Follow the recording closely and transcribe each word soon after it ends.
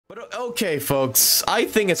But okay, folks, I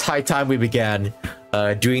think it's high time we began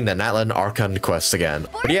doing the NATLAN ARCHON quest again.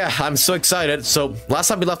 But yeah, I'm so excited. So last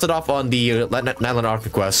time we left it off on the NATLAN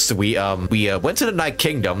ARCHON quest, we went to the Night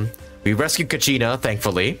Kingdom. We rescued Kachina,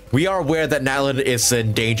 thankfully. We are aware that NATLAN is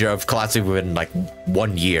in danger of collapsing within like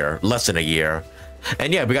 1 year, less than a year.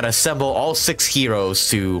 And yeah, we gotta assemble all 6 heroes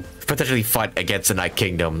to potentially fight against the Night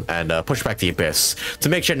Kingdom and push back the Abyss to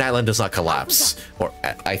make sure NATLAN does not collapse. Or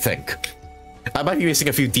I think. I might be missing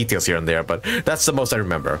a few details here and there, but that's the most I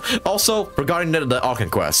remember. Also, regarding the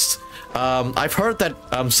ARCHON quest, I've heard that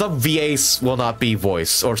some VAs will not be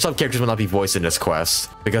voiced, or some characters will not be voiced in this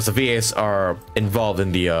quest because the VAs are involved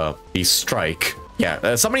in the strike.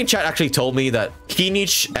 Yeah, somebody in chat actually told me that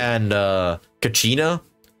Kinich and Kachina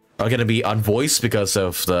are gonna be unvoiced because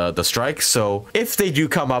of the strike. So if they do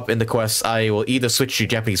come up in the quest, I will either switch to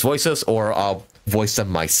Japanese voices or I'll voice them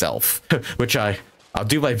myself, which I'll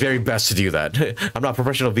do my very best to do that. I'm not a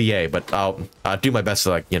professional VA, but I'll do my best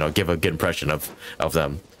to, like, you know, give a good impression of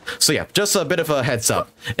them. So yeah, just a bit of a heads up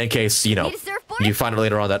in case, you know, you find out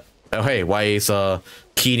later on that, oh hey, why is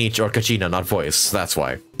Kinich or Kachina not voiced? That's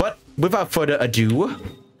why. But without further ado,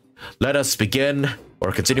 let us begin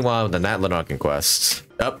or continue on with the NATLAN ARCHON quest.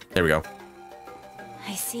 Oh, there we go.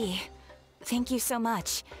 I see. Thank you so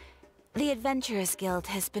much. The Adventurers Guild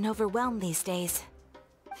has been overwhelmed these days.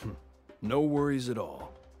 No worries at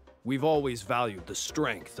all. We've always valued the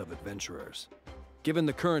strength of adventurers. Given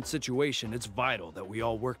the current situation, it's vital that we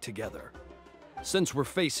all work together. Since we're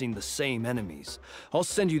facing the same enemies, I'll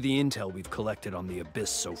send you the intel we've collected on the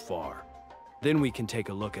Abyss so far. Then we can take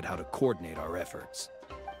a look at how to coordinate our efforts.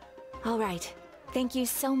 All right. Thank you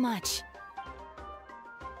so much.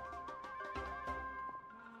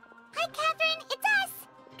 Hi, Catherine. It's us.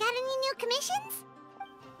 Got any new commissions?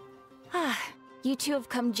 You two have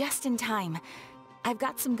come just in time. I've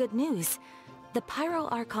got some good news. The Pyro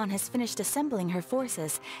Archon has finished assembling her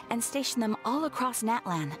forces and stationed them all across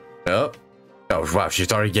NATLAN. Oh wow,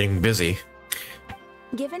 she's already getting busy.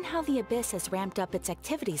 Given how the Abyss has ramped up its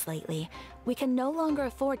activities lately, we can no longer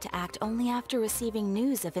afford to act only after receiving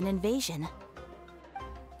news of an invasion.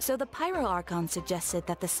 So the Pyro Archon suggested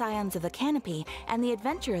that the Scions of the Canopy and the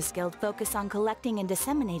Adventurers Guild focus on collecting and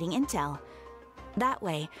disseminating intel. That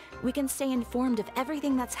way, we can stay informed of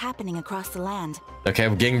everything that's happening across the land. Okay,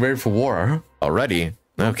 we're getting ready for war already.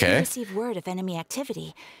 Okay. If we receive word of enemy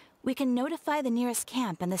activity, we can notify the nearest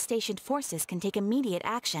camp and the stationed forces can take immediate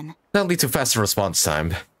action. That'll lead to faster response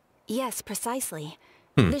time. Yes, precisely.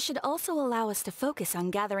 This should also allow us to focus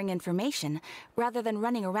on gathering information, rather than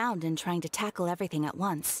running around and trying to tackle everything at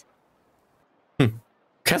once.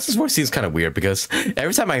 Cass's voice seems kind of weird because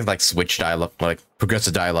every time I like switch dialogue, like progress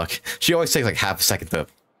the dialogue, she always takes like half a second to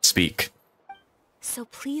speak. So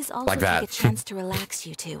please also Like that. take a chance to relax,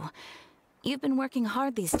 you two. You've been working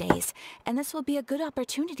hard these days, and this will be a good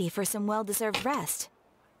opportunity for some well-deserved rest.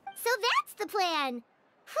 So that's the plan.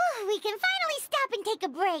 Whew, we can finally stop and take a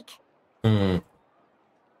break.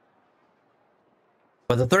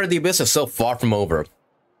 But the Third of the Abyss is so far from over.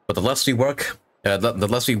 But the less we work,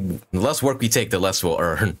 the less work we take, the less we'll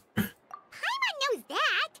earn. Paimon knows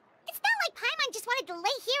that. It's not like Paimon just wanted to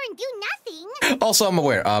lay here and do nothing. Also, I'm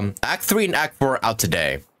aware, Act 3 and Act 4 are out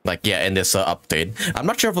today. Like, yeah, in this update. I'm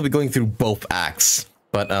not sure if we'll be going through both acts.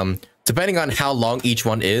 But, depending on how long each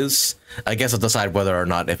one is, I guess I'll decide whether or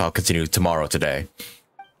not if I'll continue tomorrow today.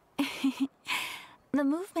 The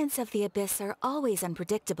movements of the Abyss are always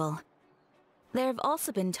unpredictable. There have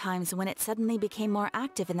also been times when it suddenly became more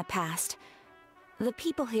active in the past. The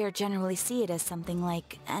people here generally see it as something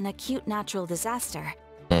like an acute natural disaster.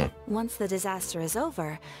 Once the disaster is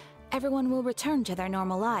over, everyone will return to their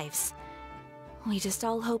normal lives. We just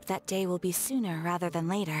all hope that day will be sooner rather than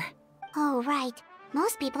later. Oh, right.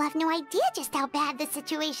 Most people have no idea just how bad the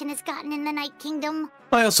situation has gotten in the Night Kingdom.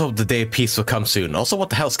 I also hope the day of peace will come soon. Also, what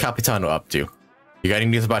the hell's Capitano up to? You got any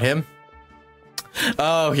news about him?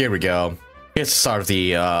 Oh, here we go. Here's the start of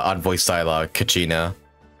the unvoiced dialogue, Kachina.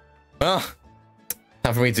 Well,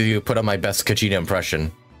 time for me to put on my best Kachina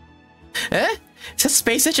impression. Eh? Is that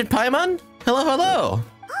Space Agent Paimon? Hello, hello!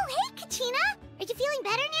 Oh, hey, Kachina! Are you feeling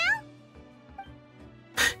better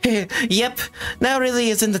now? Yep, now really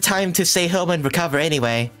isn't the time to stay home and recover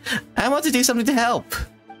anyway. I want to do something to help.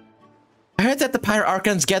 I heard that the Pyro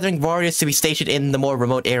Archon's gathering warriors to be stationed in the more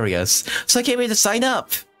remote areas, so I came here to sign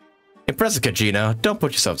up. Impressive, Kachina. Don't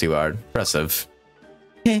put yourself too hard. Impressive.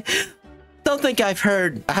 Don't think I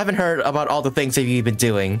haven't heard about all the things that you've been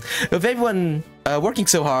doing. With everyone working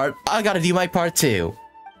so hard, I gotta do my part too.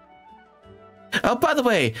 Oh, by the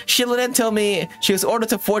way, Xilonen told me she was ordered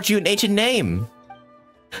to forge you an ancient name.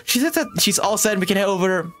 She said that she's all set and we can head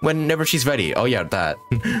over whenever she's ready. Oh yeah, that.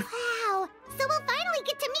 Wow! So we'll finally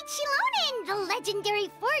get to meet Xilonen, the legendary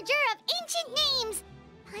forger of ancient names!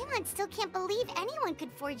 Paimon still can't believe anyone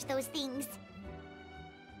could forge those things.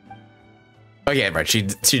 Oh yeah, right. She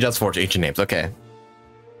does forge ancient names. Okay.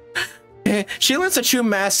 She learns a true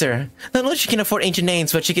master. Not only she can afford ancient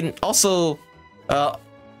names, but she can also,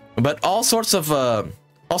 but all sorts of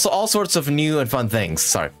new and fun things.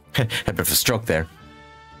 Sorry, had a bit of a stroke there.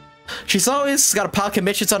 She's always got a pile of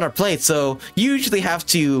commissions on her plate, so you usually have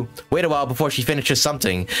to wait a while before she finishes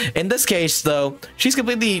something. In this case, though, she's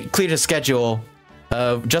completely cleared her schedule,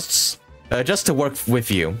 just to work with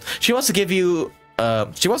you. She wants to give you,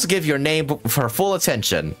 your name her full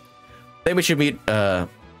attention. Maybe we should meet.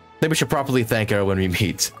 Maybe we should properly thank her when we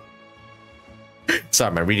meet.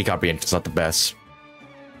 Sorry, my reading comprehension's not the best.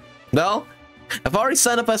 Well, I've already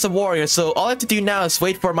signed up as a warrior, so all I have to do now is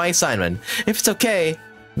wait for my assignment. If it's okay,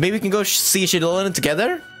 maybe we can go see xilonen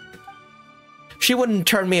together? She wouldn't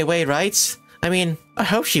turn me away, right? I mean, I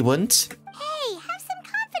hope she wouldn't. Hey, have some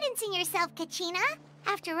confidence in yourself, Kachina.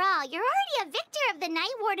 After all, you're already a victor of the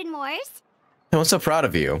Night Warden Wars. I'm so proud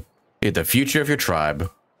of you. You're the future of your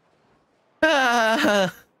tribe.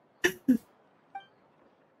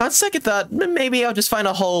 On second thought, maybe I'll just find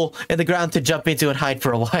a hole in the ground to jump into and hide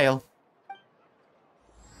for a while.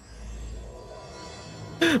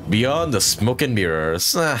 Beyond the smoke and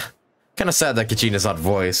mirrors. Kind of sad that Kachina's not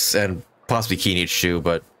voice, and possibly Kinich too,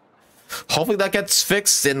 but hopefully that gets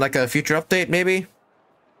fixed in like a future update, maybe.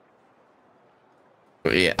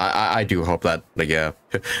 But yeah, I do hope that, like, yeah,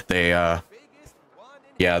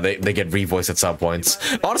 they get revoiced at some points.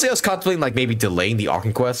 Honestly, I was contemplating like maybe delaying the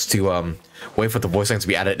ARCHON quest to wait for the voice lines to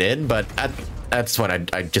be added in, but at this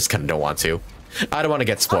point I just kind of don't want to. I don't want to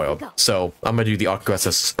get spoiled, so I'm gonna do the ARCHON quest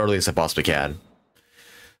as early as I possibly can.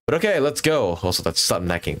 But okay, let's go. Also, let's stop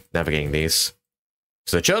navigating these.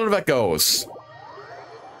 So the children of Echoes.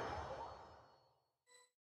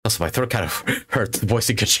 Also, my throat kind of hurts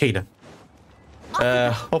voicing Kachina.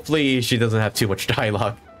 Hopefully she doesn't have too much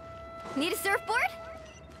dialogue. Need a surfboard?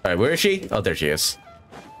 Alright, where is she? Oh, there she is.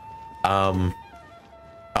 Oh.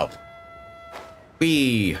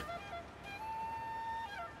 Whee!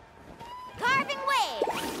 Carving way!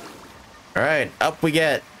 Alright, up we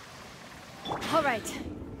get. Alright.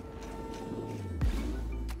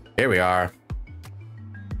 Here we are.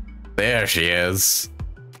 There she is.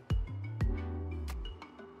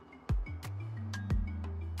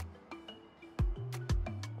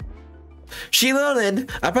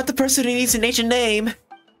 Xilonen, I brought the person who needs an ancient name.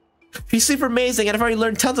 She's super amazing, and I've already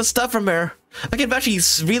learned tons of stuff from her. I can bet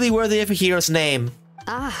she's really worthy of a hero's name.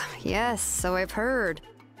 Ah, yes, so I've heard.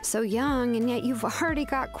 So young, and yet you've already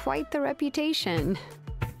got quite the reputation.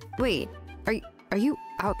 Wait, are you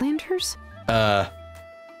Outlanders? Yeah?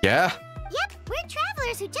 Yep, we're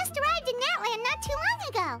travelers who just arrived in NATLAN not too long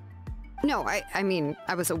ago. No, I mean,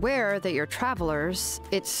 I was aware that you're travelers.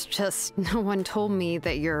 It's just no one told me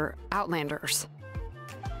that you're Outlanders.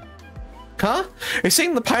 Huh? You're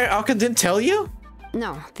saying the pirate ARCHON didn't tell you?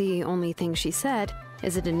 No, the only thing she said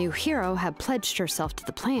is that a new hero had pledged herself to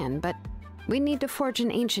the plan, but we need to forge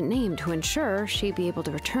an ancient name to ensure she'd be able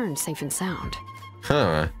to return safe and sound.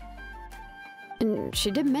 Huh. And she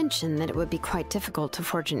did mention that it would be quite difficult to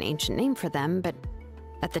forge an ancient name for them, but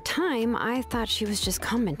at the time, I thought she was just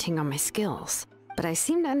commenting on my skills. But I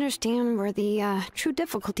seem to understand where the true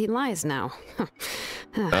difficulty lies now.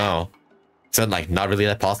 Oh. Is that like not really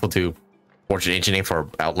that possible to forge an ancient name for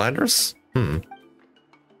Outlanders?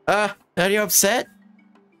 Are you upset?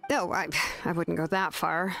 No, I wouldn't go that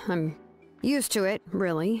far. I'm used to it,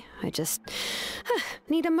 really. I just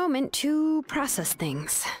need a moment to process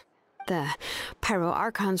things. The Pyro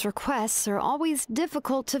Archon's requests are always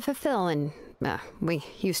difficult to fulfill, and we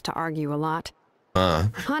used to argue a lot.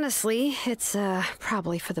 Honestly, it's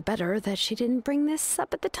probably for the better that she didn't bring this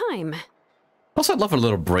up at the time. Also, I love her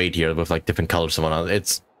little braid here with like different colors and whatnot.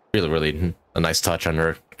 It's really a nice touch on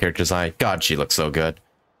her character design. God, she looks so good.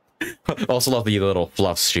 Also love the little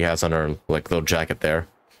fluffs she has on her like little jacket there.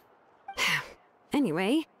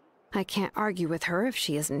 Anyway, I can't argue with her if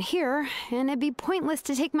she isn't here, and it'd be pointless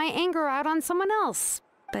to take my anger out on someone else.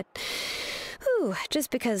 But,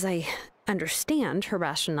 just because I understand her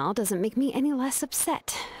rationale doesn't make me any less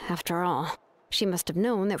upset. After all, she must have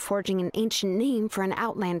known that forging an ancient name for an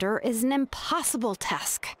Outlander is an impossible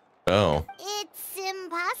task. Oh. It's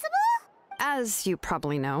impossible? As you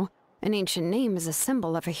probably know, an ancient name is a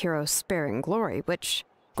symbol of a hero's spirit and glory, which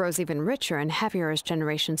grows even richer and heavier as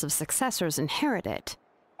generations of successors inherit it.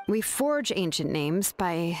 We forge ancient names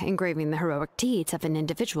by engraving the heroic deeds of an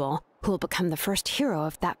individual who will become the first hero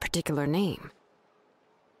of that particular name.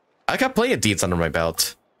 I got plenty of deeds under my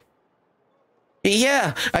belt.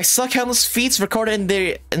 Yeah, I saw countless feats recorded in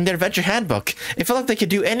their adventure handbook. It felt like they could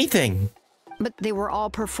do anything. But they were all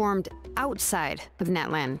performed outside of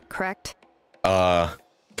NATLAN, correct? Oh,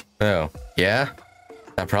 yeah?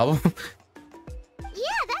 That problem?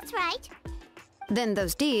 Yeah, that's right. Then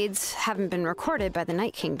those deeds haven't been recorded by the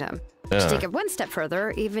Night Kingdom. To take it one step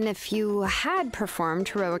further, even if you had performed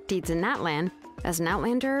heroic deeds in NATLAN, as an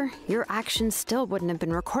Outlander, your actions still wouldn't have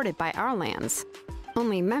been recorded by our lands.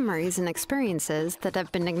 Only memories and experiences that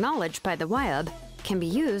have been acknowledged by the Wyab can be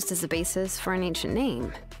used as a basis for an ancient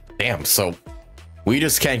name. Damn, so we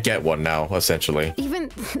just can't get one now, essentially. Even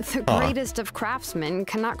the greatest of craftsmen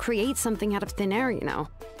cannot create something out of thin air, you know.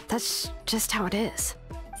 That's just how it is.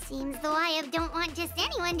 Seems the Wyab don't want just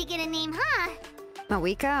anyone to get a name, huh?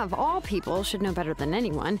 Mavuika, of all people, should know better than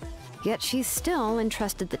anyone, yet she's still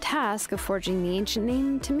entrusted the task of forging the ancient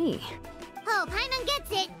name to me. Oh, Paimon gets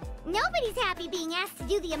it. Nobody's happy being asked to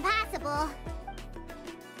do the impossible.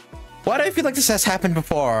 Why do I feel like this has happened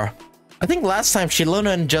before? I think last time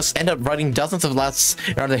xilonen just ended up writing dozens of letters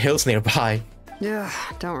around the hills nearby. Ugh,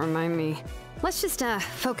 don't remind me. Let's just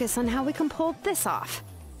focus on how we can pull this off.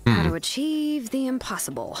 How to achieve the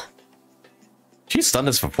impossible. She's done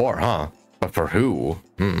this before, huh? But for who?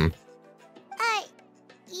 You mean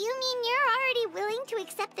you're already willing to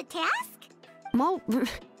accept the task? Well,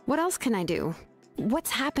 what else can I do?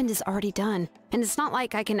 What's happened is already done, and it's not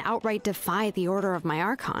like I can outright defy the order of my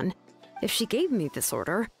Archon. If she gave me this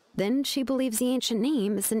order, then she believes the ancient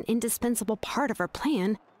name is an indispensable part of her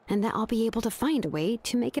plan, and that I'll be able to find a way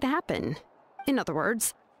to make it happen. In other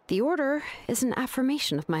words, the order is an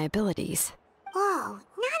affirmation of my abilities. Whoa, not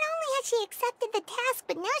only has she accepted the task,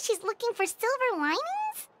 but now she's looking for silver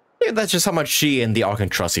linings? Yeah, that's just how much she and the Archon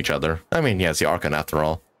trust each other. I mean, yeah, it's the Archon after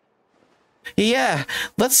all. Yeah,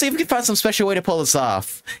 let's see if we can find some special way to pull this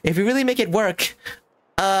off. If we really make it work,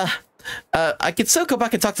 I could still go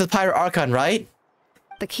back and talk to the Pirate Archon, right?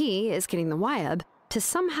 The key is getting the Wyab to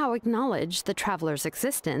somehow acknowledge the traveler's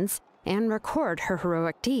existence and record her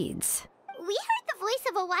heroic deeds. We heard the voice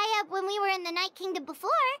of a Wyab when we were in the Night Kingdom before.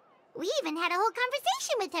 We even had a whole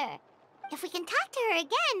conversation with her. If we can talk to her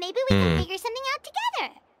again, maybe we can figure something out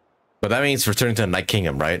together. But that means returning to the Night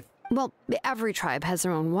Kingdom, right? Well, every tribe has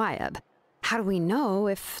their own Wyab. How do we know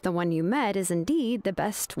if the one you met is indeed the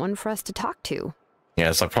best one for us to talk to? Yeah,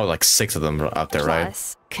 it's like probably like 6 of them out there, right?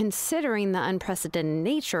 Plus, considering the unprecedented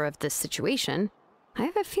nature of this situation, I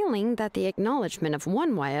have a feeling that the acknowledgement of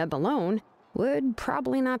one Wyab alone would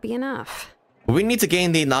probably not be enough. We need to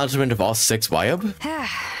gain the acknowledgement of all 6 Wyab?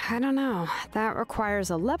 I don't know. That requires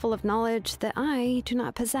a level of knowledge that I do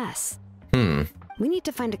not possess. We need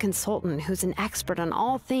to find a consultant who's an expert on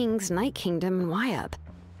all things Night Kingdom and Wyab.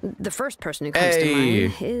 The first person who comes to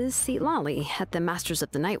mind is Xilonen at the Masters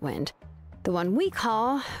of the Nightwind. The one we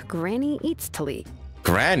call Granny Eats Tali.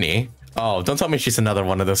 Granny? Oh, don't tell me she's another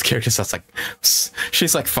one of those characters that's like...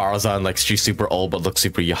 She's like Farazan, like she's super old but looks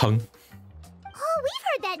super young. Oh, we've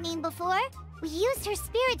heard that name before. We used her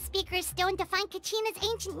Spirit Speaker Stone to find Kachina's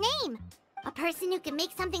ancient name. A person who can make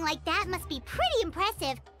something like that must be pretty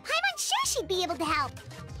impressive. I'm unsure she'd be able to help.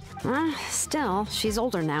 Still, she's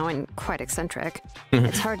older now and quite eccentric.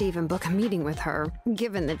 It's hard to even book a meeting with her,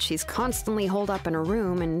 given that she's constantly holed up in her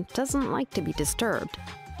room and doesn't like to be disturbed.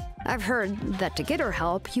 I've heard that to get her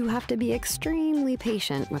help, you have to be extremely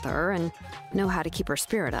patient with her and know how to keep her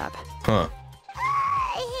spirit up. Huh.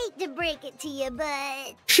 I hate to break it to you,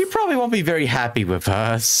 but... She probably won't be very happy with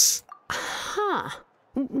us. Huh.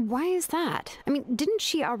 Why is that? I mean, didn't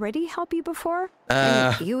she already help you before?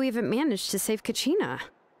 And you even managed to save Kachina.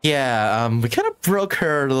 Yeah, we kind of broke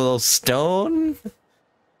her little stone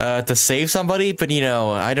to save somebody, but you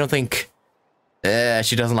know, I don't think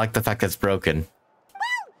she doesn't like the fact that it's broken.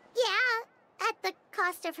 Well, yeah, at the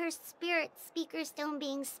cost of her Spirit Speaker Stone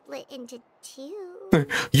being split into 2.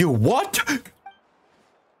 You what?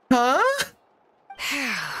 Huh?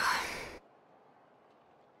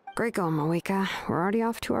 Great going, Mavuika. We're already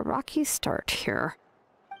off to a rocky start here.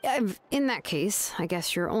 In that case, I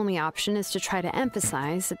guess your only option is to try to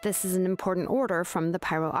emphasize that this is an important order from the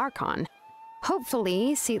Pyro Archon.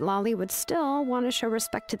 Hopefully, Xilonen would still want to show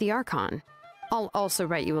respect to the Archon. I'll also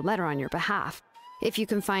write you a letter on your behalf. If you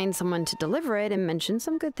can find someone to deliver it and mention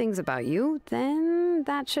some good things about you, then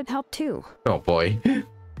that should help too. Oh boy.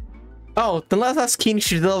 Oh, then let's ask Kinich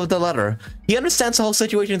to deliver the letter. He understands the whole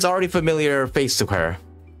situation is already familiar face to her.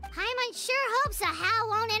 Paimon sure hopes a Hal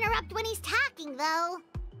won't interrupt when he's talking, though.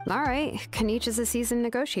 All right, Kinich is a seasoned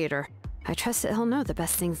negotiator. I trust that he'll know the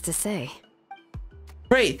best things to say.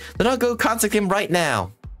 Great, then I'll go contact him right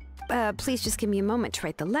now. Please just give me a moment to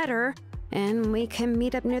write the letter. and we can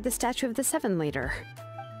meet up near the Statue of the Seven later.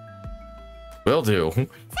 Will do. Sounds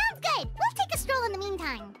good. We'll take a stroll in the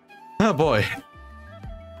meantime. Oh boy.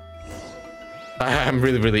 I'm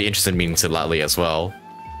really interested in meeting Citlali as well.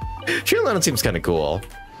 Xilonen seems kind of cool.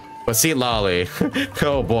 But Citlali,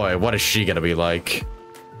 oh boy, what is she gonna be like?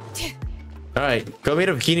 Alright, go meet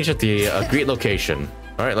up with Kinich at the agreed location.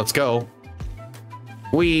 Alright, let's go.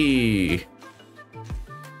 Whee!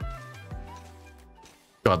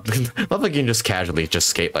 God, love like you can just casually just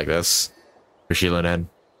skate like this. For Xilonen.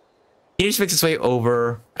 Kinich makes his way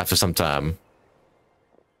over after some time.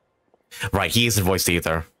 Right, he isn't voiced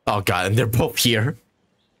either. Oh god, and they're both here.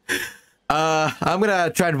 I'm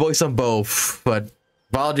gonna try and voice them both, but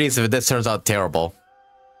apologies if this turns out terrible.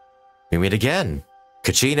 We meet again.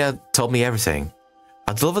 Kachina told me everything.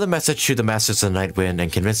 I'll deliver the message to the Masters of the Night Wind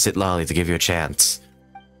and convince Citlali to give you a chance.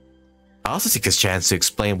 I also seek this chance to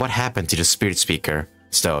explain what happened to the Spirit Speaker,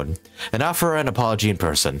 Stone, and offer her an apology in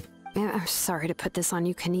person. I'm sorry to put this on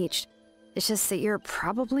you, Kinich. It's just that you're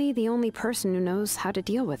probably the only person who knows how to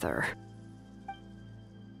deal with her.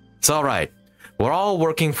 It's alright. We're all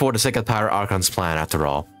working for the sake of Pyro Archon's plan, after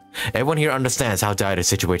all. Everyone here understands how dire the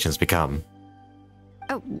situation's become.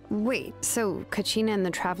 Oh, wait, so Kachina and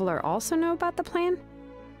the Traveler also know about the plan?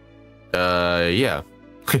 Yeah.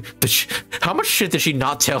 How much shit did she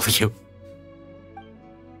not tell you?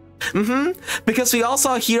 Because we all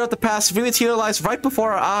saw a hero of the past rematerialize right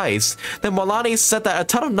before our eyes. Then Mualani said that a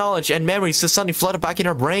ton of knowledge and memories just suddenly flooded back in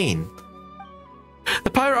her brain.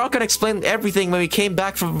 The Pyro Archon explained everything when we came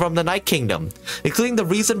back from the Night Kingdom, including the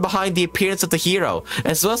reason behind the appearance of the hero,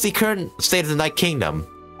 as well as the current state of the Night Kingdom.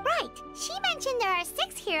 Right. She mentioned there are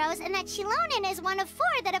 6 heroes and that xilonen is one of 4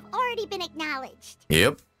 that have already been acknowledged.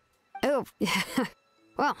 Yep. Oh,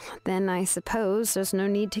 well, then I suppose there's no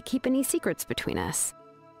need to keep any secrets between us.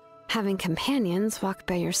 Having companions walk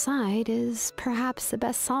by your side is perhaps the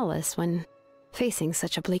best solace when facing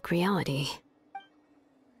such a bleak reality.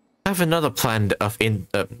 I have another plan of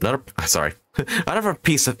another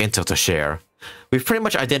piece of intel to share. We've pretty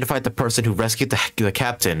much identified the person who rescued the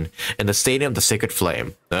captain in the Stadium of the Sacred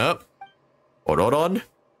Flame. Auroron?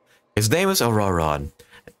 His name is Auroron,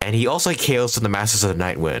 and he also hails from the Masters of the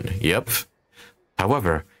Night Wind. Yep.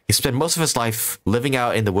 However, he spent most of his life living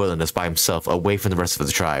out in the wilderness by himself, away from the rest of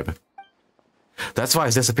the tribe. That's why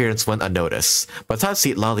his disappearance went unnoticed. By the time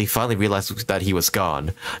Citlali finally realized that he was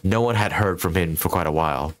gone, no one had heard from him for quite a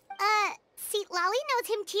while. Citlali knows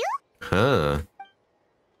him too? Huh.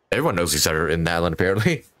 Everyone knows each other in NATLAN,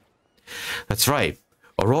 apparently. That's right.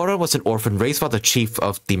 Aurora was an orphan raised by the chief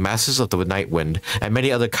of the Masters of the Night Wind and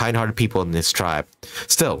many other kind-hearted people in his tribe.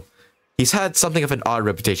 Still, he's had something of an odd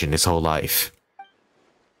reputation his whole life.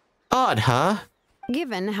 Odd, huh?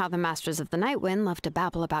 Given how the Masters of the Night Wind love to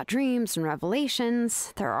babble about dreams and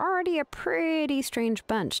revelations, they're already a pretty strange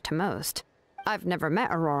bunch to most. I've never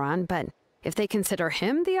met Auroron, but if they consider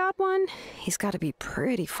him the odd one, he's got to be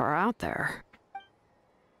pretty far out there.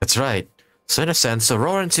 That's right. So in a sense,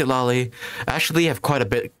 Aurora and Citlali actually have quite a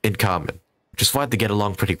bit in common, which is why they get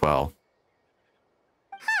along pretty well.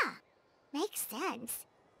 Huh. Makes sense.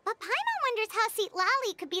 But Paimon wonders how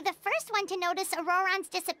Citlali could be the first one to notice Auroron's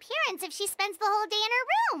disappearance if she spends the whole day in her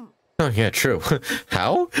room. Oh yeah, true.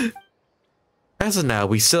 How? As of now,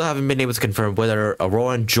 we still haven't been able to confirm whether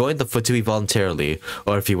Auroron joined the Futui voluntarily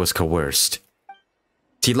or if he was coerced.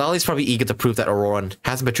 Citlali's probably eager to prove that Auroron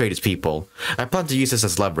hasn't betrayed his people. I plan to use this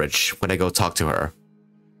as leverage when I go talk to her.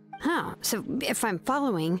 Huh, so if I'm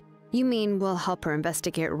following, you mean we'll help her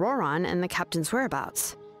investigate Auroron and the captain's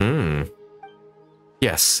whereabouts?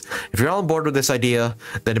 Yes, if you're all on board with this idea,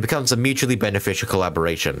 then it becomes a mutually beneficial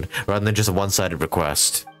collaboration, rather than just a one-sided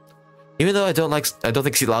request. Even though I don't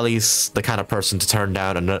think Citlali's the kind of person to turn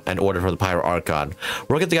down an order from the Pyro Archon,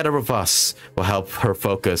 working together with us will help her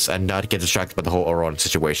focus and not get distracted by the whole Auroron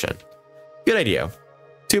situation. Good idea.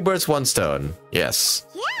 2 birds, 1 stone. Yes.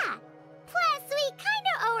 Yeah. Plus, we kinda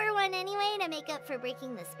owe her one anyway to make up for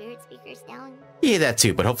breaking the spirit speakers down. Yeah, that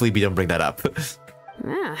too, but hopefully we don't bring that up.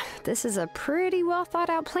 This is a pretty well thought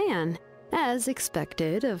out plan, as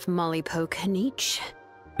expected of Mollypo Kinich.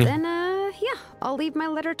 Then, yeah, I'll leave my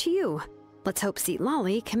letter to you. Let's hope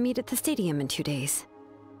Citlali can meet at the stadium in 2 days.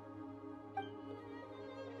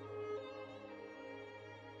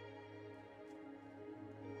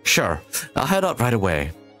 Sure, I'll head up right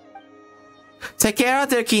away. Take care out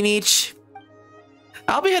there, Kinich.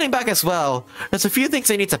 I'll be heading back as well. There's a few things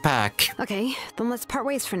I need to pack. Okay, then let's part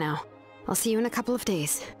ways for now. I'll see you in a couple of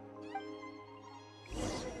days.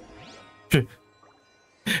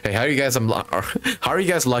 Hey, how are you guys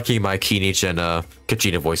liking my Kinich and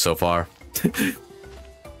Kachina voice so far?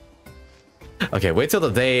 Okay, wait till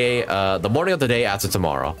the day, the morning of the day after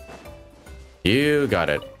tomorrow. You got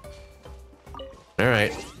it. All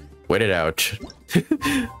right, wait it out.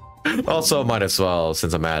 Also, might as well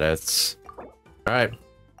since I'm at it. All right,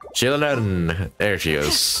 xilonen. There she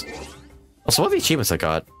is. Also, what are the achievements I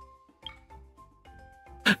got?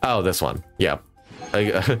 Oh, this one. Yeah,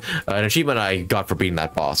 an achievement I got for beating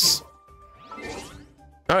that boss.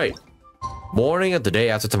 All right, morning of the day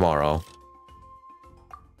after tomorrow.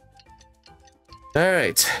 All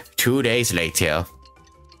right, 2 days later.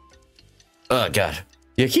 Oh god,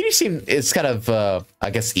 yeah, Kinich seems it's kind of I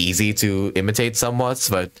guess easy to imitate somewhat,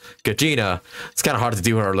 but Kachina, it's kind of hard to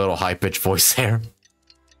do her little high-pitched voice there.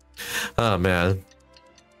 Oh man,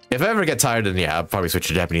 if I ever get tired, then yeah, I'll probably switch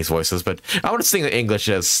to Japanese voices. But I want to sing in English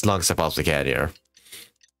as long as I possibly can here.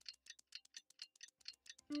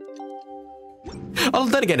 Oh,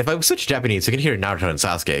 then again, if I switch to Japanese, you can hear Naruto and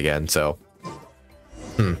Sasuke again. So,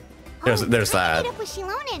 there's that. Meet up with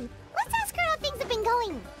xilonen. Let's ask her how things have been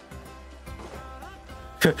going.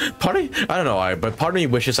 Part of me, I don't know, but part of me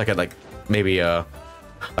wishes I could like maybe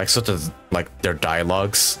like sort of like their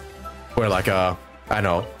dialogues, where like I don't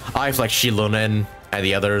know, I have like xilonen and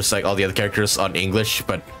the others, like all the other characters on English,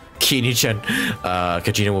 but Kinich and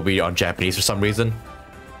Kachina will be on Japanese for some reason.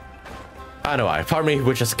 I don't know why. Part of me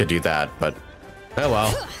wishes I could do that, but oh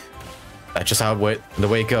well. That's just how the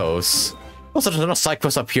way it goes. Also, there's enough side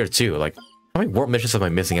quests up here too. Like, how many warp missions am I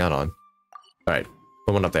missing out on? All right,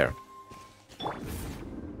 put one up there.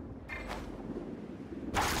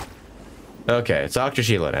 Okay, talk to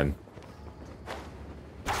xilonen.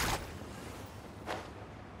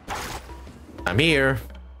 I'm here.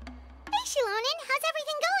 Hey, xilonen, how's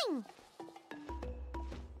everything going?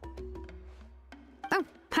 Oh,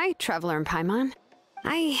 hi, Traveler and Paimon.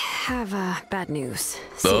 I have bad news.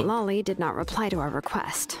 St. Lolly did not reply to our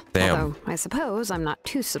request. Damn. Although, I suppose I'm not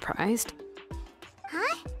too surprised.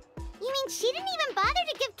 Huh? You mean she didn't even bother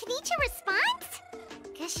to give Kinich a response?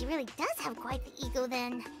 Guess she really does have quite the ego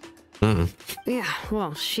then. Yeah,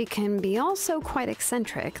 well, she can be also quite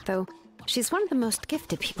eccentric, though she's one of the most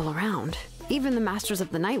gifted people around. Even the Masters of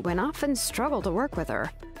the Night Wind often struggle to work with her.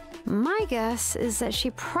 My guess is that she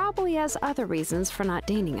probably has other reasons for not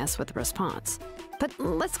deigning us with a response. But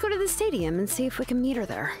let's go to the stadium and see if we can meet her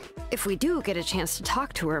there. If we do get a chance to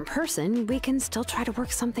talk to her in person, we can still try to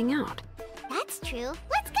work something out. That's true.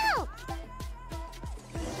 Let's go!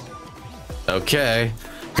 Okay.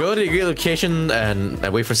 Go to your location and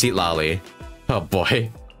wait for St. Lolly. Oh boy.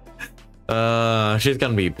 She's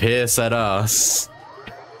gonna be pissed at us.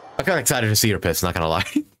 I'm kind of excited to see her pissed, not gonna lie.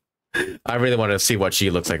 I really want to see what she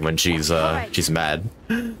looks like when she's mad.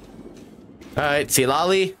 Alright, St.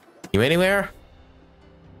 Lolly, you anywhere?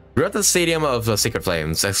 We're at the Stadium of Secret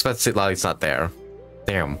Flames. I expect St. Lolly's not there.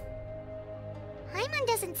 Damn. Paimon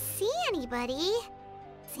doesn't see anybody.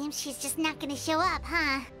 Seems she's just not gonna show up,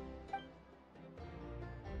 huh?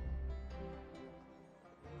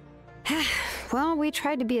 Well, we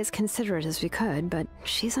tried to be as considerate as we could, but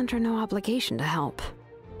she's under no obligation to help.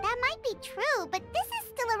 That might be true, but this is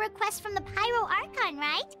still a request from the Pyro Archon,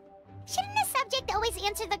 right? Shouldn't the subject always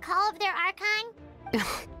answer the call of their Archon?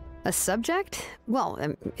 A subject? Well,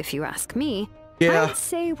 if you ask me, Yeah. I'd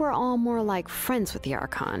say we're all more like friends with the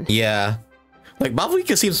Archon. Yeah. Like,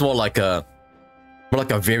 mavuika seems more like a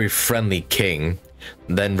very friendly king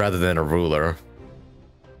rather than a ruler.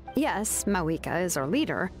 Yes, Mavuika is our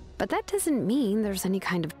leader, but that doesn't mean there's any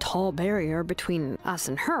kind of tall barrier between us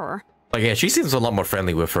and her. Like, yeah, she seems a lot more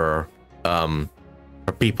friendly with her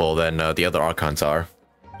people than the other Archons are.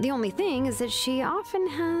 The only thing is that she often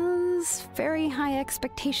has very high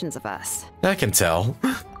expectations of us. I can tell.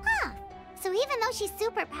 Huh. So even though she's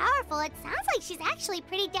super powerful, it sounds like she's actually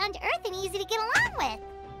pretty down to earth and easy to get along with.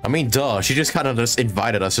 I mean, duh, she just kind of just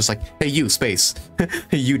invited us, just like, hey, you, space.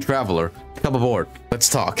 Hey, you, traveler. Come aboard. Let's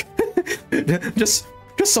talk. just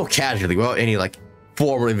so casually, without any, like,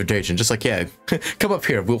 formal invitation. Just like, yeah, come up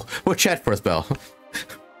here. We'll chat for a spell.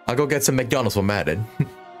 I'll go get some McDonald's while I'm at it.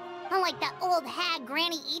 Unlike that old hag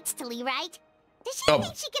Granny Eatstily, right? Does she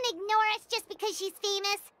think she can ignore us just because she's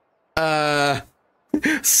famous?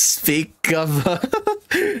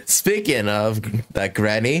 Speaking of that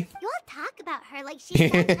Granny. You all talk about her like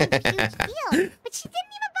she's some kind of huge deal, but she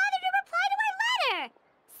didn't even bother to reply to our letter.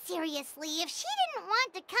 Seriously, if she didn't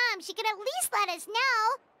want to come, she could at least let us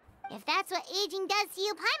know. If that's what aging does to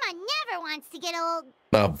you, Paimon never wants to get old.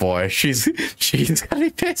 Oh boy, she's gonna be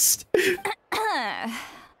pissed.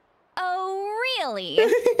 Oh, really?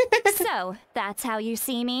 So, that's how you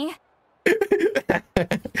see me?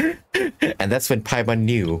 And that's when Paimon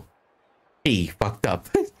knew he fucked up.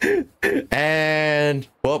 And,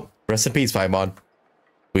 well, rest in peace, Paimon.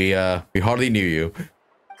 We hardly knew you.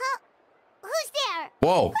 Huh? Who's there?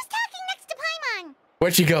 Whoa. Who's talking next to Paimon?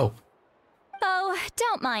 Where'd she go? Oh,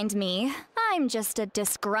 don't mind me. I'm just a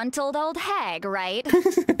disgruntled old hag, right?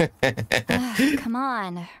 Come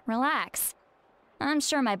on, relax. I'm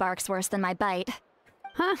sure my bark's worse than my bite.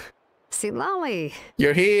 Huh? Xilolen.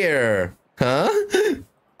 You're here. Huh?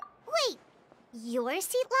 Wait, you're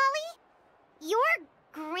Xilolen? You're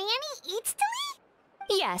Granny Eatsley?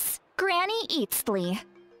 Yes, Granny Eatsley.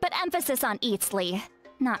 But emphasis on Eatsley,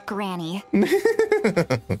 not Granny.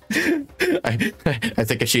 I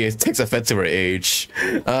think she takes offense to her age.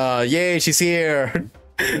 Yay, she's here.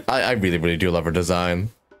 I really do love her design.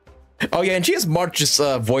 Oh yeah, and she is March's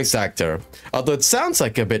voice actor. Although it sounds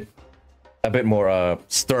like a bit more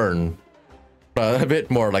stern, a bit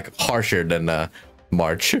more like harsher than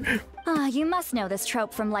March. You must know this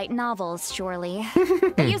trope from light novels, surely.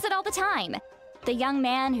 They use it all the time. The young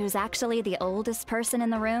man who's actually the oldest person in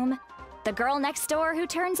the room. The girl next door who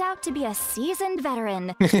turns out to be a seasoned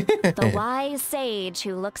veteran. The wise sage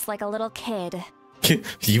who looks like a little kid.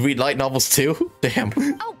 You read light novels too? Damn.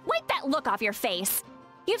 Oh, wipe that look off your face.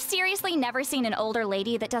 You've seriously never seen an older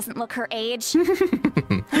lady that doesn't look her age?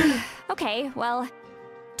 Okay, well,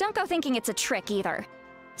 don't go thinking it's a trick either.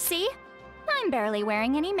 See? I'm barely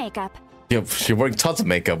wearing any makeup. You're wearing tons of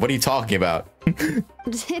makeup. What are you talking about?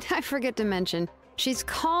 Did I forget to mention? She's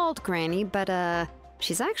called Granny, but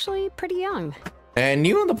she's actually pretty young. And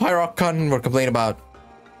you and the ARCHON were complaining about...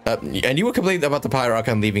 and you were complaining about the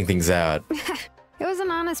ARCHON leaving things out. It was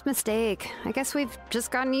an honest mistake. I guess we've just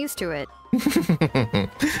gotten used to it. I'm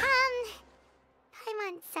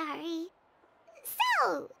sorry. So,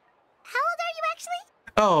 how old are you actually?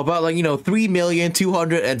 Oh, about like,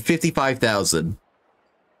 3,255,000.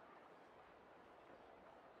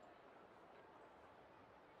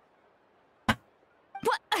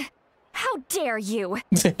 What? How dare you?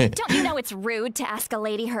 Don't you know it's rude to ask a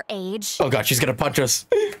lady her age? Oh god, she's gonna punch us.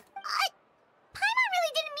 Paimon really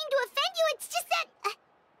didn't mean to offend you. It's just that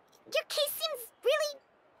your case seems really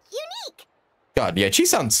unique. God, yeah, she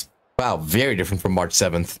sounds, wow, very different from March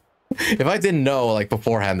 7th. If I didn't know, like,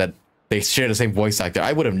 beforehand that they share the same voice actor,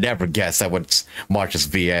 I would have never guessed that was March's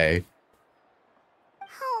VA.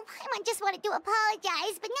 Oh, Paimon just wanted to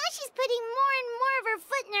apologize, but now she's putting more and more of her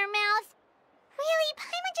foot in her mouth. Really,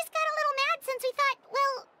 Paimon just got a little mad since we thought,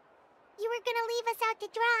 well, you were gonna leave us out to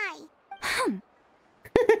dry.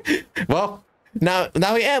 Well, now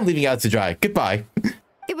I am leaving out to dry. Goodbye.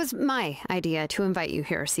 It was my idea to invite you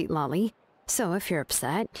here, Xilolen. So if you're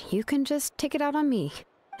upset, you can just take it out on me.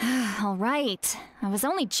 All right. I was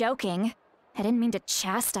only joking. I didn't mean to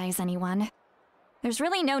chastise anyone. There's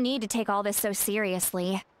really no need to take all this so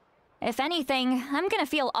seriously. If anything, I'm gonna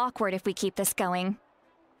feel awkward if we keep this going.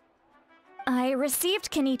 I received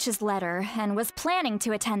Kinich's letter and was planning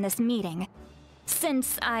to attend this meeting.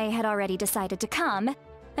 Since I had already decided to come,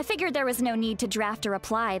 I figured there was no need to draft a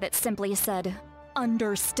reply that simply said,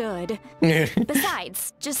 "Understood."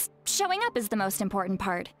 Besides, just showing up is the most important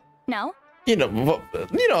part. No? A little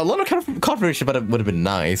kind of confirmation, but it would have been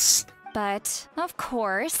nice. But, of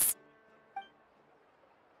course,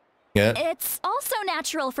 Yeah. it's also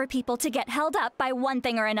natural for people to get held up by one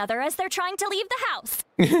thing or another as they're trying to leave the house.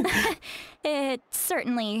 It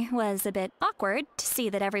certainly was a bit awkward to see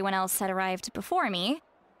that everyone else had arrived before me.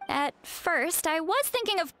 At first, I was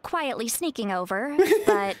thinking of quietly sneaking over,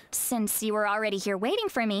 but since you were already here waiting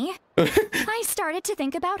for me, I started to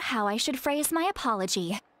think about how I should phrase my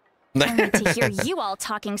apology. Only to hear you all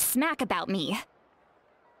talking smack about me.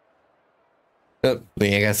 You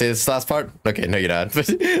ain't gonna say this last part? Okay, no, you're not.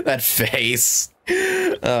 That face.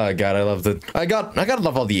 Oh god, I love it. I gotta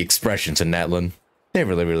love all the expressions in Natlan. They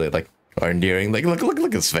really like are endearing. Like look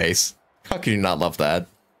at his face. How can you not love that?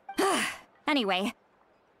 Anyway,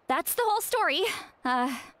 that's the whole story.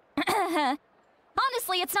 Honestly,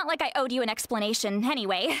 it's not like I owed you an explanation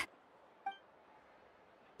anyway.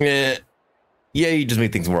 Yeah, you just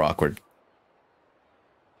make things more awkward.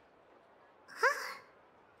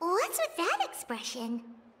 What's with that expression?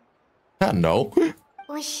 I don't know.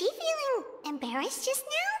 Was she feeling embarrassed just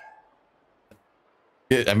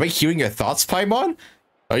now? Am I hearing your thoughts, Paimon?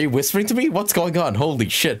 Are you whispering to me? What's going on? Holy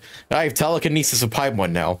shit. I have telekinesis with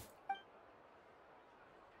Paimon now.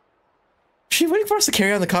 Is she waiting for us to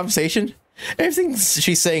carry on the conversation? Everything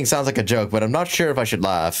she's saying sounds like a joke, but I'm not sure if I should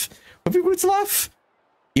laugh. Would it be rude to laugh?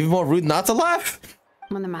 Even more rude not to laugh?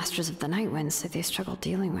 When the Masters of the Night Wind say they struggle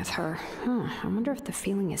dealing with her, I wonder if the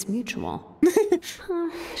feeling is mutual.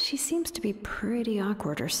 She seems to be pretty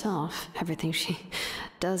awkward herself. Everything she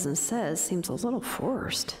does and says seems a little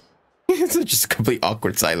forced. It's just a complete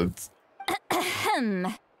awkward silence.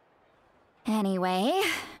 Anyway,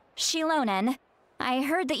 Xilonen, I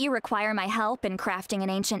heard that you require my help in crafting an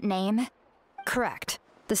ancient name. Correct.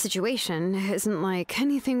 The situation isn't like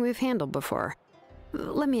anything we've handled before.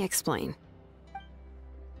 Let me explain.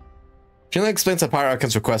 She explains the Pyro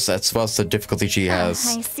Archon's request as well as the difficulty she has.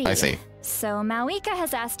 I see. I see. So Mavuika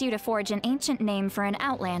has asked you to forge an ancient name for an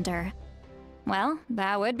Outlander. Well,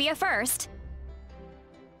 that would be a first.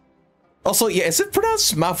 Also, yeah, is it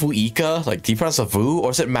pronounced mavuika? Like, do you pronounce a vu,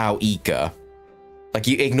 or is it mauika? Like,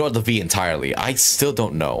 you ignore the V entirely. I still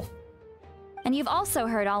don't know. And you've also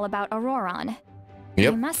heard all about Auroron.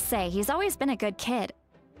 Yep. I must say, he's always been a good kid.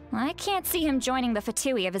 I can't see him joining the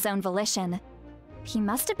Fatui of his own volition. He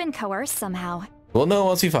must have been coerced somehow. We'll know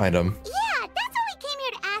once we find him. Yeah, that's why we came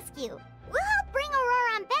here to ask you. We'll help bring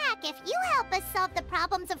Auroron back if you help us solve the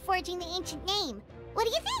problems of forging the ancient name. What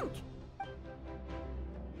do you think?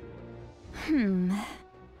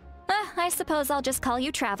 I suppose I'll just call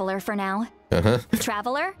you Traveler for now. Uh-huh.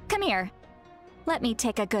 Traveler, come here. Let me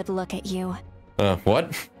take a good look at you.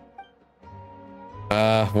 What?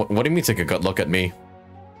 What do you mean take a good look at me?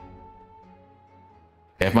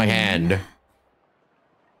 Have my hand.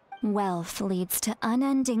 Wealth leads to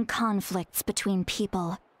unending conflicts between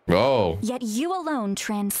people. Oh. Yet you alone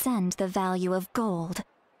transcend the value of gold.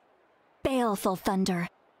 Baleful thunder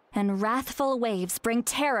and wrathful waves bring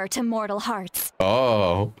terror to mortal hearts.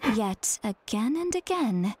 Oh. Yet again and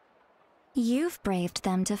again, you've braved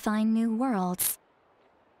them to find new worlds.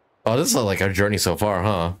 Oh, this is like our journey so far,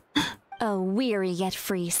 huh? A weary yet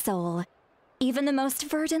free soul. Even the most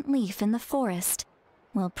verdant leaf in the forest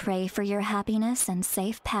will pray for your happiness and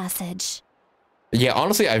safe passage. Yeah,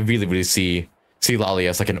 honestly, I really see Lali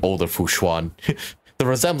as like an older Fushuan. The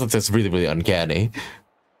resemblance is really uncanny.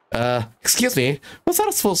 Excuse me, what's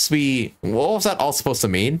that supposed to be? What was that all supposed to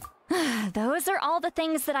mean? Those are all the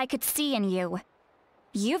things that I could see in you.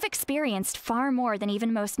 You've experienced far more than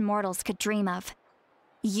even most mortals could dream of.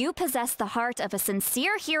 You possess the heart of a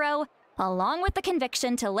sincere hero, along with the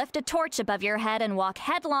conviction to lift a torch above your head and walk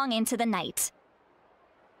headlong into the night.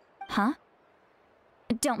 Huh?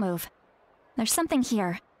 Don't move. There's something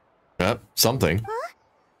here. Something. Huh?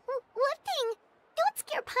 What thing? Don't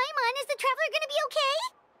scare Paimon. Is the Traveler gonna be okay?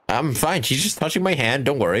 I'm fine. She's just touching my hand.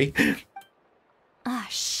 Don't worry.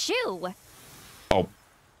 Shoo! Oh.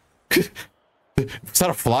 Is that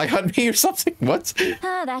a fly on me or something? What?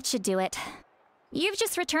 That should do it. You've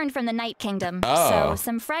just returned from the Night Kingdom, Oh. so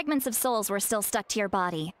some fragments of souls were still stuck to your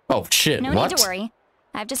body. Oh, shit. No What? need to worry.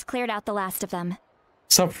 I've just cleared out the last of them.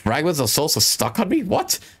 Some fragments of souls are stuck on me?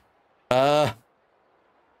 What?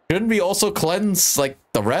 Shouldn't we also cleanse, like,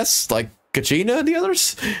 the rest? Like, Kachina and the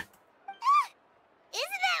others? Isn't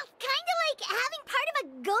that kinda like having part of a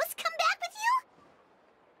ghost come back with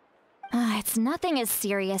you? It's nothing as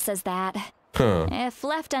serious as that. Huh. If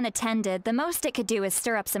left unattended, the most it could do is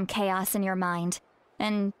stir up some chaos in your mind,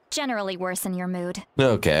 and generally worsen your mood.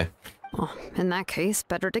 Okay. Well, in that case,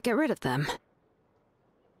 better to get rid of them.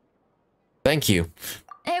 Thank you.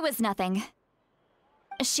 It was nothing.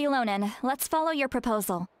 Xilonen, let's follow your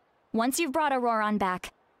proposal. Once you've brought Auroron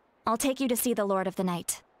back, I'll take you to see the Lord of the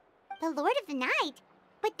Night. The Lord of the Night?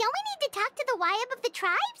 But don't we need to talk to the Wayab of the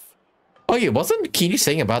tribes? Oh yeah, wasn't Kinich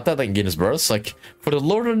saying about that like in his verse? Like, for the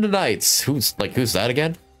Lord of the Knights. Who's that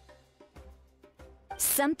again?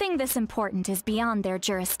 Something this important is beyond their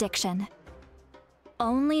jurisdiction.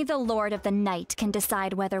 Only the Lord of the Night can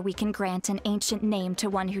decide whether we can grant an ancient name to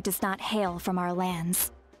one who does not hail from our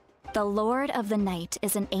lands. The Lord of the Night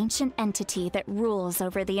is an ancient entity that rules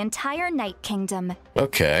over the entire Night Kingdom,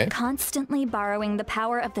 Okay. constantly borrowing the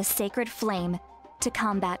power of the sacred flame to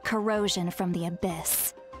combat corrosion from the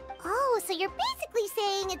abyss. Oh, so you're basically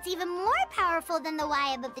saying it's even more powerful than the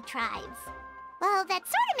Wayab of the tribes. Well, that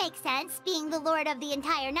sort of makes sense, being the lord of the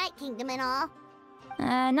entire Night Kingdom and all.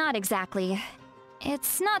 Not exactly.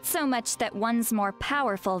 It's not so much that one's more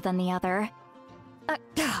powerful than the other.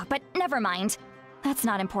 But never mind. That's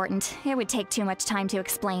not important. It would take too much time to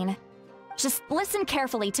explain. Just listen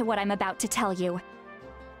carefully to what I'm about to tell you.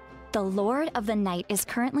 The Lord of the Night is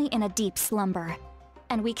currently in a deep slumber,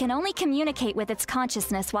 and we can only communicate with its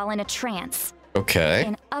consciousness while in a trance. Okay.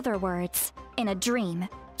 In other words, in a dream.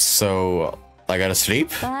 So, I gotta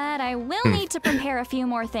sleep? But I will need to prepare a few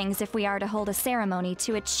more things if we are to hold a ceremony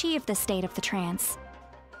to achieve the state of the trance.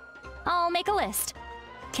 I'll make a list.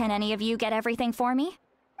 Can any of you get everything for me?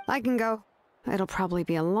 I can go. It'll probably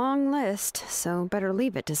be a long list, so better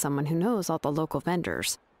leave it to someone who knows all the local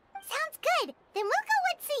vendors. Sounds good. Then we'll go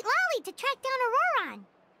with St. Lally to track down Auroron.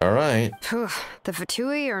 Alright. Phew, the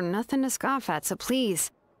Fatui are nothing to scoff at, so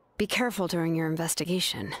please, be careful during your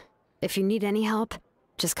investigation. If you need any help,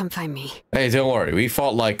 Just come find me. Hey, don't worry. We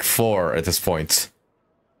fought like 4 at this point.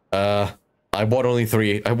 I won only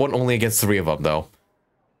 3. I won only against 3 of them, though.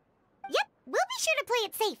 Yep, we'll be sure to play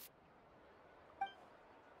it safe.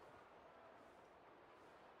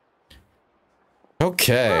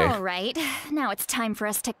 Okay. All right, now it's time for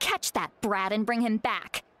us to catch that brat and bring him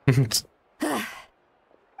back.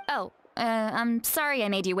 Oh, I'm sorry I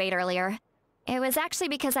made you wait earlier. It was actually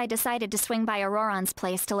because I decided to swing by Auroron's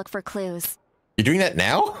place to look for clues. You're doing that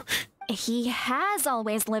now? He has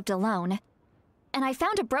always lived alone, and I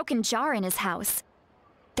found a broken jar in his house.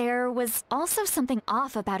 There was also something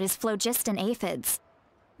off about his phlogiston aphids,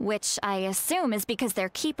 which I assume is because their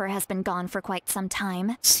keeper has been gone for quite some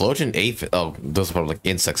time. Slogan aphid. Oh, those are probably like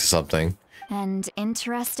insects or something. And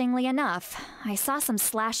interestingly enough, I saw some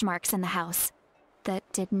slash marks in the house that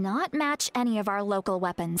did not match any of our local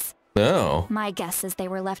weapons. Oh. My guess is they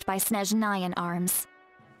were left by Snezhnayan arms.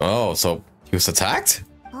 Oh, so he was attacked?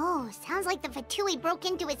 Oh, sounds like the Fatui broke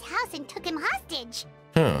into his house and took him hostage.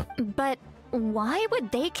 Huh. But why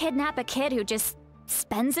would they kidnap a kid who just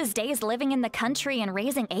spends his days living in the country and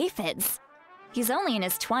raising aphids? He's only in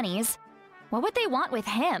his 20s. What would they want with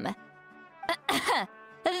him?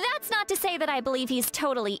 That's not to say that I believe he's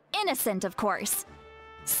totally innocent, of course.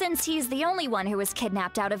 Since he's the only one who was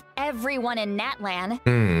kidnapped out of everyone in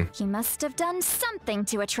NATLAN, he must have done something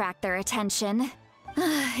to attract their attention.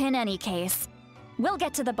 In any case, we'll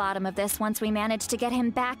get to the bottom of this once we manage to get him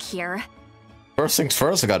back here. First things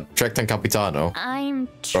first, I got checked on Capitano. I'm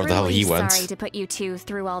Where the hell truly he went. sorry to put you two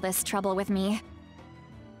through all this trouble with me.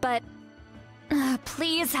 But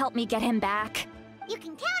please help me get him back. You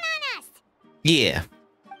can count on us. Yeah.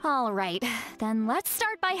 All right, then let's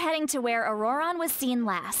start by heading to where Auroron was seen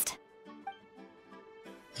last.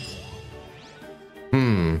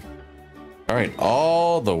 Alright,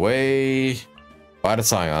 all the way by the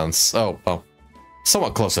Scions. Oh, well,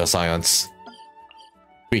 somewhat close to the Scions.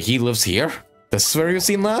 Wait, he lives here? This is where he was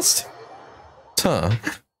seen last? Huh.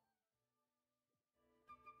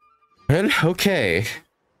 Well, okay.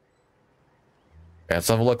 Let's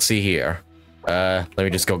have a look-see here. Let me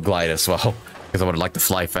just go glide as well, because I would like to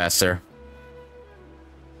fly faster.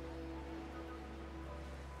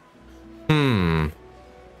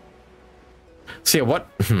 So yeah, what?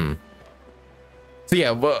 So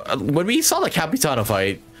yeah, when we saw the Capitano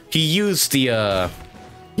fight, he used the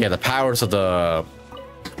powers of the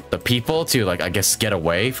people to, like, I guess, get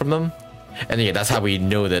away from them. And yeah, that's how we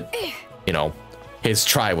know that, you know, his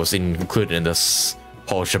tribe was included in this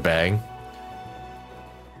whole shebang.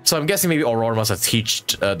 So I'm guessing maybe Aurora must have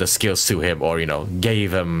taught the skills to him, or, you know,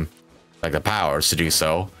 gave him, like, the powers to do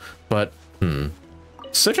so. But,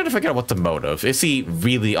 still trying to figure out what the motive. Is he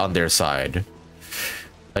really on their side?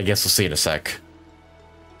 I guess we'll see in a sec.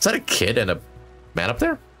 Is that a kid and a man up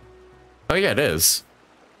there? Oh yeah, it is.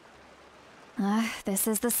 This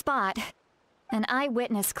is the spot. An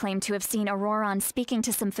eyewitness claimed to have seen Auroron speaking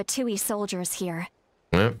to some Fatui soldiers here.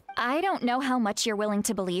 Yeah. I don't know how much you're willing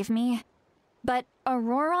to believe me, but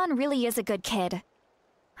Auroron really is a good kid.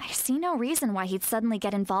 I see no reason why he'd suddenly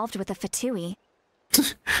get involved with a Fatui.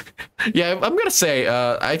 Yeah, I'm gonna say,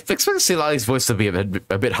 I expect Silali's voice to be a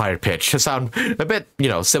bit higher pitched, to sound a bit, you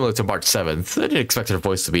know, similar to March 7th. I didn't expect her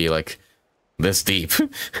voice to be, like, this deep.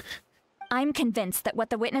 I'm convinced that what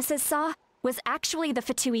the witnesses saw was actually the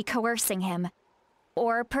Fatui coercing him.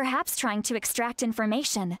 Or perhaps trying to extract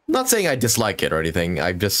information. Not saying I dislike it or anything,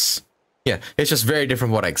 I'm just... Yeah, it's just very different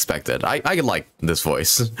from what I expected. I like this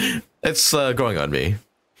voice. It's growing on me.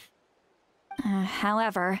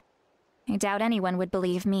 However, I doubt anyone would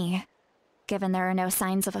believe me, given there are no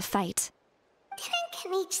signs of a fight.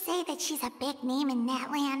 Didn't Kinich say that she's a big name in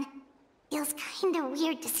NATLAN? Feels kinda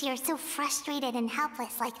weird to see her so frustrated and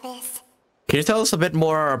helpless like this. Can you tell us a bit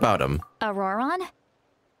more about him? Auroron?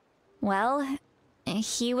 Well,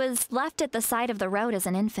 he was left at the side of the road as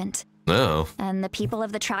an infant. Oh. And the people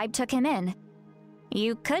of the tribe took him in.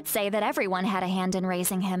 You could say that everyone had a hand in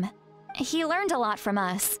raising him. He learned a lot from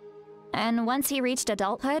us. And once he reached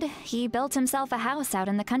adulthood, he built himself a house out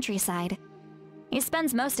in the countryside. He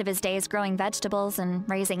spends most of his days growing vegetables and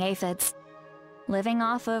raising aphids, living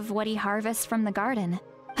off of what he harvests from the garden.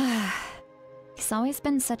 He's always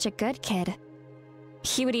been such a good kid.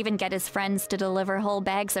 He would even get his friends to deliver whole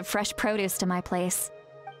bags of fresh produce to my place.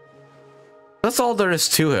 That's all there is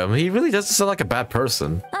to him. He really doesn't sound like a bad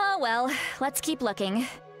person. Oh well, let's keep looking.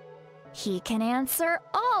 He can answer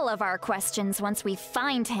all of our questions once we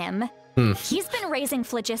find him. He's been raising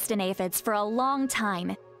phlogiston aphids for a long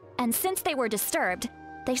time, and since they were disturbed,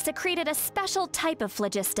 they secreted a special type of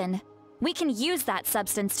phlogiston. We can use that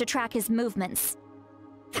substance to track his movements.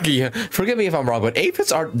 Yeah, forgive me if I'm wrong, but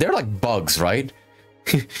aphids they're like bugs, right?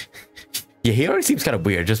 Yeah, he already seems kind of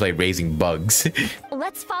weird, just like raising bugs.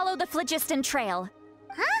 Let's follow the phlogiston trail.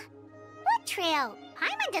 Huh? What trail?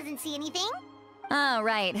 Paimon doesn't see anything. Oh,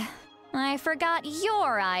 right. I forgot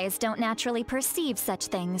your eyes don't naturally perceive such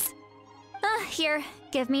things. Here,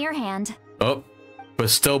 give me your hand. Oh, but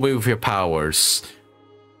still move your powers.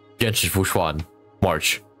 Genshin Fushuan.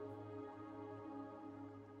 March.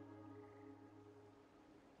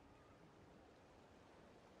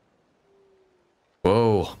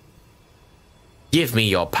 Whoa. Give me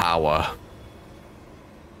your power.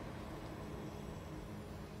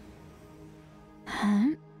 Huh?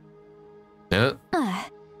 Yeah.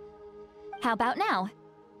 How about now?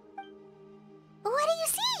 What do you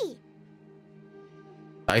see?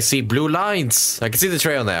 I see blue lines. I can see the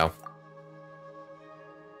trail now.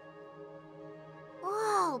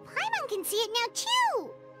 Whoa, Paimon can see it now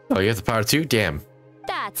too. Oh, you have the power too? Damn.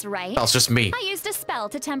 That's right. That's just me. I used a spell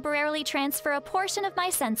to temporarily transfer a portion of my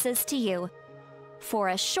senses to you. For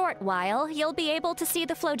a short while, you'll be able to see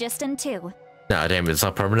the phlogiston too. Nah, damn, it's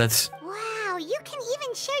not permanent. Wow, you can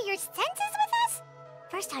even share your senses with us?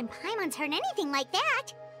 First time Paimon's heard anything like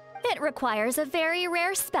that. It requires a very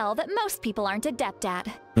rare spell that most people aren't adept at.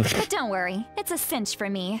 But don't worry, it's a cinch for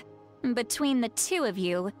me. Between the two of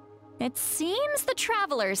you, it seems the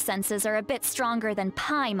Traveler's senses are a bit stronger than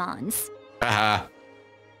Paimon's. Haha.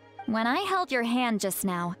 When I held your hand just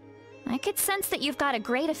now, I could sense that you've got a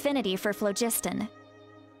great affinity for phlogiston.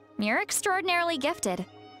 You're extraordinarily gifted.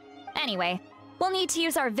 Anyway, we'll need to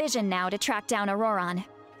use our vision now to track down Auroron.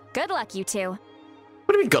 Good luck, you two.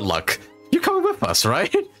 What do you mean, good luck? You're coming with us,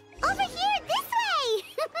 right? Over here, this way!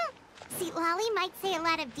 See, Lolly might say a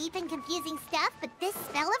lot of deep and confusing stuff, but this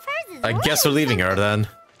spell of hers is I guess we're leaving her then.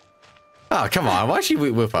 Oh, come on. Why is she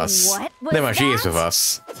with us? What was Never mind, she is that? with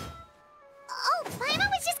us. Oh, Paimon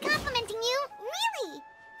was just complimenting you, really?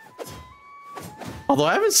 Although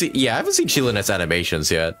I haven't seen, I haven't seen Shilonet's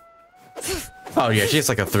animations yet. Oh yeah, she has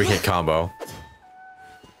like a 3-hit combo.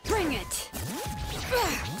 Bring it.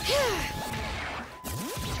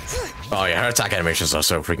 Oh yeah, her attack animations are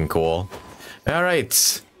so freaking cool. All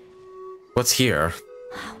right, what's here?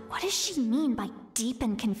 What does she mean by deep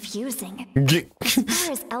and confusing? As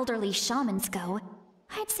far as elderly shamans go,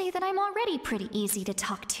 I'd say that I'm already pretty easy to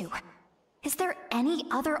talk to. Is there any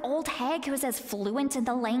other old hag who's as fluent in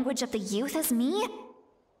the language of the youth as me?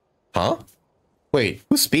 Huh? Wait,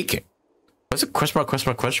 who's speaking? What's a question mark, question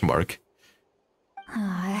mark, question mark?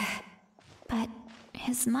 But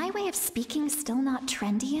is my way of speaking still not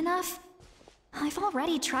trendy enough? I've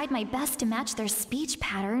already tried my best to match their speech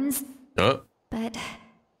patterns, but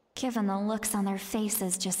given the looks on their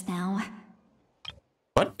faces just now...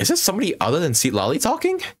 What? Is this somebody other than Seat Lolly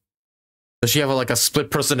talking? Does she have like a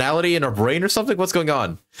split personality in her brain or something? What's going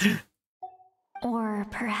on? Or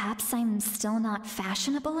perhaps I'm still not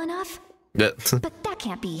fashionable enough? But That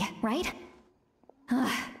can't be, right?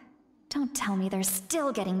 Don't tell me they're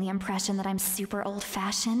still getting the impression that I'm super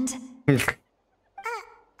old-fashioned.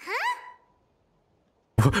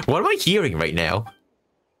 what am I hearing right now?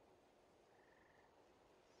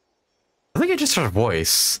 I think I just heard a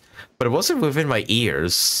voice, but it wasn't within my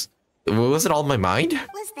ears. Was it all in my mind?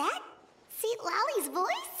 Was that Seat Lolly's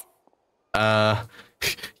voice?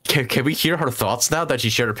 Can we hear her thoughts now that she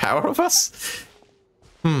shared her power with us?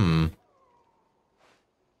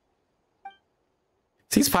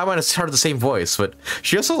 Seems Paimon has heard the same voice, but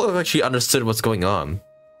she also looked like she understood what's going on.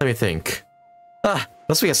 Let me think.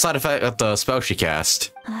 Must be a side effect of the spell she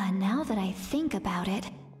cast. Now that I think about it,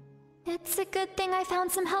 it's a good thing I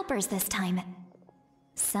found some helpers this time.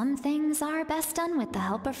 Some things are best done with the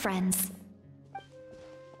help of friends.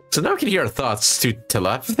 So now we can hear her thoughts through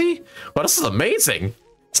telepathy? Well, this is amazing!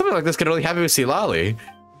 Something like this can only happen with Silali.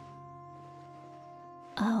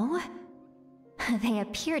 Oh? They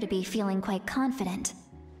appear to be feeling quite confident.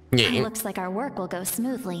 Yeah. Looks like our work will go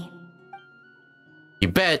smoothly. You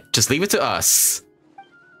bet. Just leave it to us.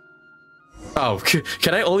 Oh,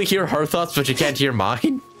 can I only hear her thoughts, but you can't hear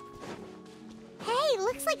mine? Hey,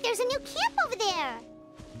 looks like there's a new camp over there.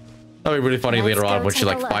 That'll be really funny Let's later on go when she take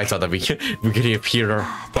a like look. fights on them. We can hear her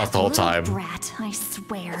thoughts the whole Little time. Brat, I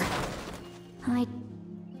swear.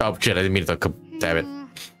 Oh shit! I didn't mean to. Damn it.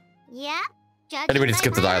 Yeah. Judging Anybody by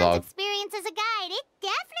skip the Paimon's dialogue. experience as a guide, it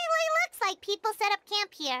definitely looks like people set up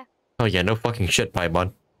camp here. Oh yeah, no fucking shit,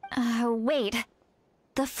 Paimon. Wait.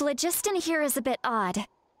 The phlogiston here is a bit odd.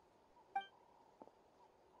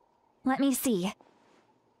 Let me see.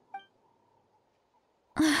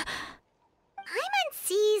 Paimon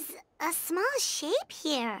sees a small shape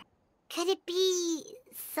here. Could it be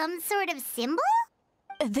some sort of symbol?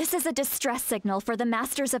 This is a distress signal for the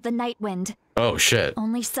Masters of the Night Wind. Oh, shit.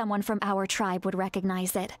 Only someone from our tribe would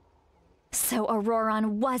recognize it. So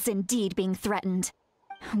Auroron was indeed being threatened.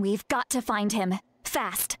 We've got to find him.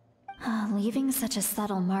 Fast. Leaving such a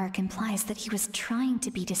subtle mark implies that he was trying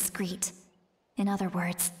to be discreet. In other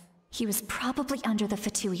words, he was probably under the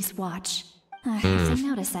Fatui's watch. If they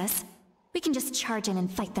notice us, we can just charge in and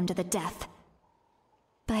fight them to the death.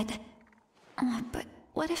 But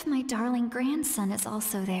what if my darling grandson is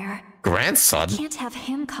also there? Grandson? Can't have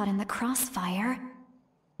him caught in the crossfire.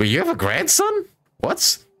 Wait, you have a grandson?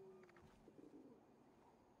 What?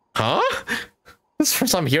 Huh? This is the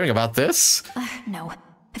first time I'm hearing about this. No.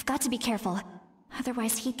 I've got to be careful.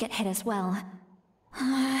 Otherwise he'd get hit as well.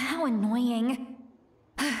 How annoying.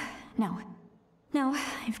 No. No,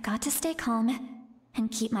 I've got to stay calm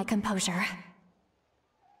and keep my composure.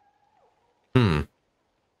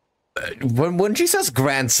 When she says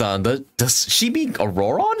grandson, does she mean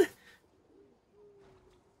Auroron?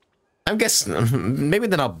 I'm guessing maybe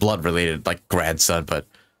they're not blood related like grandson, but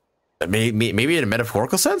maybe in a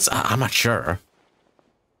metaphorical sense? I'm not sure.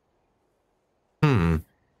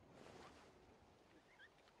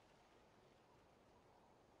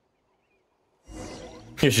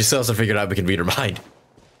 If she still hasn't figured out we can read her mind.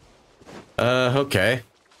 Okay.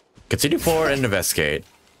 Continue forward and investigate.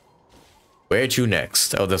 Where to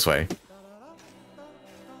next? Oh, this way.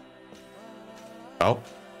 Oh,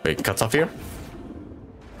 wait, it cuts off here?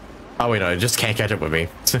 Oh, wait, no, it just can't catch up with me.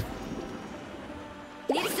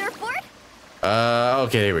 Need a surfboard?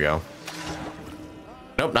 Okay, here we go.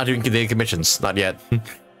 Nope, not doing the commissions. Not yet.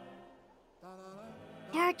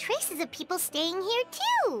 There are traces of people staying here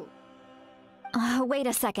too. Wait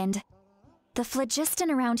a second. The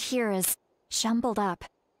phlogiston around here is jumbled up.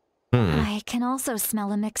 I can also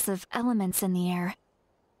smell a mix of elements in the air.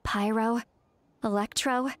 Pyro,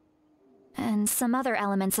 electro, and some other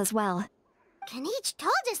elements as well. Kinich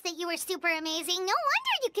told us that you were super amazing. No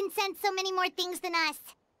wonder you can sense so many more things than us.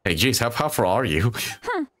 Hey, geez, how powerful are you?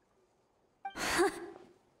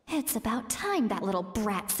 It's about time that little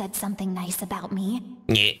brat said something nice about me.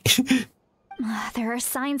 There are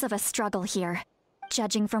signs of a struggle here.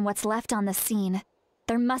 Judging from what's left on the scene,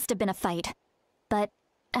 there must have been a fight. But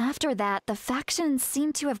after that, the factions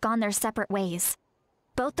seem to have gone their separate ways.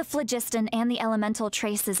 Both the phlogiston and the elemental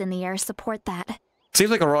traces in the air support that.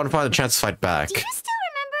 Seems like Auroron found a chance to fight back. Do you still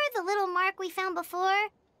remember the little mark we found before?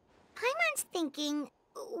 Paimon's thinking,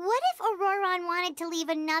 what if Auroron wanted to leave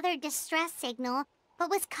another distress signal, but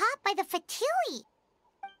was caught by the Fatui?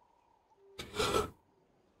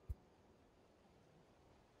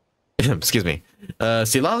 Excuse me.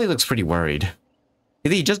 Silali looks pretty worried.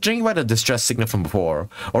 Just judging by the distress signal from before,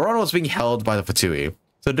 Auroron was being held by the Fatui.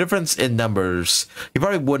 So the difference in numbers, he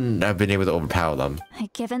probably wouldn't have been able to overpower them.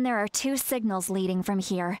 Given there are 2 signals leading from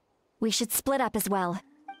here, we should split up as well.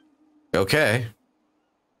 Okay.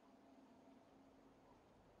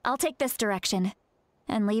 I'll take this direction,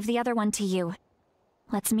 and leave the other one to you.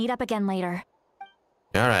 Let's meet up again later.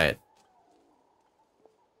 Alright.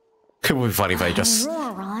 It would be funny if I just...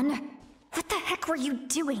 Auroron, what the heck were you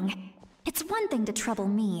doing? It's one thing to trouble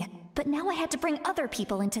me, but now I had to bring other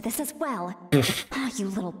people into this as well. You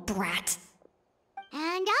little brat.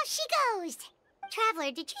 And off she goes.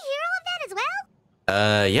 Traveler, did you hear all of that as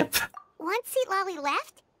well? Yep. Once Lolly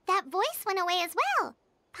left, that voice went away as well.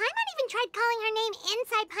 Paimon even tried calling her name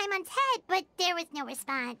inside Paimon's head, but there was no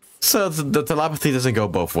response. So the telepathy doesn't go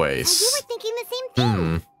both ways. And you were thinking the same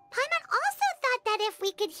thing. Paimon also thought that if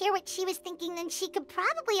we could hear what she was thinking, then she could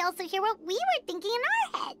probably also hear what we were thinking in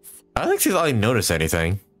our heads. I don't think she's really noticed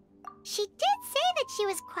anything. She did say that she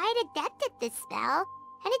was quite adept at this spell,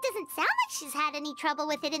 and it doesn't sound like she's had any trouble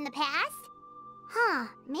with it in the past. Huh,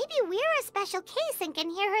 maybe we're a special case and can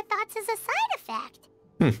hear her thoughts as a side effect.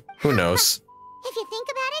 Who knows? If you think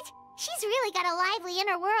about it, she's really got a lively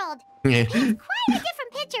inner world. Yeah. It's quite a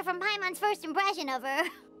different picture from Paimon's first impression of her.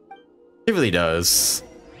 It really does.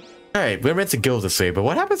 Alright, we're meant to go this way, but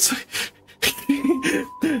what happens?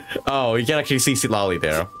 Oh, you can actually see Silali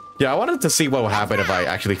there. Yeah, I wanted to see what would happen if I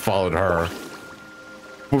actually followed her.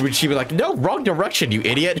 Would she be like, no, wrong direction, you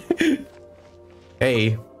idiot?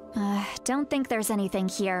 Hey. Don't think there's anything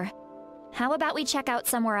here. How about we check out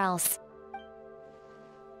somewhere else?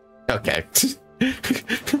 Okay.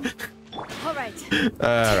 Alright.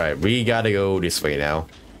 Alright, we gotta go this way now.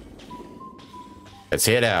 Let's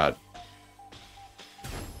head out.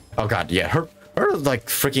 Oh god, yeah, her like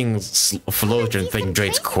freaking floating thing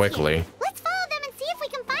drains quickly. Let's follow them and see if we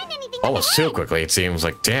can find anything. Almost too quickly, it seems.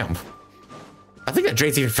 Like, damn. I think that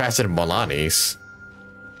drains even faster than mualani's.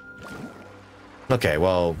 Okay,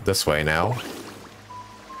 well, this way now.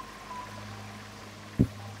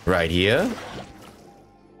 right here.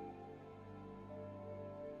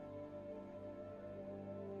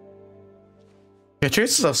 Yeah,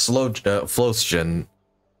 traces of phlogiston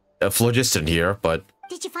here, but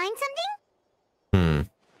Did you find something?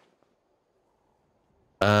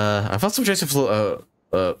 I found some traces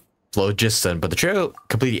of phlogiston, but the trail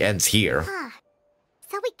completely ends here. Huh.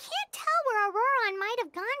 So we can't tell where Auroron might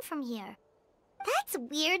have gone from here. That's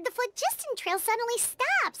weird. The phlogiston trail suddenly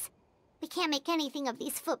stops. We can't make anything of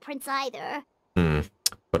these footprints either.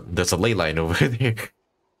 But there's a ley line over there.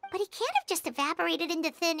 But he can't have just evaporated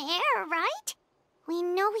into thin air, right? We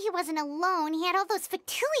know he wasn't alone. He had all those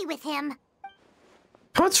Fatui with him.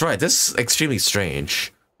 Oh, that's right. This is extremely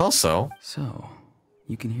strange. Also... So,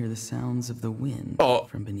 you can hear the sounds of the wind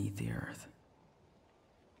from beneath the earth.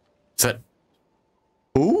 Is that...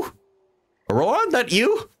 Who? Aurora? That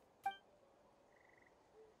you?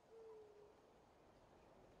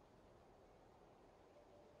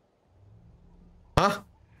 Huh?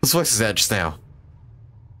 Whose voice is that just now?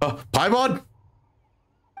 Paimon?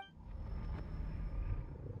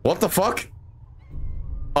 What the fuck?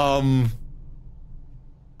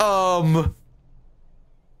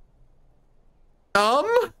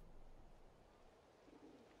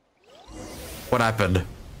 What happened?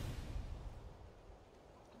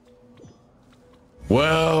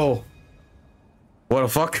 Well, what the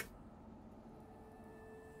fuck?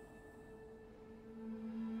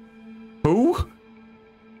 Who?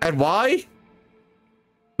 And why?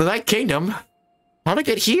 The Night Kingdom? How'd I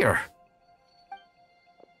get here?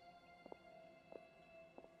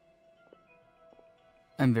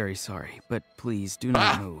 I'm very sorry, but please do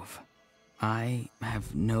not move. I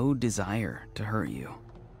have no desire to hurt you.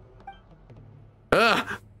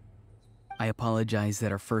 I apologize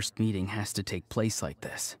that our first meeting has to take place like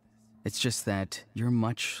this. It's just that you're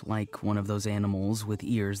much like one of those animals with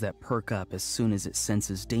ears that perk up as soon as it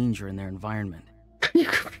senses danger in their environment. You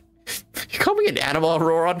call me an animal,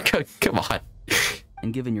 Auroron? Come on.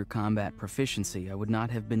 And given your combat proficiency, I would not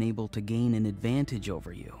have been able to gain an advantage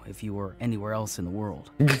over you if you were anywhere else in the world.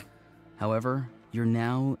 However, you're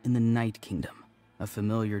now in the Night Kingdom, a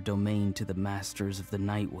familiar domain to the Masters of the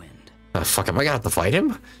Night Wind. Fuck, am I gonna have to fight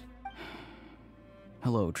him?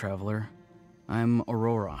 Hello, traveler. I'm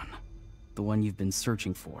Auroron, the one you've been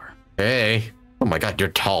searching for. Hey. Oh my god, you're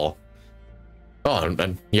tall. Oh,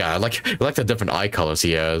 and yeah, I like the different eye colors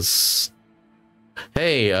he has.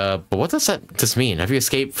 Hey, but what does this mean? Have you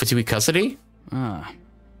escaped Fatui custody? Ah,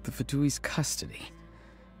 the Fatui's custody.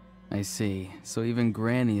 I see. So even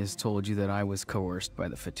Granny has told you that I was coerced by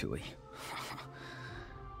the Fatui.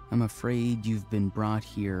 I'm afraid you've been brought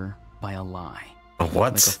here by a lie. What?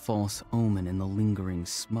 Like a false omen in the lingering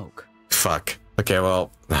smoke. Fuck. Okay,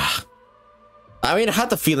 well... I mean, I had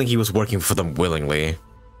the feeling he was working for them willingly.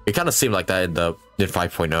 It kind of seemed like that in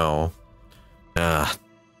 5.0. I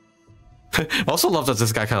also love that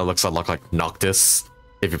this guy kind of looks a lot like Noctis.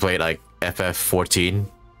 If you play like FF14.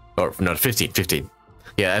 Or, no, 15.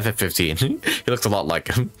 Yeah, FF15. He looks a lot like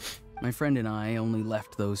him. My friend and I only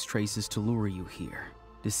left those traces to lure you here.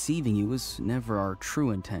 Deceiving you was never our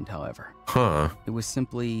true intent, however. Huh. It was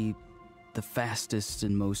simply the fastest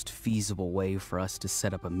and most feasible way for us to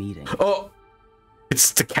set up a meeting. Oh!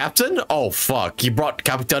 It's the captain? Oh, fuck. You brought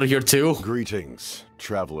Capitano here too? Greetings,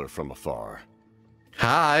 traveler from afar.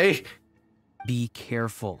 Hi. Be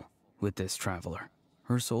careful with this traveler.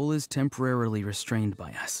 Her soul is temporarily restrained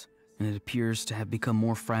by us, and it appears to have become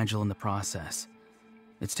more fragile in the process.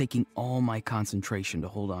 It's taking all my concentration to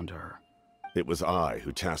hold on to her. It was I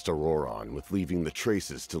who tasked Auroron with leaving the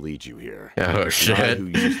traces to lead you here. Oh, shit. I who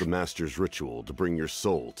used the Master's ritual to bring your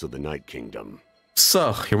soul to the Night Kingdom.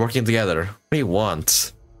 So, you're working together. What do you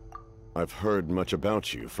want? I've heard much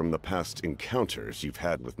about you from the past encounters you've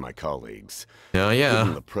had with my colleagues. Oh, yeah.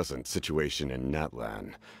 Given the present situation in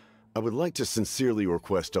NATLAN, I would like to sincerely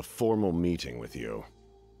request a formal meeting with you,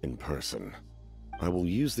 in person. I will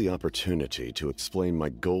use the opportunity to explain my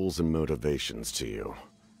goals and motivations to you,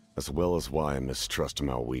 as well as why I mistrust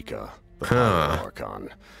mavuika, the Archon.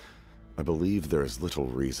 I believe there is little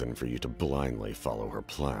reason for you to blindly follow her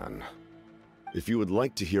plan. If you would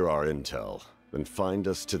like to hear our intel, then find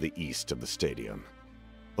us to the east of the stadium.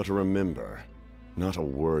 But remember, not a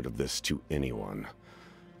word of this to anyone.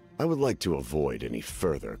 I would like to avoid any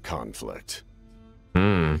further conflict.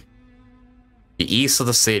 The east of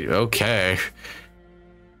the stadium. Okay.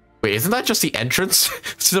 Wait, isn't that just the entrance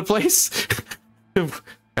to the place? Am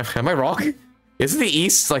I wrong? Isn't the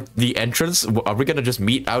east like the entrance? Are we gonna just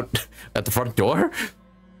meet out at the front door?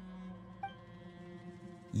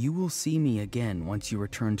 You will see me again once you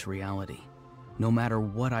return to reality. No matter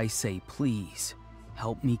what I say, please,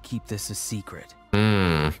 help me keep this a secret.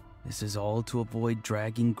 Hmm. This is all to avoid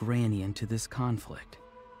dragging Granny into this conflict.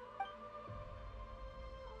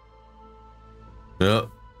 Yep.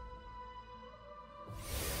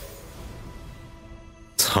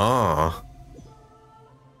 Huh.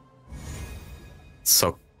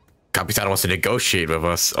 So, Capitano wants to negotiate with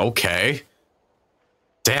us. Okay.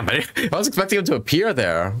 Damn, I was expecting him to appear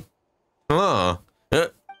there. Huh. Hey,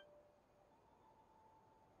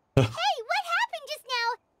 what happened just now?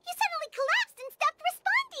 You suddenly collapsed and stopped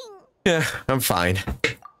responding. Yeah, I'm fine.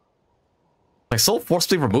 My soul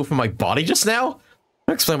forcibly removed from my body just now?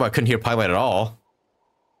 That explains why I couldn't hear Paimon at all.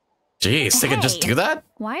 Jeez, they can just do that?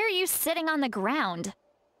 Why are you sitting on the ground?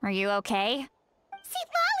 Are you okay? See,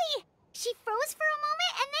 Lolly! She froze for a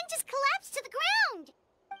moment and then just collapsed to the ground.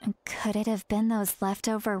 Could it have been those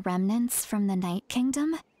leftover remnants from the Night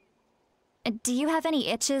Kingdom? Do you have any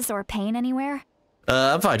itches or pain anywhere?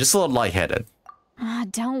 I'm fine, just a little lightheaded.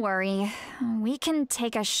 Don't worry. We can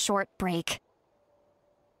take a short break.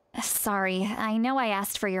 Sorry, I know I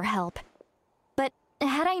asked for your help. But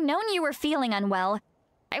had I known you were feeling unwell,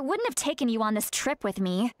 I wouldn't have taken you on this trip with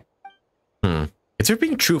me. If they're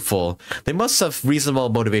being truthful, they must have reasonable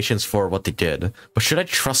motivations for what they did. But should I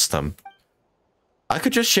trust them? I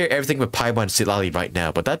could just share everything with Paimon and Citlali right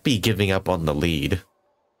now, but that'd be giving up on the lead.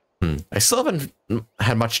 I still haven't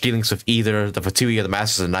had much dealings with either the Fatui or the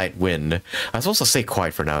Masters of the Night Wind. I'm supposed to stay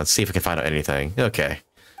quiet for now and see if I can find out anything. Okay.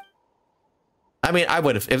 I mean, I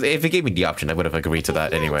would have, if it gave me the option, I would have agreed to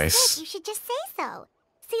that anyways. You should just say so.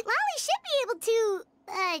 See, Lolly should be able to,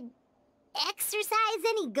 exorcise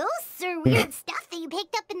any ghosts or weird stuff that you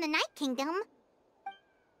picked up in the Night Kingdom.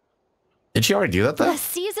 Did she already do that though? A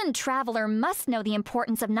seasoned traveler must know the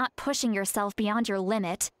importance of not pushing yourself beyond your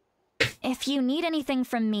limit. If you need anything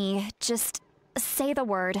from me, just say the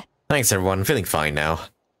word. Thanks everyone, I'm feeling fine now.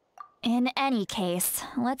 In any case,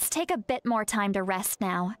 let's take a bit more time to rest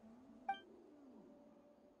now.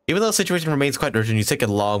 Even though the situation remains quite urgent, you take a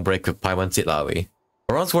long break with Paimon and Citlali.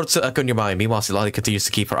 Aron's words still echo in your mind. Meanwhile, Citlali continues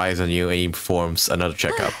to keep her eyes on you and he performs another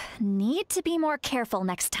checkup. Need to be more careful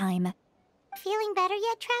next time. Feeling better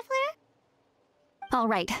yet, Traveler?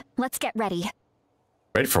 Alright, let's get ready.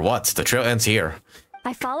 Ready for what? The trail ends here.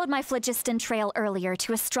 I followed my phlogiston trail earlier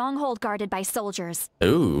to a stronghold guarded by soldiers.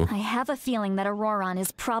 Ooh. I have a feeling that Auroron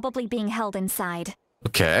is probably being held inside.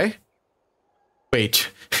 Okay.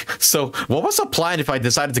 Wait, so what was the plan if I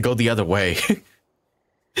decided to go the other way?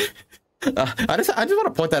 I just want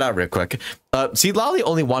to point that out real quick. See, Lolly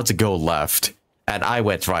only wanted to go left, and I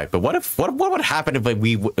went right. But what would happen if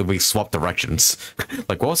we swapped directions?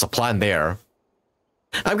 Like, what was the plan there?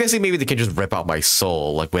 I'm guessing maybe they can just rip out my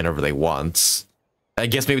soul, like, whenever they want. I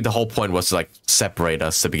guess maybe the whole point was to, like, separate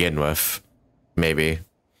us to begin with. Maybe.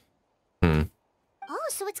 Oh,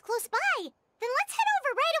 so it's close by. Then let's head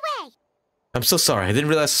over right away. I'm so sorry. I didn't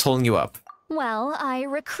realize I was holding you up. Well, I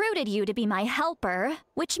recruited you to be my helper,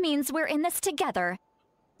 which means we're in this together.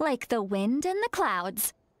 Like the wind and the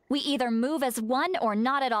clouds. We either move as one or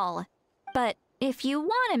not at all. But if you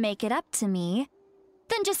want to make it up to me,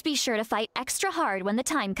 then just be sure to fight extra hard when the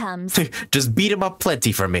time comes. Just beat him up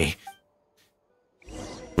plenty for me.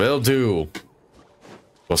 Will do.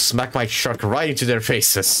 We'll smack my truck right into their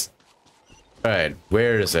faces. Alright,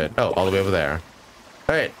 where is it? Oh, all the way over there.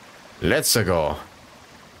 Alright, let's go.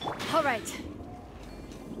 Alright.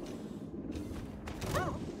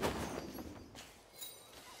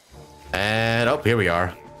 And, oh, here we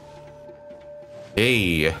are.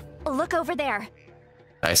 Hey. Look over there.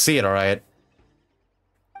 I see it, alright.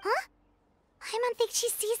 Huh? Paimon thinks she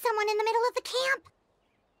sees someone in the middle of the camp.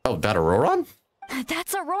 Oh, that Auroron?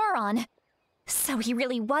 That's Auroron. So he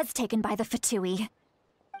really was taken by the Fatui.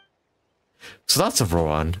 So that's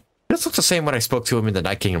Auroron. This looks the same when I spoke to him in the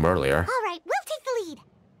Night Kingdom earlier. Alright, we'll take the lead.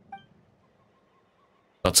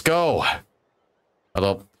 Let's go.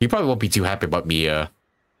 Although, he probably won't be too happy about me,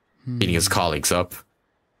 beating his colleagues up.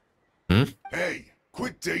 Hey,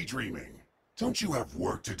 quit daydreaming. Don't you have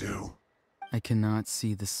work to do? I cannot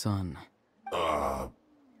see the sun.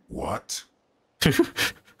 What?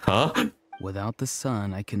 Huh? Without the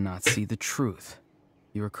sun, I cannot see the truth.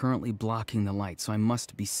 You are currently blocking the light, so I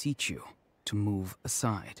must beseech you to move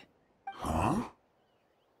aside. Huh?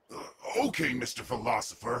 Okay, Mr.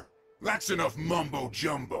 Philosopher. That's enough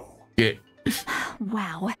mumbo-jumbo. Yeah.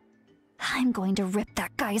 Wow. I'm going to rip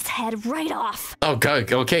that guy's head right off. Oh,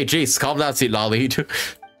 God. Okay, jeez. Calm down, Citlali.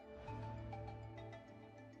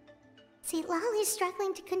 See, Lolly's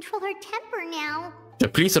struggling to control her temper now.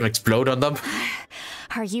 Please don't explode on them.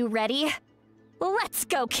 Are you ready? Let's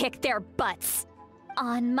go kick their butts.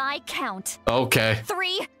 On my count. Okay.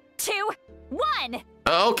 3, 2, 1.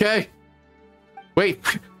 Okay. Wait.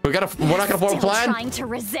 We're not gonna form a plan? Trying to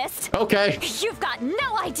resist? Okay. You've got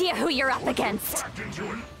no idea who you're up against.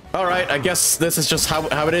 All right, I guess this is just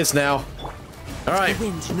how it is now. All right,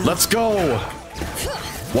 let's go.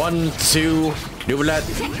 1, 2, Nuvalet.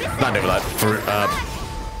 Not Nuvalet. For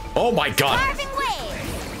oh my God.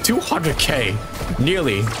 200k,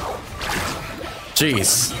 nearly.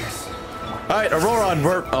 Jeez. All right, Auroron,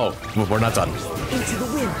 we're not done. Into the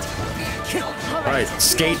wind. All right,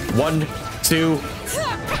 skate. 1, 2.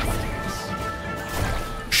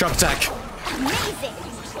 Shark attack.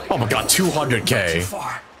 Oh my God, 200k.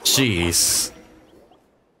 Jeez.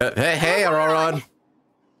 Hey, Auroron.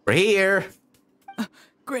 We're here.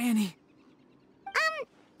 Granny.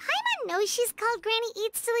 Paimon knows she's called Granny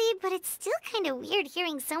Eatsley, but it's still kind of weird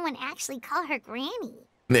hearing someone actually call her Granny.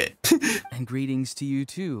 And greetings to you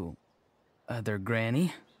too, other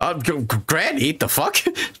Granny. Granny? The fuck?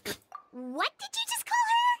 What did you just call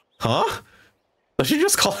her? Huh?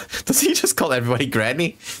 Does he just call everybody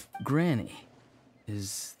Granny? Granny.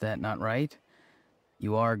 Is that not right?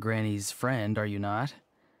 You are Granny's friend, are you not?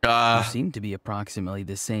 You seem to be approximately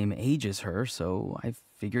the same age as her, so I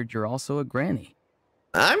figured you're also a Granny.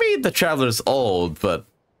 I mean, the Traveler's old, but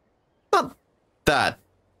not that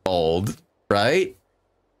old, right?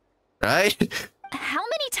 Right? How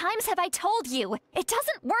many times have I told you? It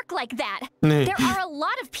doesn't work like that. There are a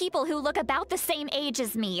lot of people who look about the same age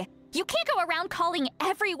as me. You can't go around calling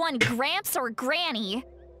everyone Gramps or Granny.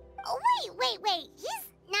 Oh, wait. He's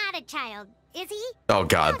not a child, is he? Oh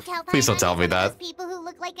God, please don't tell me that. People who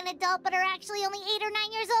look like an adult but are actually only 8 or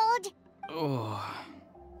 9 years old? Oh,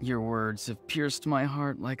 your words have pierced my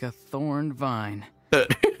heart like a thorned vine.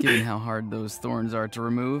 Given how hard those thorns are to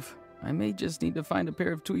remove, I may just need to find a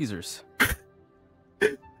pair of tweezers.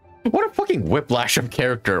 What a fucking whiplash of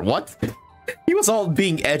character. What? He was all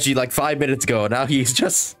being edgy like 5 minutes ago. Now he's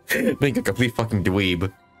just being a complete fucking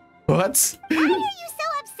dweeb. What? Why are you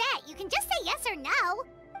so upset? You can just say yes or no.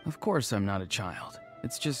 Of course I'm not a child.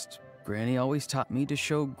 It's just Granny always taught me to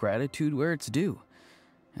show gratitude where it's due.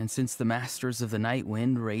 And since the Masters of the Night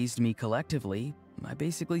Wind raised me collectively, I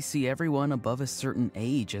basically see everyone above a certain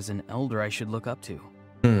age as an elder I should look up to.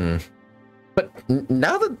 But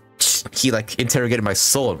now that he like interrogated my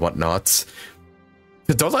soul and whatnot,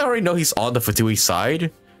 don't I already know he's on the Fatui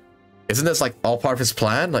side? Isn't this like all part of his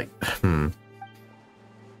plan? Like,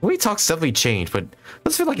 The way he talks definitely changed, but it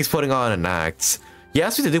doesn't feel like he's putting on an act. He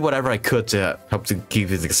asked me to do whatever I could to help to keep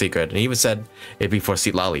this a secret, and he even said it'd be for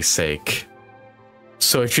Lali's sake.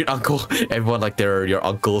 So you treat everyone like they're your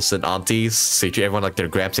uncles and aunties, so you treat everyone like they're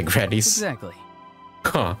gramps and grannies. Exactly.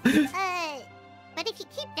 Huh. But if you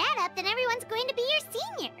keep that up, then everyone's going to be your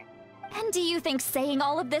senior. And do you think saying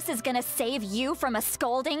all of this is gonna save you from a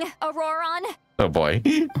scolding, Auroron? Oh boy.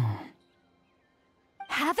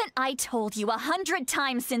 Haven't I told you 100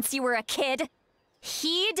 times since you were a kid?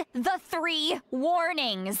 Heed the 3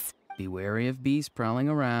 warnings. Be wary of beasts prowling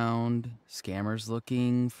around, scammers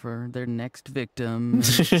looking for their next victim, and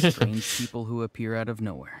strange people who appear out of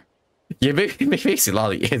nowhere. Yeah, basically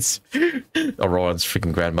Lali is Auroran's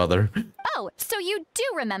freaking grandmother. Oh, so you do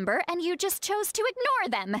remember, and you just chose to ignore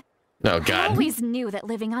them. Oh God. I always knew that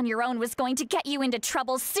living on your own was going to get you into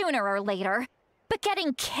trouble sooner or later. But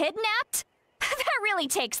getting kidnapped? That really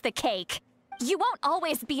takes the cake. You won't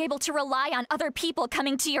always be able to rely on other people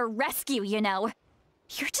coming to your rescue, you know.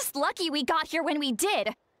 You're just lucky we got here when we did.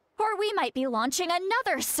 Or we might be launching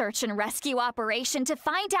another search and rescue operation to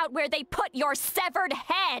find out where they put your severed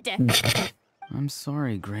head. I'm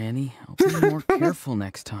sorry, Granny. I'll be more careful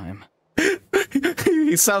next time.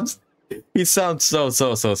 He sounds so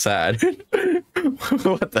sad.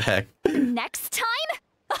 What the heck? Next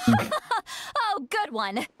time? Oh, good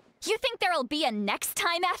one. You think there'll be a next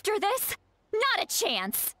time after this? Not a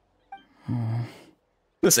chance.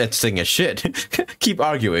 This is interesting as shit. Keep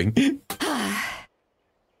arguing.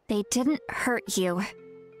 They didn't hurt you,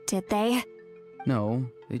 did they? No,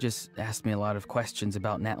 they just asked me a lot of questions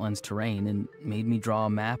about NATLAN'S terrain and made me draw a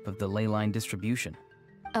map of the ley line distribution.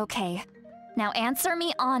 Okay, now answer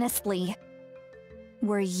me honestly.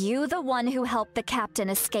 Were you the one who helped the captain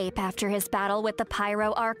escape after his battle with the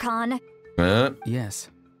Pyro Archon? Yes.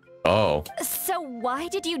 Oh. So why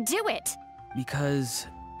did you do it? Because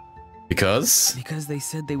they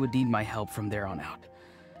said they would need my help from there on out.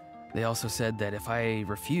 They also said that if I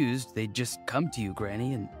refused, they'd just come to you,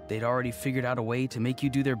 Granny, and they'd already figured out a way to make you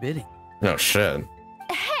do their bidding. Oh, shit.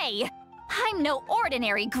 Hey, I'm no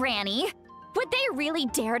ordinary Granny. Would they really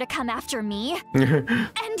dare to come after me?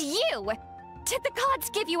 And you? Did the gods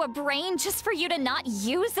give you a brain just for you to not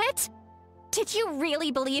use it? Did you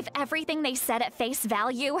really believe everything they said at face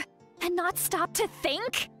value and not stop to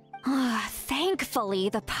think? Thankfully,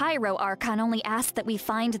 the Pyro Archon only asked that we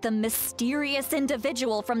find the mysterious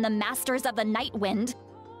individual from the Masters of the Night Wind,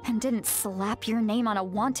 and didn't slap your name on a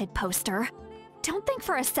wanted poster. Don't think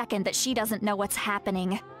for a second that she doesn't know what's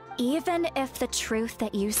happening. Even if the truth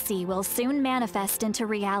that you see will soon manifest into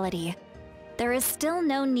reality, there is still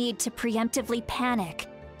no need to preemptively panic.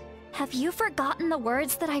 Have you forgotten the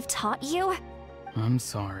words that I've taught you? I'm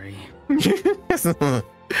sorry.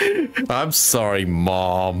 I'm sorry,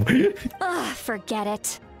 Mom. Ugh, forget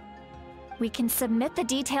it. We can submit the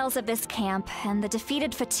details of this camp and the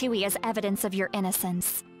defeated Fatui as evidence of your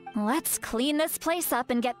innocence. Let's clean this place up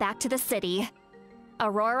and get back to the city.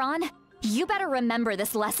 Auroron, you better remember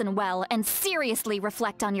this lesson well and seriously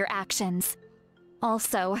reflect on your actions.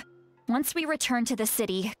 Also, once we return to the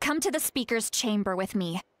city, come to the speaker's chamber with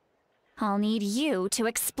me. I'll need you to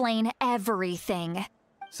explain everything.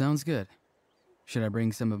 Sounds good. Should I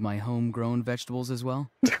bring some of my homegrown vegetables as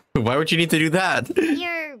well? Why would you need to do that?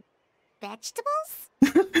 Your vegetables?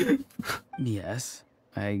 Yes.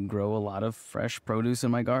 I grow a lot of fresh produce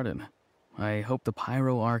in my garden. I hope the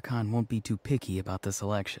Pyro Archon won't be too picky about the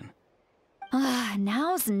selection.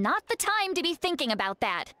 Now's not the time to be thinking about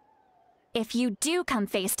that. If you do come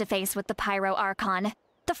face to face with the Pyro Archon,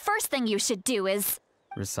 the first thing you should do is...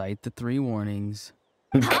 recite the 3 warnings.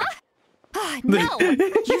 Huh? No!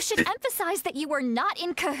 You should emphasize that you were not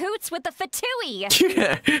in cahoots with the Fatui!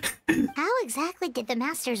 How exactly did the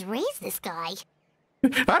Masters raise this guy?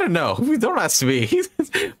 I don't know. Don't ask me.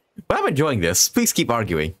 But I'm enjoying this. Please keep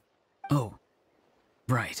arguing. Oh,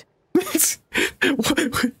 right.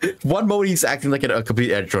 One moment he's acting like a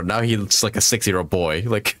complete intro, now he looks like a 6-year-old boy.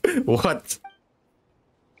 Like, what?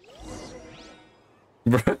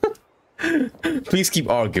 Please keep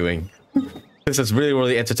arguing. This is really,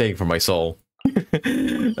 really entertaining for my soul.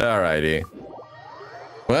 Alrighty.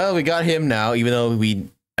 Well, we got him now, even though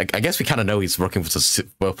I guess we kind of know he's working for the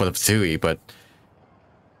Fatui, but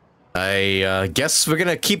I guess we're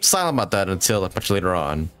gonna keep silent about that until much later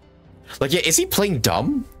on. Like, yeah, is he playing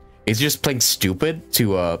dumb? Is he just playing stupid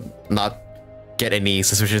to not get any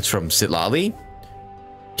suspicions from Citlali?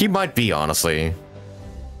 He might be, honestly.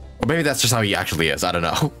 Or maybe that's just how he actually is, I don't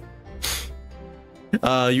know.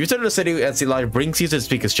 You return to the city and Citlali brings you to the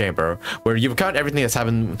speaker's chamber, where you recount everything that's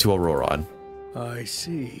happened to Auroron. I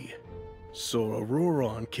see. So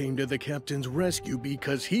Auroron came to the captain's rescue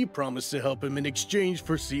because he promised to help him in exchange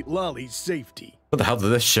for Citlali's safety. Where the hell did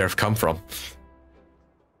this sheriff come from?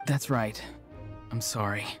 That's right. I'm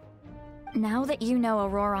sorry. Now that you know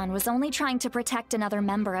Auroron was only trying to protect another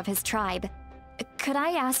member of his tribe, could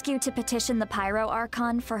I ask you to petition the Pyro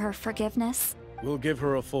Archon for her forgiveness? We'll give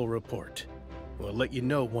her a full report. We'll let you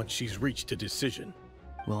know once she's reached a decision.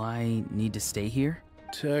 Will I need to stay here?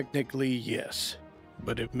 Technically, yes.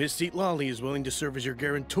 But if Miss Citlali is willing to serve as your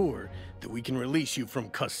guarantor, then we can release you from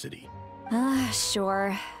custody.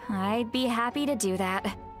 Sure. I'd be happy to do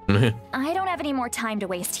that. I don't have any more time to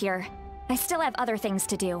waste here. I still have other things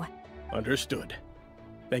to do. Understood.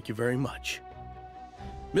 Thank you very much.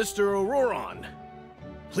 Mr. Auroron,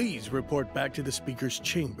 please report back to the speaker's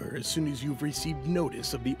chamber as soon as you've received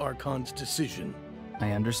notice of the Archon's decision.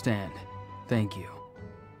 I understand. Thank you.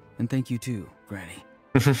 And thank you too, Granny.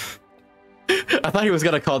 I thought he was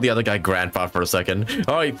gonna call the other guy Grandpa for a second.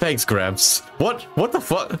 Alright, thanks, Gramps. What the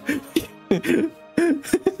fuck?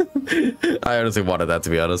 I honestly wanted that, to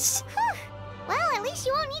be honest. Well, at least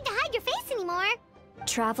you won't need to hide your face anymore.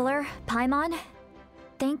 Traveler, Paimon,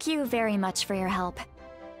 thank you very much for your help.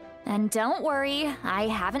 And don't worry, I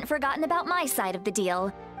haven't forgotten about my side of the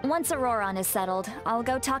deal. Once Auroron is settled, I'll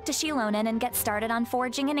go talk to xilonen and get started on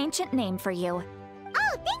forging an ancient name for you.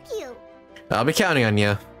 Oh, thank you. I'll be counting on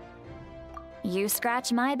you. You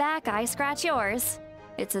scratch my back, I scratch yours.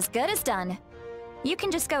 It's as good as done. You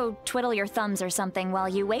can just go twiddle your thumbs or something while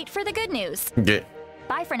you wait for the good news. Yeah.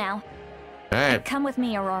 Bye for now. Alright. Come with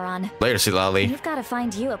me, Auroron. Later, Citlali. You've got to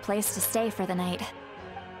find you a place to stay for the night.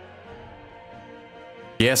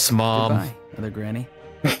 Yes, Mom. Goodbye, other Granny.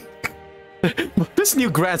 This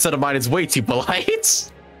new grandson of mine is way too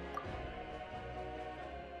polite.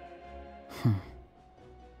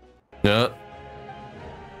 Yeah.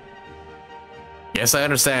 Yes, I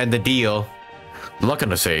understand the deal. Look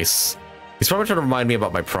on his face. He's probably trying to remind me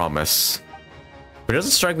about my promise. But it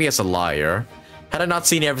doesn't strike me as a liar. Had I not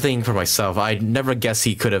seen everything for myself, I'd never guess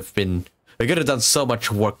he could have done so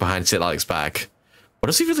much work behind Citlali's back. What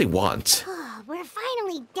does he really want? We're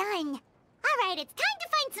finally done. All right, it's time to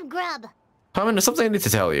find some grub. Paimon, there's something I need to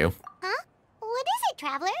tell you. Huh? What is it,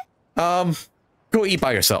 Traveler? Go eat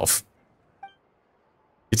by yourself.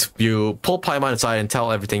 You pull Paimon aside and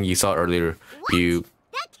tell everything you saw earlier. What? The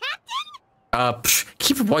captain?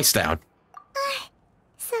 Keep your voice down.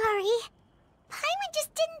 Sorry. Paimon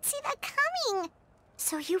just didn't see that coming.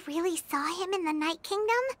 So you really saw him in the Night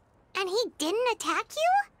Kingdom? And he didn't attack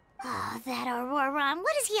you? Oh, that Auroron,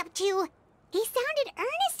 what is he up to? He sounded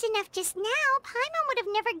earnest enough just now. Paimon would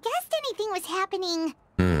have never guessed anything was happening.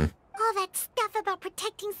 All that stuff about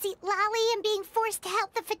protecting Seat Lally and being forced to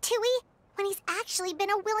help the Fatui, when he's actually been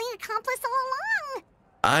a willing accomplice all along.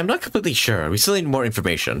 I'm not completely sure. We still need more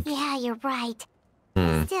information. Yeah, you're right.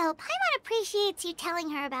 Still, Paimon appreciates you telling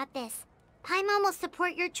her about this. Paimon will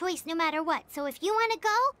support your choice no matter what, so if you want to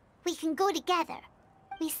go, we can go together.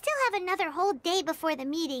 We still have another whole day before the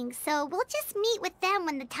meeting, so we'll just meet with them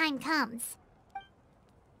when the time comes.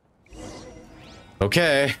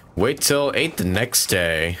 Okay, wait till 8 the next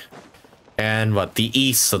day. And what, the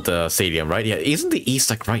east of the stadium, right? Yeah, isn't the east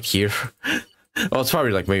like right here? Well, it's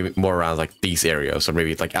probably like maybe more around like these areas, or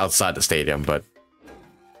maybe like outside the stadium, but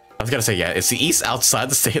I was gonna say, yeah, is the east outside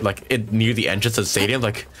the stadium, like near the entrance of the stadium?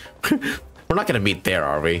 Like, we're not gonna meet there,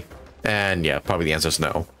 are we? And yeah, probably the answer is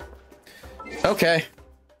no. Okay,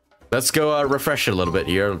 let's go refresh it a little bit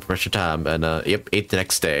here, refresh your time, and yep, 8 the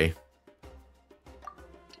next day.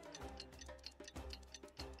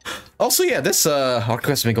 Also, yeah, this arc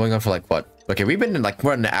quest has been going on for like what? Okay, we've been like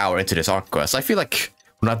more than an hour into this arc quest. I feel like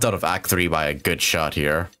we're not done with Act 3 by a good shot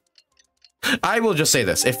here. I will just say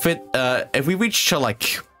this: if we reach to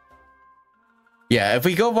like, yeah, if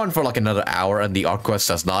we go on for like another hour and the arc quest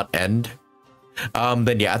does not end,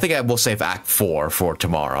 then yeah, I think I will save Act 4 for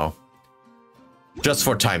tomorrow, just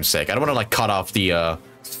for time's sake. I don't want to like cut off the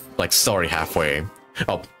like story halfway.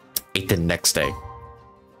 Oh, 8 the next day.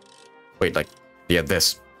 Wait, like, yeah,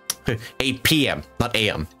 this 8 p.m. not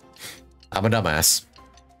a.m. I'm a dumbass.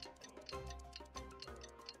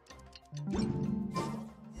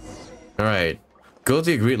 All right, go to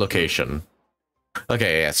the agreed location.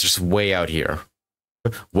 Okay, yeah, it's just way out here,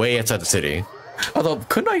 way outside the city. Although,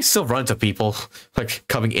 couldn't I still run into people like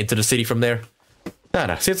coming into the city from there? I don't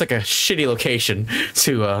know, seems like a shitty location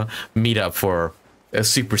to meet up for a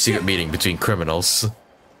super secret meeting between criminals.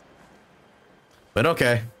 But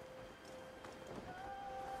okay.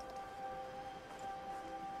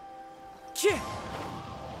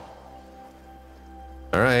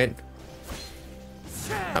 All right,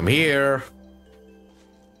 I'm here.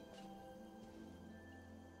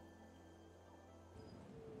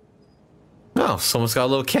 Oh, someone's got a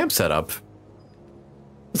little camp set up.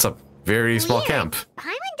 It's a very small camp.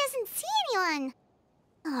 Paimon doesn't see anyone.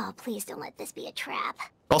 Oh, please don't let this be a trap.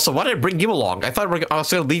 Also, why did I bring you along? I thought I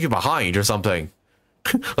was gonna leave you behind or something.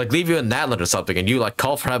 Like leave you in NATLAN or something, and you like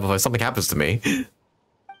call for help if something happens to me.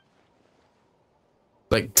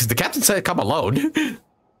 Like, the captain said come alone.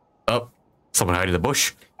 Oh, someone hiding in the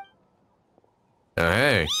bush. Oh,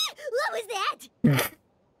 hey. What was that?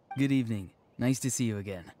 Good evening. Nice to see you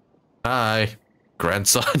again. Hi,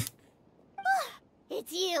 grandson.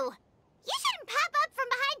 It's you. You shouldn't pop up from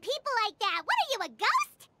behind people like that. What are you, a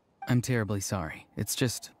ghost? I'm terribly sorry. It's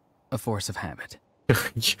just a force of habit.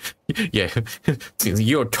 Yeah,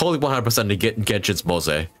 you're totally 100% to get Genshin's moze.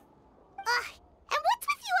 And what's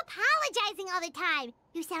with you apologizing all the time?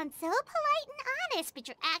 You sound so polite and honest, but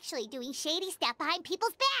you're actually doing shady stuff behind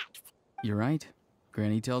people's backs. You're right.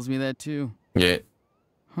 Granny tells me that too. Yeah.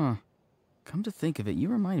 Huh. Come to think of it, you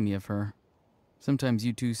remind me of her. Sometimes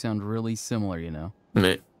you two sound really similar, you know.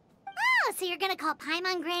 Meh. Oh, so you're gonna call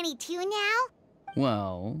Paimon Granny too now?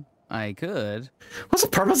 Well, I could. What's the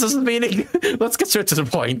purpose of this meeting? Let's get straight to the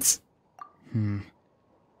point.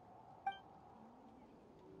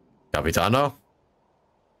 Capitano?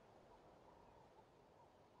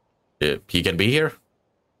 He can be here?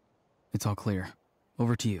 It's all clear.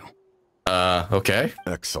 Over to you. Okay.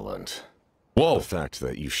 Excellent. Whoa. The fact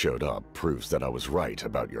that you showed up proves that I was right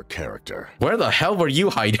about your character. Where the hell were you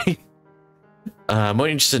hiding? I'm more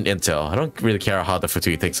interested in intel. I don't really care how the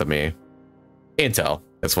Fatui thinks of me. Intel.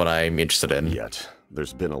 That's what I'm interested in. Yet,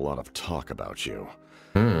 there's been a lot of talk about you.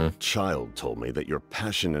 Child told me that you're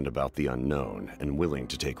passionate about the unknown and willing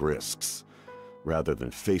to take risks. Rather than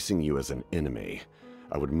facing you as an enemy,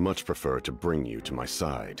 I would much prefer to bring you to my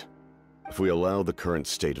side. If we allow the current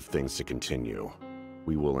state of things to continue,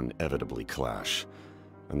 we will inevitably clash.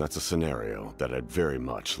 And that's a scenario that I'd very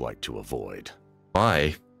much like to avoid.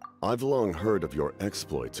 Why? I've long heard of your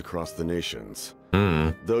exploits across the nations.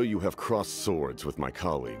 Though you have crossed swords with my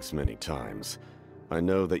colleagues many times, I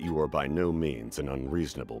know that you are by no means an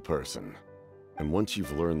unreasonable person. And once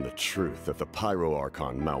you've learned the truth that the Pyro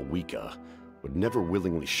Archon Mavuika would never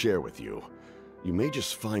willingly share with you, you may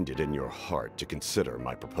just find it in your heart to consider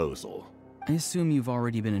my proposal. I assume you've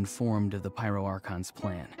already been informed of the Pyro Archon's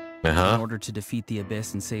plan. In order to defeat the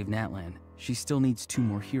Abyss and save NATLAN, she still needs 2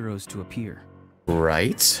 more heroes to appear.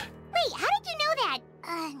 Right? Wait, how did you know that?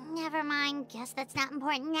 Never mind. Guess that's not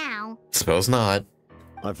important now. Suppose not.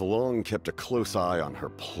 I've long kept a close eye on her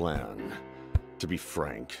plan. To be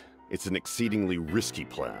frank, it's an exceedingly risky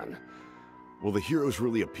plan. Will the heroes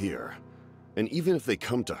really appear? And even if they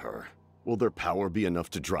come to her, will their power be enough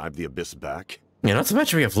to drive the Abyss back? Yeah, not to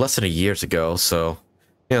mention we have less than a year to go, so...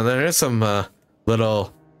 You know, there is some,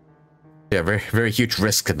 little... Yeah, very, very huge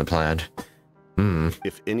risk in the plan.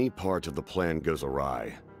 If any part of the plan goes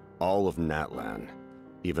awry, all of NATLAN,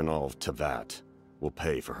 even all of Teyvat, will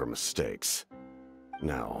pay for her mistakes.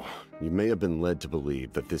 Now, you may have been led to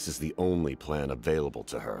believe that this is the only plan available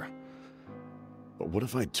to her. But what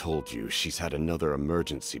if I told you she's had another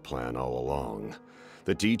emergency plan all along,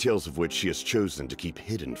 the details of which she has chosen to keep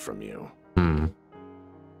hidden from you?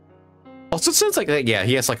 Also, it seems like, yeah,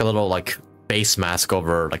 he has like a little, like, face mask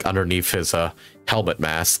over, like, underneath his, helmet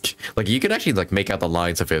mask. Like, you can actually, like, make out the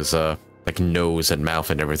lines of his, like, nose and mouth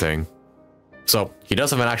and everything. So, he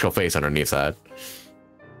does have an actual face underneath that.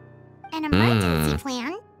 An emergency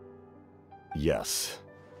plan? Yes.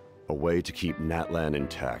 A way to keep NATLAN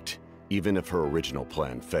intact, even if her original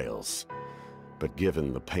plan fails. But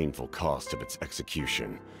given the painful cost of its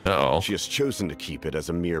execution, she has chosen to keep it as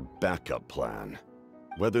a mere backup plan.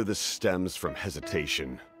 Whether this stems from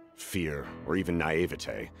hesitation, fear, or even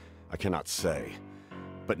naivete, I cannot say.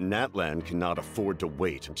 But NATLAN cannot afford to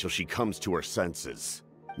wait until she comes to her senses.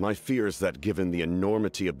 My fear is that given the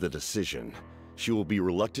enormity of the decision, she will be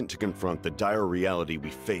reluctant to confront the dire reality we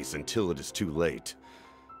face until it is too late.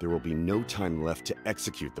 There will be no time left to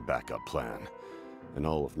execute the backup plan, and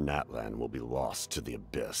all of NATLAN will be lost to the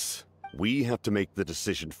Abyss. We have to make the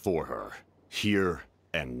decision for her, here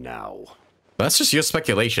and now. That's just your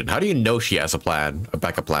speculation. How do you know she has a plan, a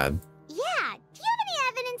backup plan? Yeah, do you have any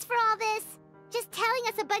evidence for all this? Just telling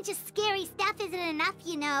us a bunch of scary stuff isn't enough,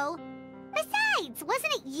 you know. Besides,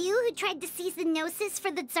 wasn't it you who tried to seize the Gnosis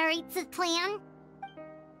for the Tsaritsa's plan?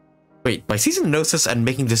 Wait, by seizing the Gnosis and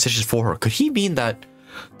making decisions for her, could he mean that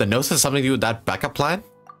the Gnosis has something to do with that backup plan?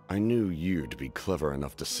 I knew you to be clever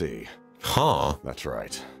enough to see. Huh. That's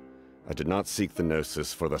right. I did not seek the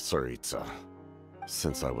Gnosis for the Tsaritsa.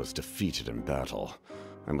 Since I was defeated in battle,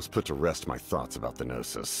 I must put to rest my thoughts about the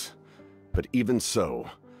Gnosis. But even so,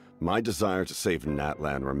 my desire to save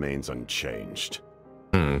NATLAN remains unchanged.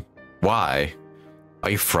 Why? Are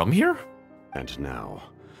you from here? And now,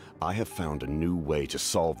 I have found a new way to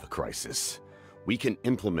solve the crisis. We can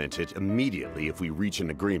implement it immediately if we reach an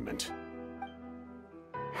agreement.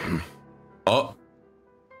 Oh.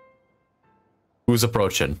 Who's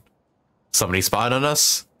approaching? Somebody spying on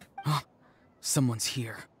us? Someone's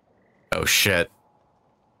here. Oh shit.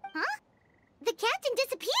 Huh? The captain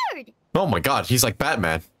disappeared! Oh my god, he's like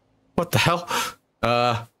Batman. What the hell?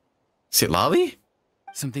 Is it Lolly?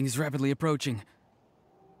 Something is rapidly approaching.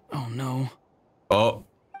 Oh no. Oh.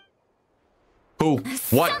 Who?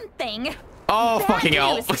 What? Something! Oh, Bad fucking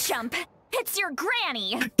hell. news, chump. It's your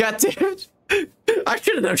granny! God damn it. I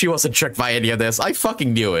should have known she wasn't tricked by any of this. I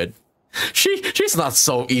fucking knew it. She's not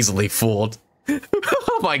so easily fooled.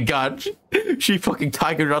 Oh my god. She fucking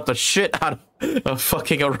tigered out the shit out of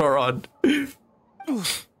fucking Auroron. See, Lolly?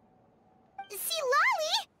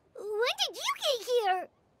 When did you get here?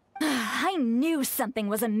 I knew something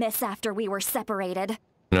was amiss after we were separated.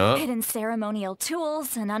 No. Hidden ceremonial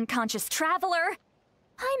tools, an unconscious traveler.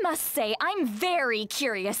 I must say, I'm very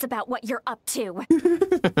curious about what you're up to.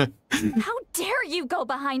 How dare you go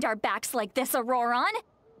behind our backs like this, Auroron?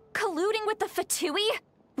 Colluding with the Fatui?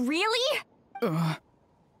 Really?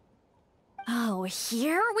 Oh,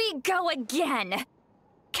 here we go again.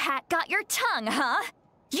 Cat got your tongue, huh?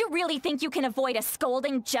 You really think you can avoid a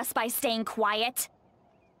scolding just by staying quiet?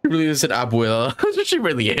 She really is an abuela. She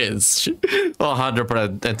really is.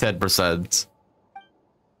 110%.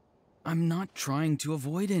 I'm not trying to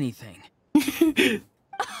avoid anything.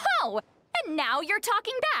 Oh, and now you're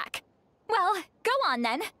talking back. Well, go on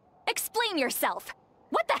then. Explain yourself.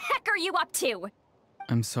 What the heck are you up to?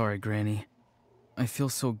 I'm sorry, Granny. I feel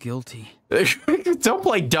so guilty. Don't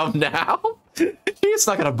play dumb now. She's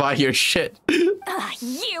not gonna buy your shit.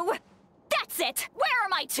 You! That's it! Where are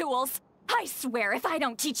my tools? I swear if I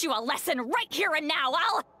don't teach you a lesson right here and now,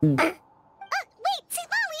 I'll... Wait, see,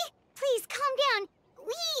 Lolly! Please, calm down.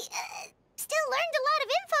 We, still learned a lot of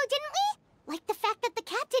info, didn't we? Like the fact that the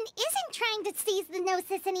captain isn't trying to seize the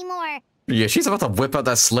Gnosis anymore. Yeah, she's about to whip out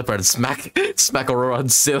that slipper and smack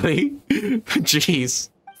Auroron silly. Jeez.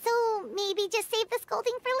 So, maybe just save the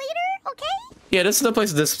scolding for later, okay? Yeah, this is no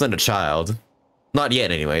place to discipline a child. Not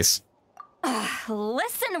yet, anyways.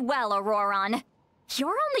 Listen well, Auroron.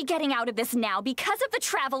 You're only getting out of this now because of the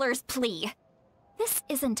Traveler's plea. This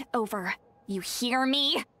isn't over. You hear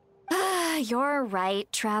me? You're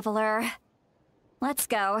right, Traveler. Let's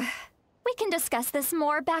go. We can discuss this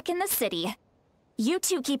more back in the city. You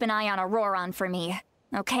two keep an eye on Auroron for me,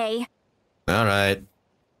 okay? Alright.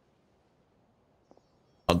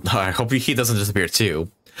 I hope he doesn't disappear too.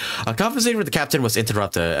 A conversation with the captain was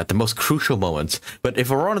interrupted at the most crucial moment, but if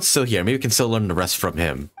Auroron's still here, maybe we can still learn the rest from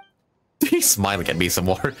him. He's smiling at me some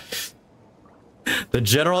more. The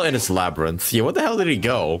general in his labyrinth. Yeah, what the hell did he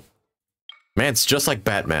go? Man, it's just like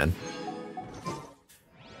Batman.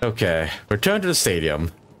 Okay, return to the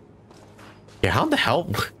stadium. Yeah, how the hell?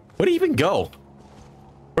 Where did he even go?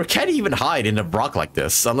 Or can he even hide in a rock like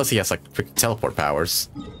this? Unless he has, like, freaking teleport powers.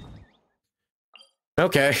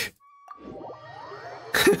 Okay.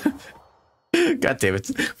 God damn it.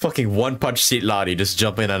 Fucking one-punch Xilonen just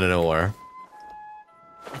jump in out of nowhere.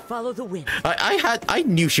 Follow the wind. I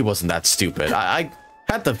knew she wasn't that stupid. I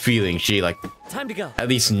had the feeling she, like, Time to go. at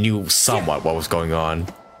least knew somewhat what was going on.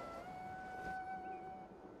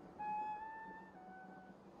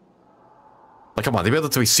 Like, come on, they'd be able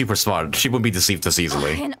to be super smart. She wouldn't be deceived this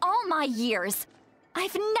easily. In all my years,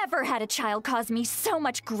 I've never had a child cause me so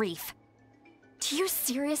much grief. Do you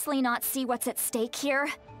seriously not see what's at stake here?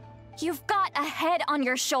 You've got a head on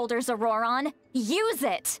your shoulders, Auroron. Use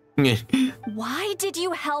it! Why did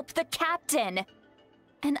you help the captain?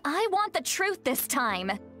 And I want the truth this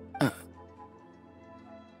time.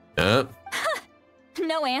 No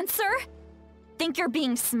answer? Think you're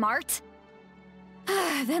being smart?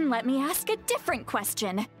 Then let me ask a different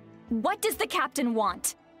question. What does the captain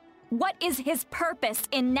want? What is his purpose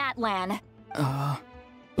in Natlan?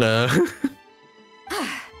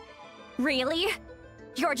 Really?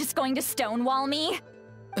 You're just going to stonewall me?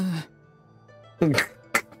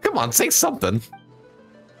 Come on, say something.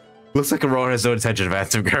 Looks like Aurora has no intention of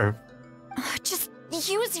answering her. Just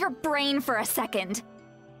use your brain for a second.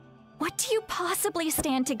 What do you possibly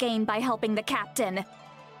stand to gain by helping the captain?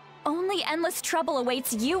 Only endless trouble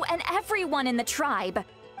awaits you and everyone in the tribe.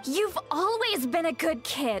 You've always been a good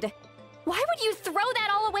kid. Why would you throw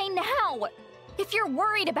that all away now? If you're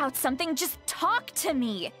worried about something, just talk to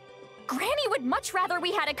me. Granny would much rather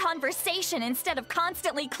we had a conversation instead of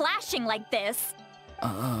constantly clashing like this.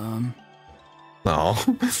 Oh.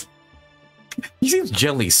 He seems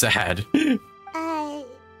gently sad.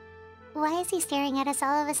 Why is he staring at us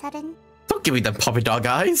all of a sudden? Don't give me them puppy dog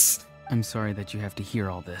eyes. I'm sorry that you have to hear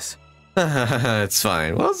all this. It's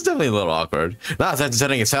fine. Well, it's definitely a little awkward. Nah, it's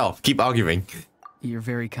entertaining as hell. Keep arguing. You're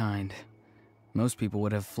very kind. Most people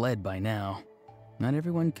would have fled by now. Not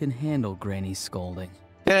everyone can handle Granny's scolding.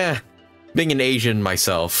 Yeah, being an Asian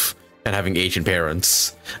myself and having Asian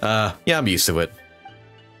parents, yeah, I'm used to it.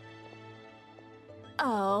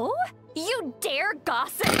 Oh? You dare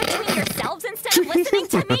gossip between yourselves instead of listening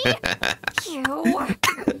to me? You.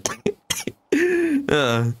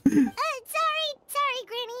 Sorry,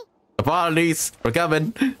 Granny. Apologies, we're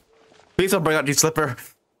coming. Please don't bring out your slipper.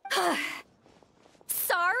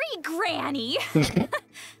 Sorry, Granny.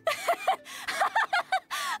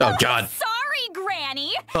 Oh God. Sorry,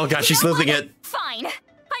 Granny. Oh God, she's losing it. Fine.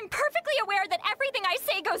 I'm perfectly aware that everything I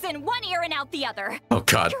say goes in one ear and out the other. Oh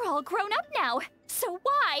God. You're all grown up now, so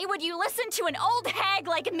why would you listen to an old hag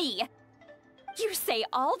like me? You say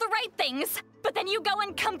all the right things, but then you go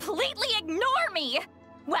and completely ignore me.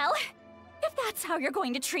 Well, if that's how you're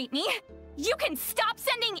going to treat me, you can stop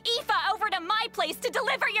sending Aoife over to my place to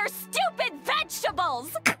deliver your stupid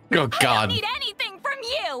vegetables. Oh God. I don't need anything from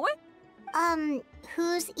you.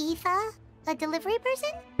 Who's Aoife? A delivery person?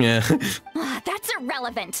 Yeah. That's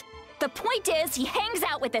irrelevant. The point is, he hangs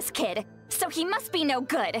out with this kid, so he must be no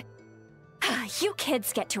good. You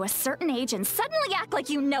kids get to a certain age and suddenly act like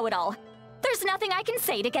you know it all. There's nothing I can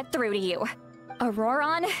say to get through to you.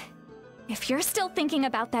 Auroron, if you're still thinking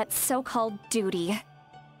about that so-called duty,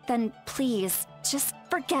 then please, just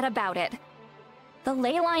forget about it. The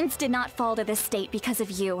ley lines did not fall to this state because of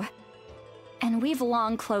you. And we've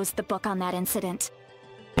long closed the book on that incident.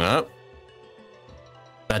 A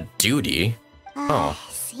duty? Oh.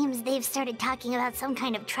 Seems they've started talking about some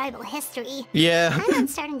kind of tribal history. Yeah. I'm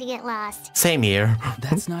starting to get lost. Same here.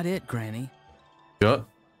 That's not it, Granny. Yeah.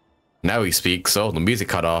 Now he speaks. Oh, the music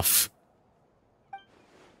cut off.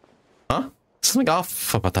 Huh? Something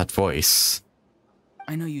off about that voice.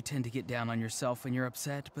 I know you tend to get down on yourself when you're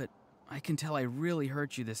upset, but I can tell I really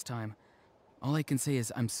hurt you this time. All I can say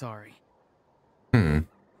is I'm sorry.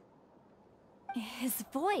 His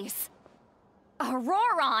voice.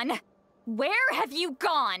 Auroron! Where have you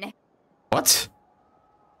gone? What?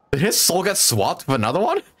 Did his soul get swapped with another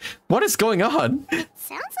one? What is going on?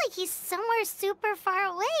 Sounds like he's somewhere super far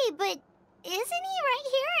away, but isn't he right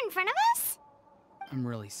here in front of us? I'm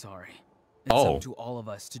really sorry. It's up to all of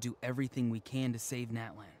us to do everything we can to save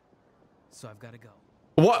Natlan. So I've got to go.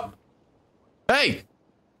 What? Hey!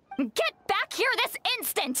 Get back here this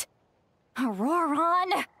instant!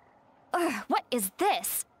 Auroron! What is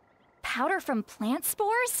this? Powder from plant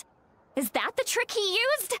spores? Is that the trick he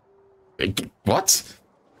used? What?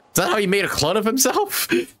 Is that how he made a clone of himself?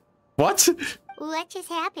 What? What just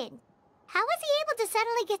happened? How was he able to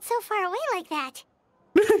suddenly get so far away like that?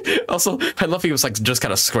 Also, I love he was like just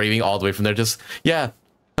kind of screaming all the way from there. Just, yeah.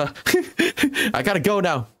 I gotta go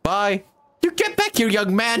now. Bye. You get back here,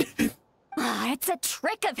 young man. It's a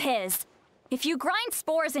trick of his. If you grind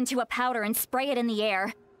spores into a powder and spray it in the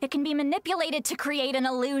air, it can be manipulated to create an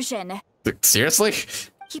illusion. Seriously?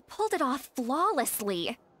 He pulled it off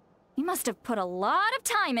flawlessly. He must have put a lot of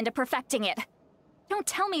time into perfecting it. Don't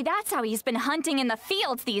tell me that's how he's been hunting in the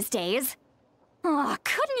fields these days. Oh,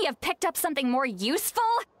 couldn't he have picked up something more useful?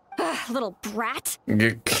 Little brat.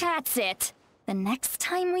 That's it. The next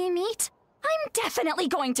time we meet, I'm definitely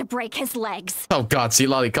going to break his legs. Oh god, see,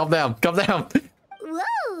 Lolly, calm down, calm down.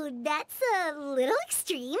 Whoa, that's a little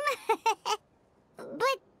extreme.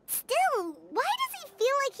 But still, why does he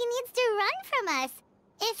feel like he needs to run from us?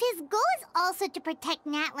 If his goal is also to protect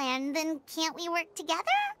Natlan, then can't we work together?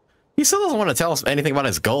 He still doesn't want to tell us anything about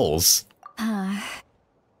his goals.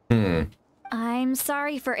 I'm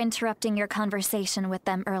sorry for interrupting your conversation with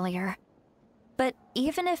them earlier. But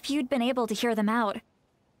even if you'd been able to hear them out,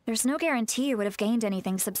 there's no guarantee you would have gained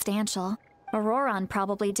anything substantial. Auroron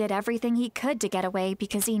probably did everything he could to get away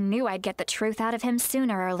because he knew I'd get the truth out of him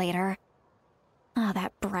sooner or later. Ah,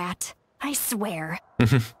 that brat. I swear.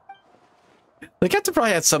 The captain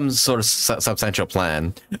probably had some sort of substantial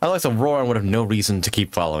plan. Otherwise, Auroron would have no reason to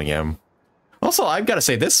keep following him. Also, I've got to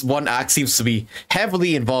say, this one act seems to be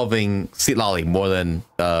heavily involving Sweet Lolly more than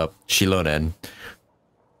xilonen.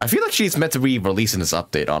 I feel like she's meant to be released in this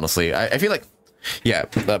update, honestly. I feel like, yeah,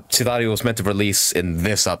 Sweet Lolly was meant to release in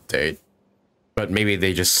this update. But maybe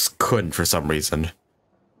they just couldn't for some reason.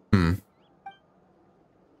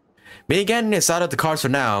 Megan is out of the cards for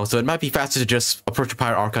now, so it might be faster to just approach the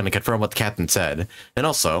Pirate Archon and confirm what the captain said. And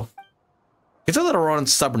also, consider that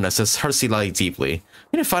Auroran's stubbornness has hurt Sweet Lolly deeply.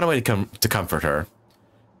 We need to find a way to comfort her.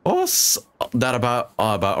 What was that about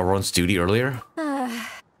Auroran's duty earlier?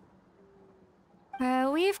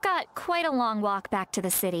 We've got quite a long walk back to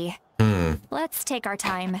the city. Let's take our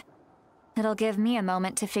time. It'll give me a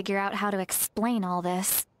moment to figure out how to explain all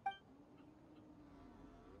this.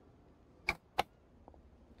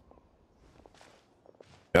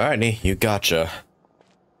 Alrighty, you gotcha.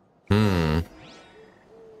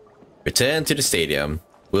 Return to the stadium.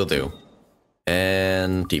 Will do.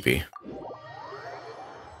 And DP.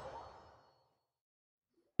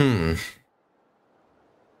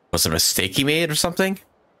 Was it a mistake he made or something?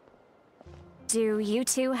 Do you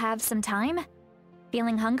two have some time?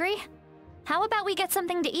 Feeling hungry? How about we get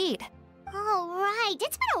something to eat? Oh, right.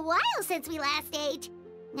 It's been a while since we last ate.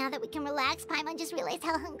 Now that we can relax, Paimon just realized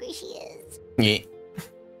how hungry she is. Yeah.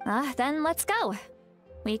 Then let's go.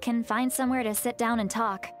 We can find somewhere to sit down and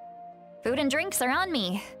talk. Food and drinks are on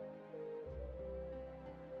me.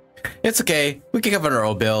 It's okay. We can cover our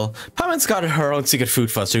own bill. Paimon's got her own secret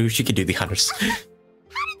food fund, so she can do the honors. How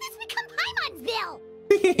did this become Paimon's bill?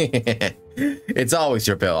 It's always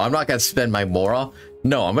your bill. I'm not gonna spend my moral.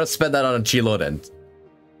 No, I'm gonna spend that on a xilonen.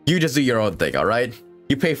 You just do your own thing, alright?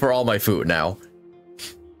 You pay for all my food now.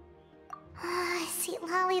 Sweet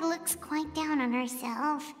Lolly looks quite down on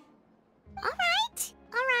herself.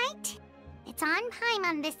 Alright. It's on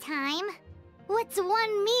Paimon this time. What's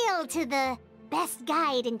one meal to the best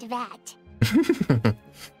guide into that?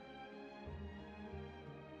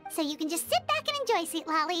 So you can just sit back and enjoy, Sweet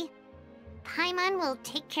Lolly. Paimon will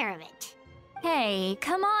take care of it. Hey,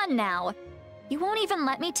 come on now. You won't even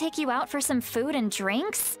let me take you out for some food and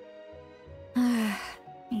drinks?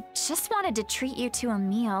 I just wanted to treat you to a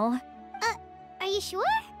meal. Are you sure?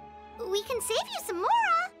 We can save you some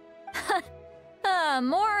Mora.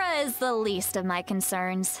 Mora is the least of my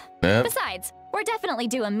concerns. Yep. Besides, we're definitely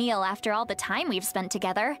due a meal after all the time we've spent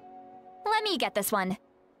together. Let me get this one.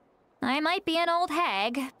 I might be an old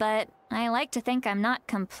hag, but I like to think I'm not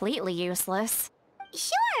completely useless.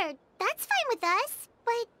 Sure, that's fine with us,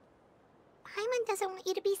 but Paimon doesn't want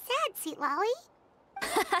you to be sad, Sweet Lolly.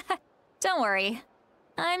 Don't worry.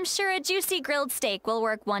 I'm sure a juicy grilled steak will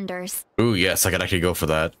work wonders. Ooh, yes, I could actually go for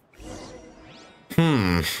that.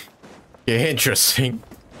 Yeah, interesting.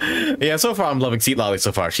 Yeah, so far I'm loving Sweet Lolly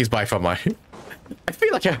so far. She's by far my I feel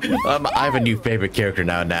like I have a new favorite character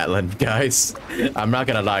now, Natlan, guys. I'm not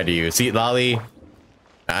gonna lie to you. See, Lolly,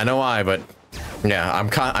 I know why, but yeah,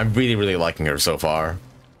 I'm really, really liking her so far.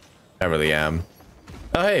 I really am.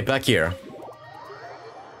 Oh, hey, back here.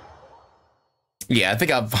 Yeah, I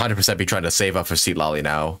think I'll 100% be trying to save up for Seat Lolly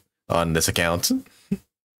now on this account.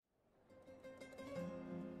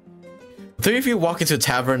 Three of you walk into a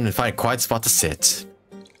tavern and find a quiet spot to sit.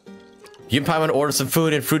 You and Paimon order some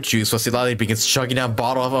food and fruit juice while Seat Lolly begins chugging down a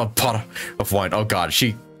bottle of wine. Oh god,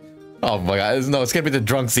 oh my god, no, it's gonna be the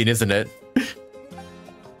drunk scene, isn't it?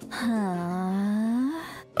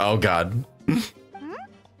 Oh god. What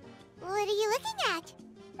are you looking at?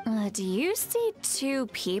 Do you see two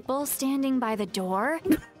people standing by the door?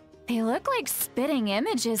 They look like spitting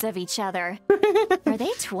images of each other. Are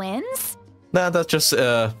they twins? Nah, that's just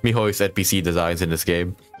mihoyo's NPC designs in this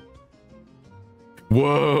game.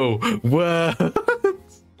 Whoa! Whoa! But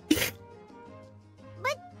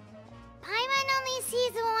Paimon only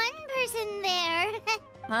sees one person there.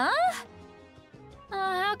 Huh?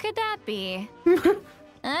 How could that be?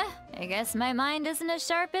 I guess my mind isn't as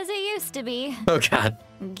sharp as it used to be. Oh god.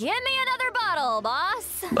 Give me another bottle,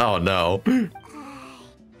 boss. Oh no. Do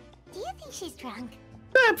you think she's drunk?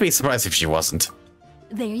 I'd be surprised if she wasn't.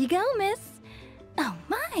 There you go, miss. Oh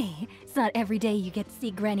my, it's not every day you get to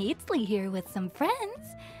see Granny Itzley here with some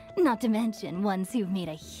friends. Not to mention ones who've made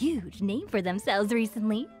a huge name for themselves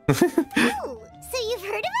recently. Oh, so you've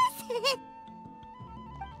heard of us?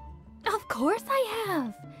 Of course I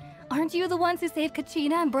have. Aren't you the ones who saved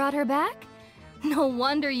Kachina and brought her back? No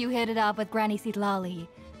wonder you hit it off with Granny Sitlali.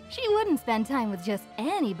 She wouldn't spend time with just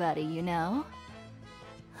anybody, you know.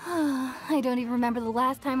 I don't even remember the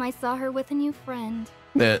last time I saw her with a new friend.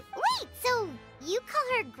 Wait, so you call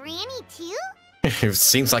her Granny too? It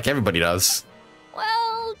seems like everybody does.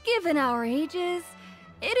 Well, given our ages,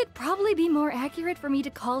 it'd probably be more accurate for me to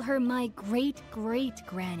call her my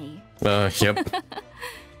great-great-granny. Yep.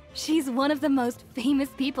 She's one of the most famous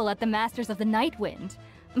people at the Masters of the Nightwind.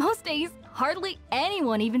 Most days, hardly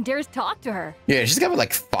anyone even dares talk to her. Yeah, she's got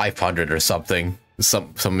like 500 or something.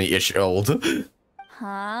 Some-ish old.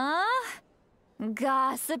 Huh?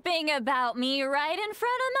 Gossiping about me right in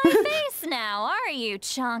front of my face now, are you,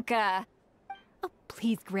 Chonka? Oh,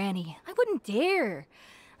 please, Granny. I wouldn't dare.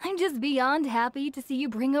 I'm just beyond happy to see you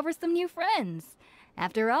bring over some new friends.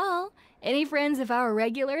 After all, any friends of our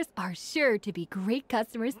regulars are sure to be great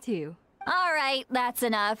customers too. All right, that's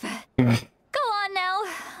enough. Go on now.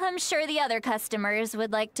 I'm sure the other customers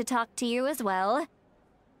would like to talk to you as well.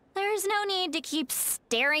 There's no need to keep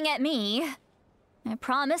staring at me. I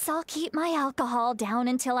promise I'll keep my alcohol down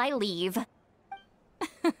until I leave.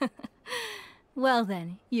 Well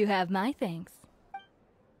then, you have my thanks.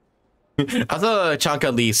 After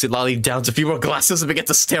Chanka leaves, Lolly downs a few more glasses and begins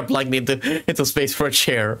to stare blankly into space for a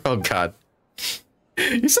chair. Oh god.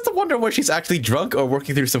 You start to wonder whether she's actually drunk or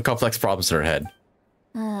working through some complex problems in her head.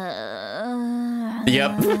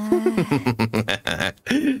 Yep.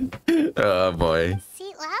 Oh boy.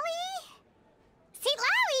 Seat Lolly? Seat Lolly?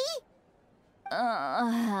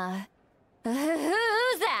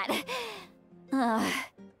 Who's that?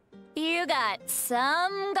 You got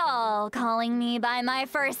some gall calling me by my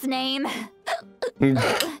first name. Let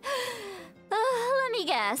me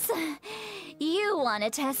guess. You want to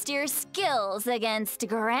test your skills against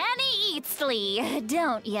Granny Eatsley,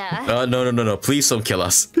 don't ya? No. Please don't kill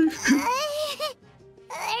us. Are you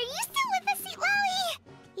still with us, Seat Lolly?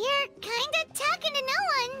 You're kinda talking to no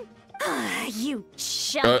one. You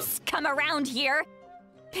chumps come around here,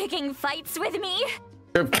 picking fights with me.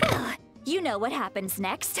 You know what happens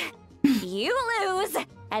next. You lose,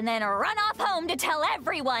 and then run off home to tell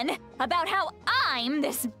everyone about how I'm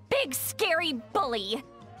this big scary bully.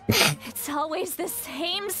 It's always the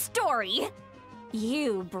same story.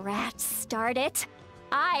 You brats start it,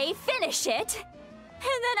 I finish it, and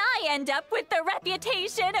then I end up with the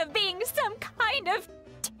reputation of being some kind of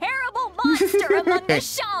terrible monster among the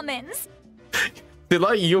shamans.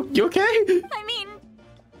 You okay? I mean,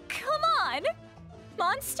 come on.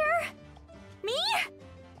 Monster? Me?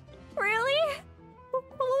 Really?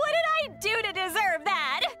 What did I do to deserve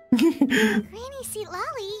that? Granny Seat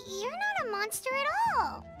Lolly, you're not a monster at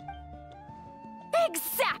all.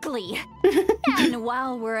 Exactly. And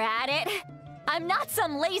while we're at it, I'm not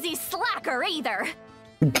some lazy slacker either.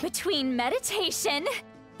 Between meditation,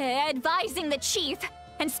 advising the chief,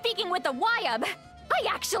 and speaking with the Wyab, I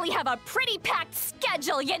actually have a pretty packed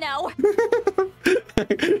schedule, you know.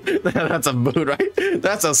 That's a mood, right?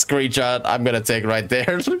 That's a screenshot I'm gonna take right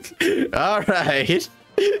there. All right.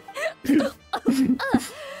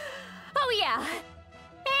 Oh yeah.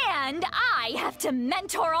 And I have to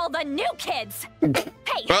mentor all the new kids.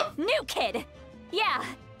 Hey, new kid. Yeah,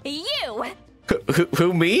 you.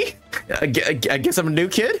 Who, me? I guess I'm a new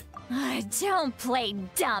kid? Don't play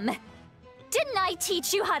dumb. Didn't I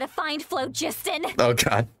teach you how to find phlogiston? Oh,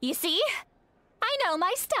 God. You see? I know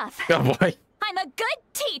my stuff. Oh, boy. I'm a good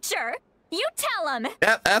teacher. You tell him.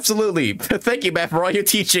 Absolutely. Thank you, ma'am, for all your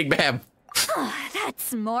teaching, ma'am.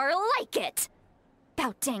 That's more like it.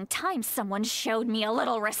 About dang time someone showed me a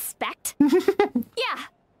little respect. Yeah,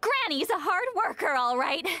 Granny's a hard worker, all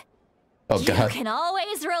right. Oh, God. You can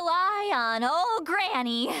always rely on old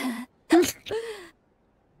Granny.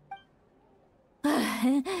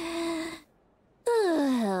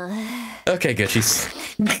 Okay, good. She's...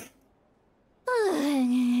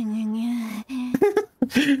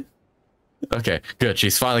 Okay, good.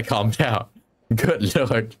 She's finally calmed down. Good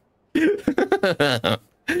lord.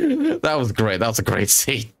 That was great. That was a great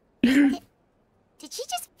scene. Did she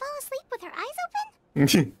just fall asleep with her eyes open?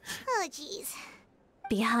 Oh, jeez.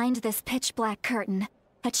 Behind this pitch-black curtain,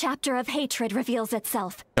 a chapter of hatred reveals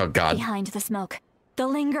itself. Oh, God. Behind the smoke. The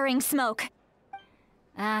lingering smoke.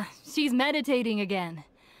 Ah, she's meditating again.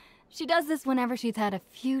 She does this whenever she's had a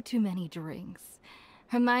few too many drinks.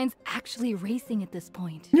 Her mind's actually racing at this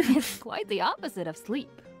point. It's quite the opposite of sleep.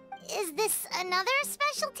 Is this another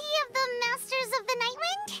specialty of the Masters of the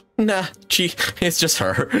Nightwind? Nah, it's just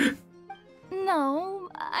her. No,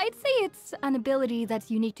 I'd say it's an ability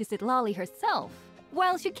that's unique to Citlali herself.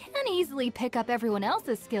 While she can easily pick up everyone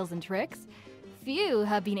else's skills and tricks, few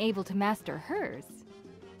have been able to master hers.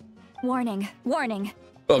 Warning, warning.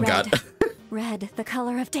 Oh, Red, God. Red, the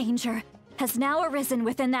color of danger, has now arisen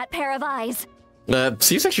within that pair of eyes.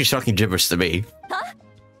 Seems like she's talking gibberish to me. Huh?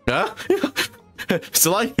 Huh?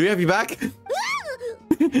 Salai, do we have you back?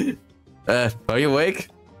 Are you awake?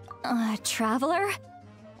 Traveler?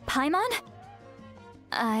 Paimon?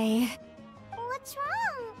 What's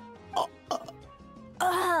wrong?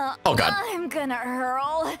 Oh, God. I'm gonna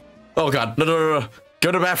hurl. Oh, God. No.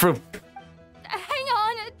 Go to the bathroom. Hang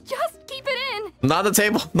on, just keep it in. Not on the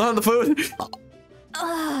table. Not on the food.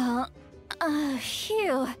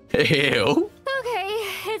 Phew. Ew. Okay,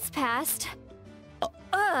 it's passed.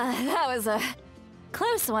 That was a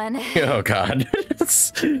close one. Oh, God. You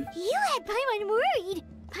had Paimon worried.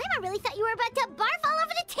 Paimon really thought you were about to barf all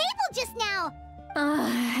over the table just now.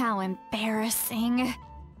 How embarrassing.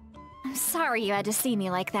 I'm sorry you had to see me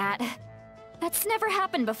like that. That's never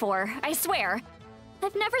happened before, I swear.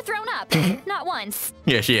 I've never thrown up. Not once.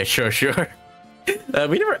 Yeah, sure.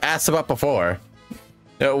 We never asked about before.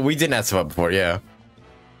 No, we didn't ask about before, yeah.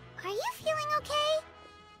 Are you feeling okay?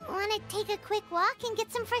 Want to take a quick walk and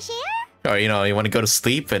get some fresh air? Or, you want to go to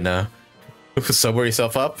sleep and, sober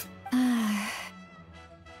yourself up?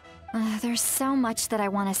 There's so much that I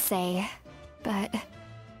want to say, but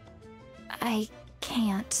I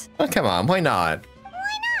can't. Oh, come on, why not?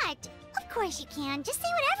 Why not? Of course you can. Just say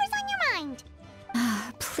whatever's on your mind.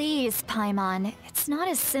 Please, Paimon. It's not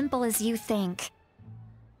as simple as you think.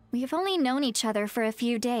 We've only known each other for a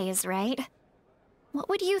few days, right? What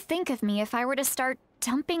would you think of me if I were to start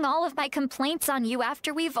dumping all of my complaints on you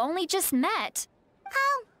after we've only just met?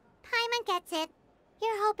 Oh, Paimon gets it.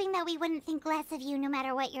 You're hoping that we wouldn't think less of you no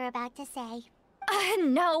matter what you're about to say.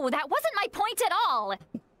 No, that wasn't my point at all.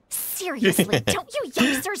 Seriously, don't you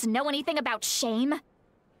youngsters know anything about shame?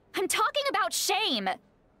 I'm talking about shame.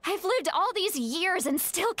 I've lived all these years and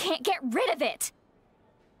still can't get rid of it.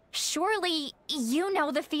 Surely, you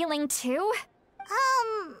know the feeling too?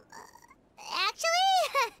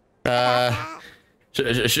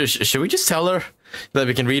 Actually? Should we just tell her that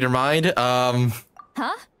we can read her mind? Huh?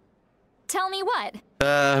 Tell me what?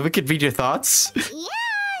 We could read your thoughts. Yeah,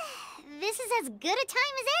 this is as good a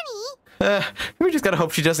time as any. We just gotta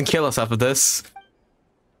hope she doesn't kill us after this.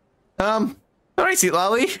 Alright,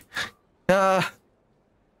 Citlali.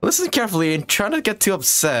 Listen carefully and try not to get too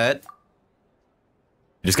upset.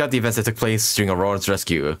 You just got the events that took place during Aurora's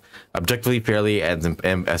rescue, objectively, fairly, and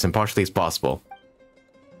as impartially as possible.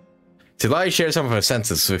 Citlali shares some of her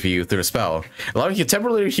senses with you through a spell, allowing you to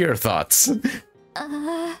temporarily hear her thoughts.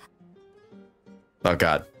 Oh,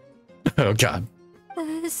 God. Oh, God.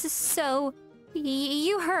 So,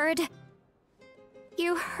 you heard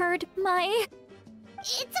my...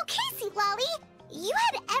 It's okay, Citlali. You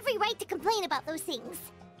had every right to complain about those things.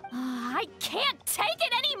 I can't take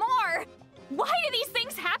it anymore! Why do these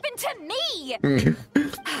things happen to me?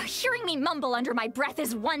 Hearing me mumble under my breath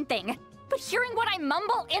is one thing, but hearing what I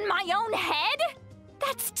mumble in my own head?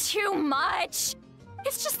 That's too much.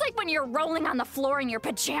 It's just like when you're rolling on the floor in your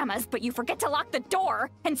pajamas, but you forget to lock the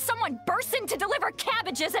door, and someone bursts in to deliver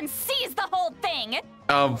cabbages and sees the whole thing.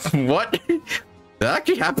 What? that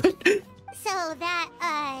actually happen? So that,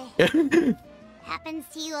 happens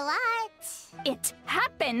to you a lot. It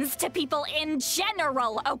happens to people in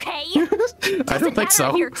general, okay? I don't think so.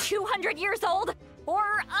 If you're 200 years old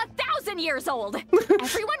or 1,000 years old.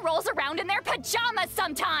 Everyone rolls around in their pajamas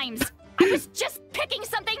sometimes. I was just picking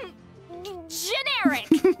something generic.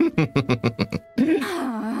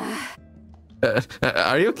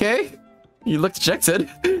 Are you okay? You look dejected.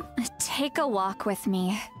 Take a walk with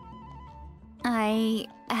me. I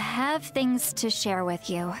have things to share with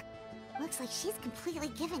you. Looks like she's completely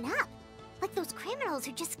given up. Like those criminals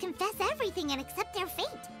who just confess everything and accept their fate.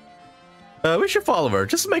 We should follow her,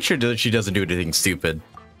 just to make sure that she doesn't do anything stupid.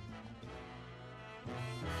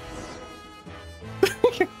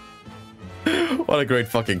 What a great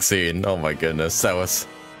fucking scene. Oh my goodness, that was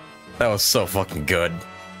so fucking good.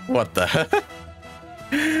 What the heck?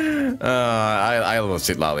 I love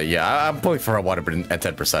Citlali. Yeah, I'm pulling for her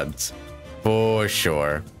 110%. For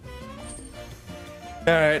sure.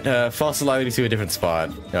 Alright, false Citlali to a different spot.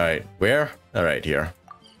 Alright, where? Alright, here.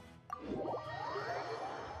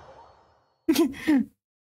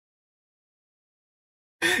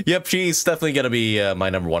 Yep, she's definitely gonna be my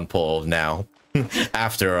 #1 pull now.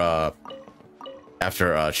 after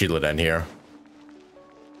xilonen here.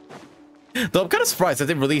 Though I'm kind of surprised that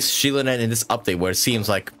they released xilonen in this update where it seems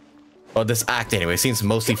like, or this act anyway, seems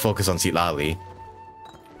mostly focused on Citlali.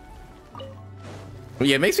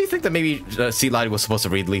 Yeah, it makes me think that maybe Citlali was supposed to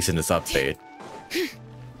release in this update.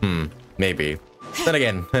 Maybe. Then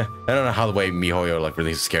again, I don't know how the way mihoyo like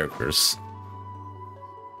releases characters.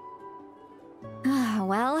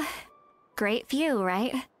 Well, great view,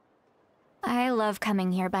 right? I love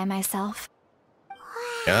coming here by myself.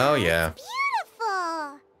 Oh yeah.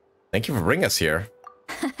 Beautiful. Thank you for bringing us here.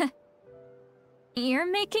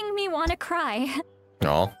 You're making me want to cry.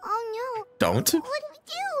 No. Oh no. Don't. What do we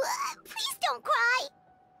do? Please don't cry.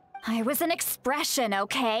 I was an expression,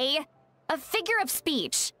 okay? A figure of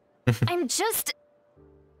speech. I'm just...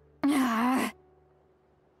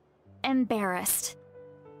 embarrassed.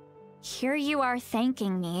 Here you are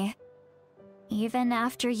thanking me. Even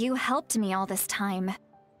after you helped me all this time.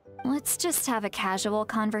 Let's just have a casual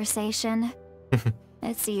conversation.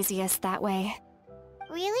 It's easiest that way.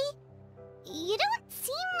 Really? You don't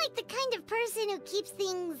seem like the kind of person who keeps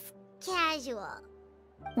things casual.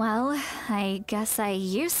 Well, I guess I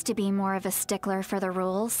used to be more of a stickler for the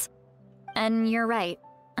rules. And you're right,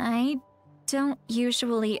 I don't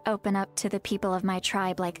usually open up to the people of my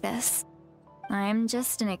tribe like this. I'm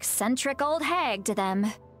just an eccentric old hag to them.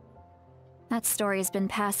 That story's been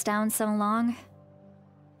passed down so long.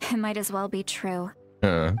 It might as well be true.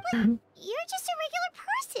 But you're just a regular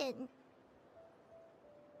person.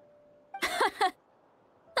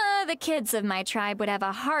 The kids of my tribe would have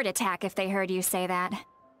a heart attack if they heard you say that.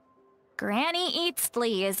 Granny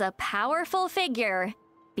Eatsley is a powerful figure.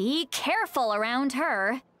 Be careful around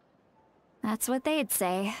her. That's what they'd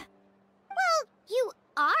say. Well, you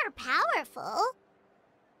are powerful.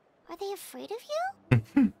 Are they afraid of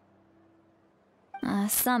you?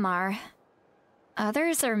 Some are.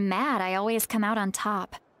 Others are mad I always come out on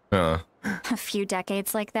top. A few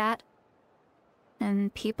decades like that.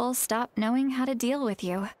 And people stop knowing how to deal with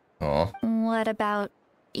you. What about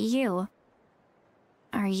you?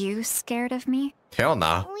 Are you scared of me? Hell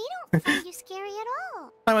nah. We don't find you scary at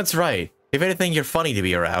all. That's right. If anything, you're funny to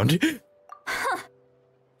be around.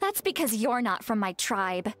 That's because you're not from my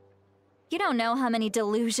tribe. You don't know how many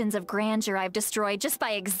delusions of grandeur I've destroyed just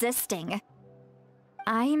by existing.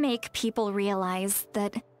 I make people realize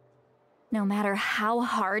that no matter how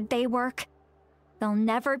hard they work, they'll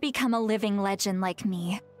never become a living legend like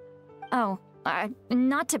me. Oh,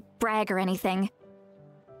 not to brag or anything.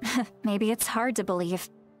 Maybe it's hard to believe.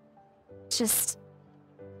 Just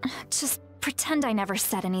pretend I never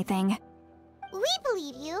said anything. We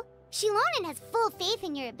believe you. Xilonen has full faith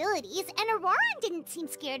in your abilities, and Auroran didn't seem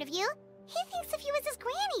scared of you. He thinks of you as his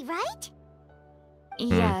granny, right?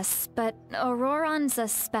 Yes, but Auroran's a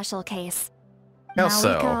special case. How so?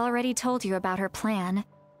 Mavuika already told you about her plan.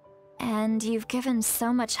 And you've given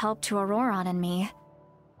so much help to Auroran and me.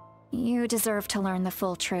 You deserve to learn the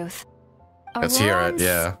full truth. Let's hear it,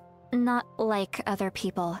 yeah. Not like other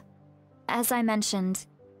people. As I mentioned,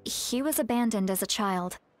 he was abandoned as a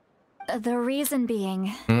child. The reason being,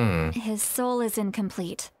 his soul is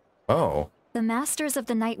incomplete. Oh. The Masters of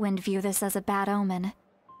the Nightwind view this as a bad omen,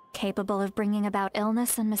 capable of bringing about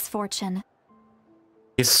illness and misfortune.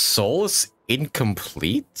 His soul is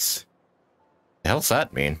incomplete? The hell's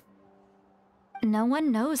that mean? No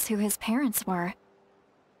one knows who his parents were.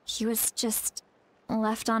 He was just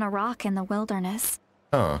left on a rock in the wilderness.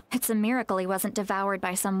 Huh. It's a miracle he wasn't devoured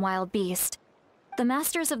by some wild beast. The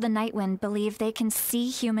Masters of the Nightwind believe they can see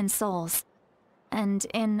human souls. And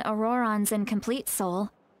in Auroron's incomplete soul,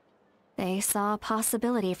 they saw a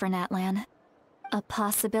possibility for Natlan. A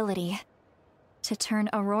possibility to turn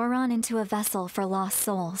Auroron into a vessel for lost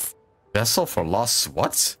souls. Vessel for lost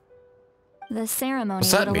what? The ceremony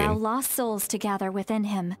What's that would allow mean? lost souls to gather within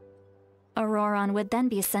him. Auroron would then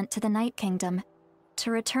be sent to the Night Kingdom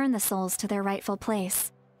to return the souls to their rightful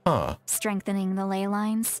place, Huh. strengthening the ley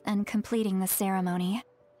lines and completing the ceremony.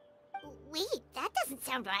 Wait, that doesn't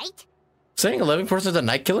sound right. Sending a living person to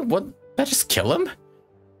night kill him? What? That just kill him?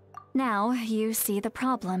 Now you see the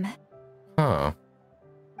problem. Huh.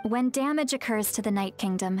 When damage occurs to the Night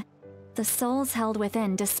Kingdom, the souls held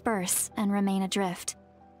within disperse and remain adrift,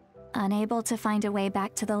 unable to find a way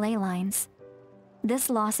back to the ley lines. This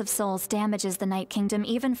loss of souls damages the Night Kingdom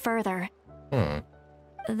even further.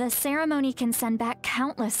 The ceremony can send back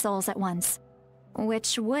countless souls at once,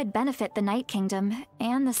 which would benefit the Night Kingdom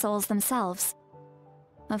and the souls themselves.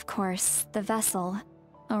 Of course, the vessel,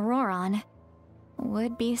 Auroron,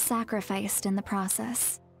 would be sacrificed in the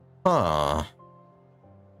process. Huh.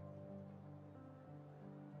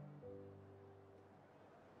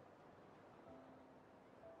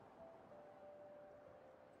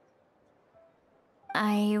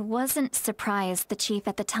 I wasn't surprised the chief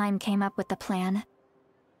at the time came up with the plan.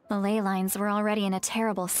 The ley lines were already in a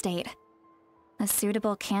terrible state. A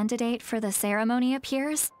suitable candidate for the ceremony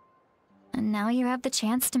appears, and now you have the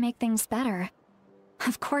chance to make things better.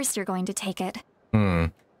 Of course you're going to take it.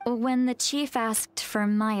 When the chief asked for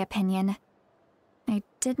my opinion, I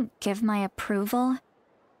didn't give my approval,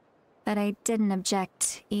 but I didn't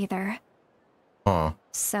object either. Huh.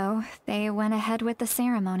 So they went ahead with the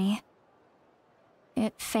ceremony.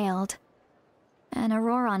 It failed, and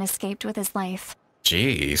Auroron escaped with his life.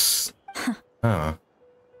 Jeez. Huh.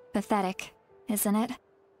 Pathetic, isn't it?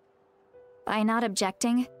 By not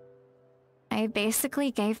objecting, I basically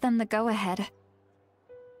gave them the go-ahead.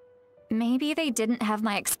 Maybe they didn't have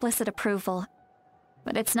my explicit approval,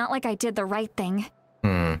 but it's not like I did the right thing.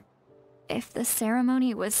 If the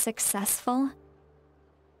ceremony was successful,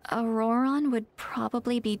 Auroron would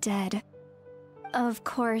probably be dead. Of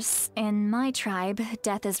course, in my tribe,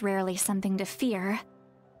 death is rarely something to fear.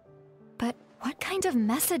 But what kind of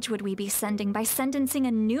message would we be sending by sentencing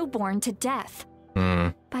a newborn to death?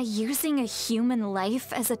 By using a human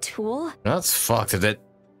life as a tool? That's fucked.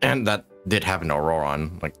 And that did happen to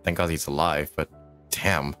Auroron. Like, thank God he's alive, but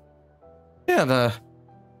damn. Yeah,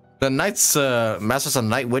 the Knights, Masters of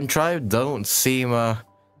Nightwind tribe don't seem, that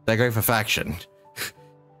great for faction.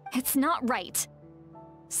 It's not right.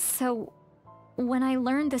 So, when I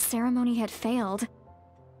learned the ceremony had failed,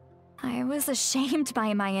 I was ashamed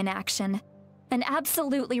by my inaction, and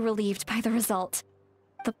absolutely relieved by the result.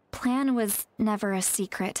 The plan was never a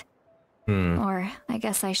secret. Or, I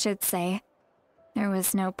guess I should say, there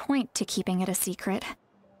was no point to keeping it a secret.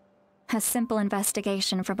 A simple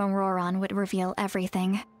investigation from Auroron would reveal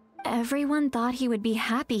everything. Everyone thought he would be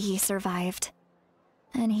happy he survived.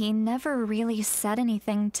 And he never really said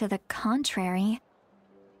anything to the contrary.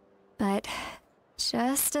 But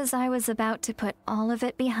just as I was about to put all of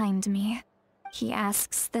it behind me, he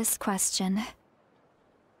asks this question.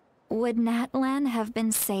 Would Natlan have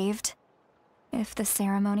been saved if the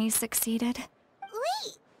ceremony succeeded?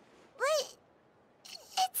 Wait, but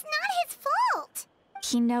it's not his fault.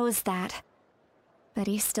 He knows that, but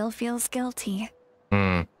he still feels guilty.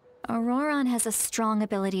 Auroron has a strong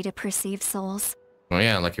ability to perceive souls. Oh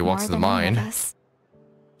yeah, like he walks More the than any mind. of us.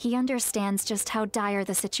 He understands just how dire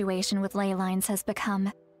the situation with ley lines has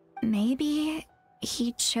become. Maybe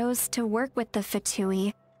he chose to work with the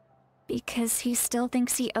Fatui because he still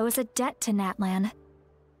thinks he owes a debt to Natlan.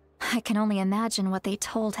 I can only imagine what they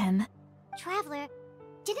told him. Traveler,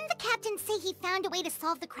 didn't the captain say he found a way to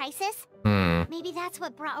solve the crisis? Maybe that's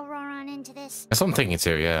what brought Auroron into this. That's what I'm thinking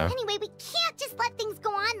too, yeah. Anyway, we can't just let things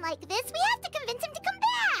go on like this. We have to convince him to come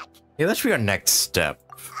back. Yeah, that should be our next step.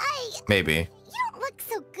 Maybe. You don't look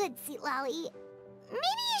so good, Sweet Lolly.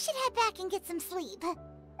 Maybe you should head back and get some sleep.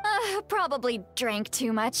 Probably drank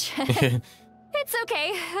too much. It's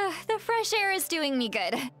okay. The fresh air is doing me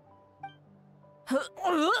good.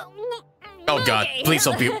 Oh god, please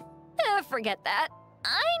don't be... Forget that.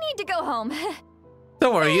 I need to go home.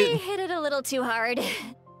 Don't worry, I you... hit it a little too hard.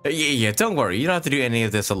 Yeah, don't worry. You don't have to do any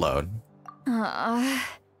of this alone.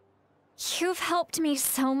 You've helped me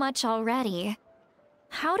so much already.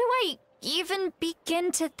 How do I even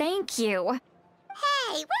begin to thank you?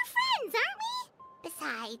 Hey, we're friends, aren't we?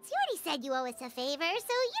 Besides, you already said you owe us a favor,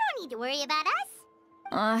 so you don't need to worry about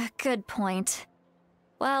us. Good point.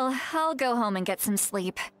 Well, I'll go home and get some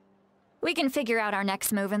sleep. We can figure out our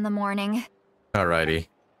next move in the morning. Alrighty.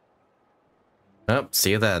 Oh,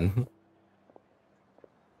 see you then.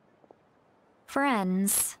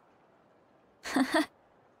 Friends.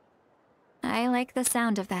 I like the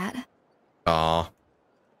sound of that. Aw.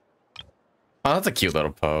 Oh, that's a cute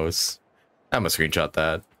little pose. I'm gonna screenshot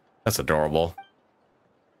that. That's adorable.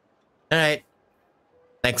 Alright.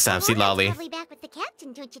 Next time, see Lolly. Probably back with the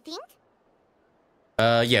captain, don't you think?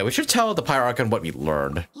 Yeah, we should tell the Pyro Archon what we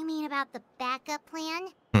learned. You mean about the backup plan?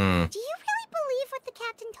 Hmm. Do you really believe what the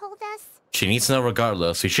captain told us? She needs to know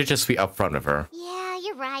regardless. We should just be upfront with her. Yeah,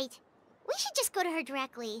 you're right. We should just go to her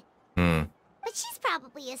directly. Hmm. But she's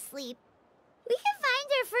probably asleep. We can find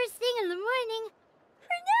her first thing in the morning.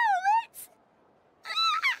 For now, let's...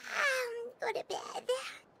 go to bed.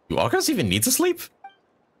 Do Archons even need to sleep?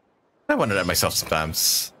 I wondered that myself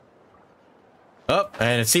sometimes. Oh,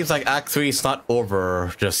 and it seems like Act 3 is not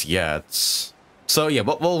over just yet. So yeah,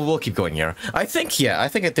 we'll keep going here. I think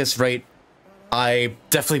at this rate, I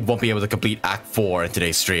definitely won't be able to complete Act 4 in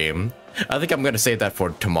today's stream. I think I'm gonna save that for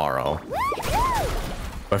tomorrow.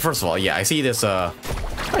 But first of all, yeah, I see this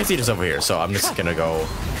over here, so I'm just gonna go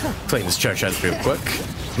clean this church out real quick.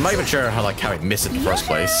 I'm not even sure how I missed it in the first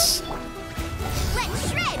place. Let's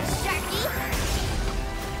shred, Sharky!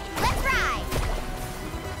 Let's ride!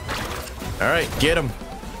 Alright, get him.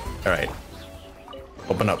 Alright.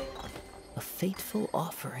 Open up. A fateful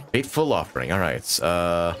offering. Fateful offering, alright.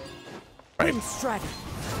 Right.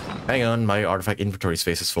 Hang on, my artifact inventory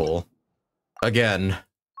space is full. Again.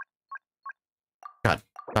 God.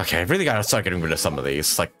 Okay, I really gotta start getting rid of some of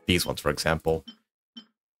these, like these ones, for example.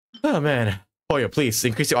 Oh man. Hoyo, please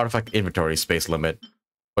increase the artifact inventory space limit.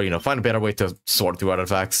 Or, find a better way to sort through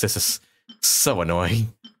artifacts. This is so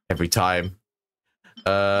annoying every time.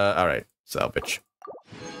 Alright. Salvage.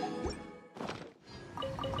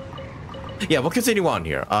 Yeah, we'll continue on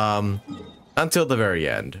here. Until the very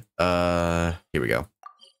end. Here we go.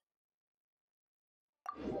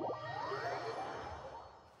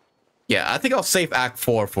 Yeah, I think I'll save Act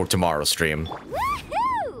 4 for tomorrow's stream.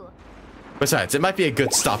 Besides, it might be a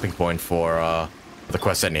good stopping point for the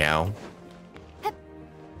quest anyhow.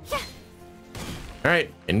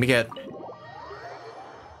 Alright, in we get.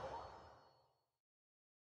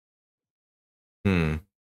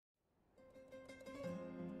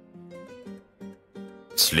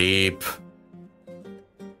 Sleep.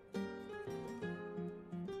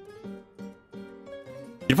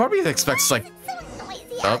 You probably expect like. It's so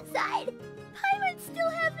noisy outside. Paimon still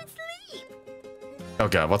haven't sleep. Oh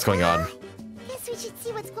god, what's going on? Guess we should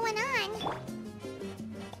see what's going on.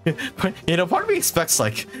 But, part of me expects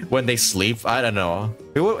like when they sleep. I don't know.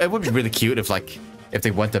 It would be really cute if if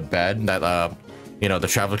they went to bed that the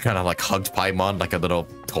traveler kind of hugged Paimon like a little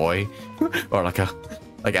toy, or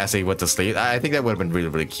as they went to sleep. I think that would have been really,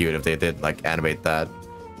 really cute if they did animate that.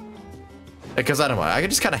 Because I don't know, I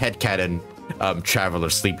could just kind of headcanon traveler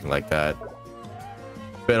sleeping like that.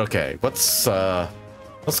 But okay, what's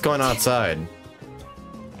going on outside?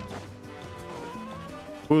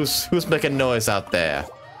 Who's making noise out there?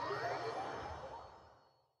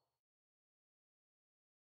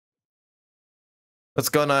 What's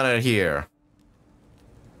going on out here?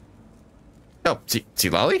 Oh, see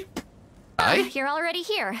Lolly? Hi? You're already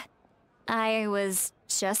here. I was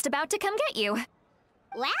just about to come get you.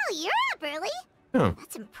 Wow, you're up early. Oh.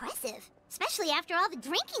 That's impressive, especially after all the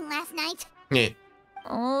drinking last night. Yeah.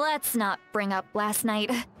 Let's not bring up last night.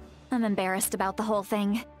 I'm embarrassed about the whole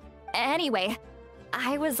thing. Anyway,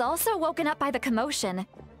 I was also woken up by the commotion.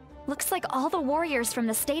 Looks like all the warriors from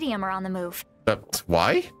the stadium are on the move.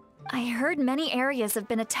 Why? I heard many areas have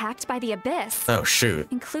been attacked by the Abyss. Oh, shoot.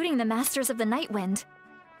 Including the Masters of the Nightwind.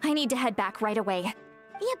 I need to head back right away.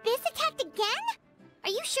 The Abyss attacked again? Are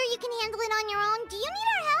you sure you can handle it on your own? Do you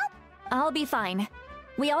need our help? I'll be fine.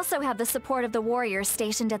 We also have the support of the warriors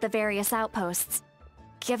stationed at the various outposts.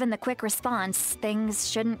 Given the quick response, things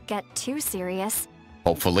shouldn't get too serious.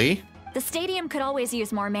 Hopefully. The stadium could always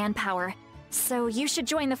use more manpower, so you should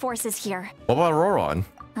join the forces here. What about Roron?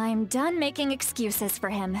 I'm done making excuses for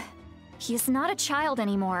him. He's not a child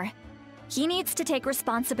anymore. He needs to take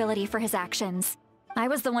responsibility for his actions. I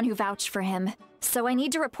was the one who vouched for him, so I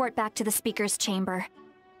need to report back to the Speaker's chamber.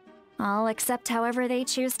 I'll accept however they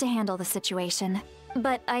choose to handle the situation.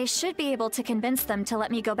 But I should be able to convince them to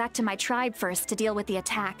let me go back to my tribe first to deal with the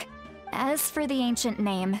attack. As for the ancient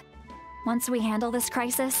name, once we handle this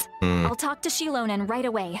crisis, I'll talk to Xilonen right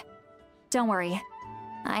away. Don't worry.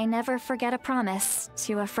 I never forget a promise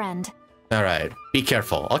to a friend. Alright, be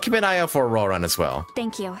careful. I'll keep an eye out for Roron as well.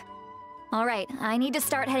 Thank you. Alright, I need to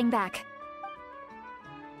start heading back.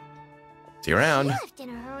 See you around. You left in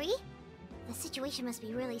a hurry. The situation must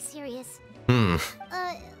be really serious. Hmm.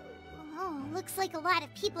 Oh, Oh, looks like a lot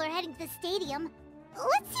of people are heading to the stadium.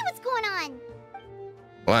 Let's see what's going on.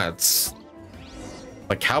 Let's...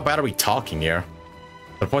 Like, how bad are we talking here?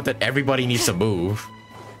 The point that everybody needs to move.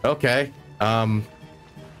 Okay.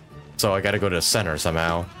 So I gotta go to the center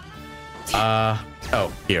somehow.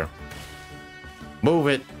 Oh, here. Move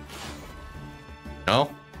it. No?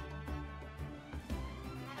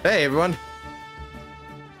 Hey, everyone.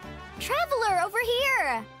 Traveler, over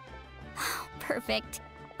here! Oh, perfect.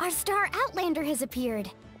 Our star Outlander has appeared.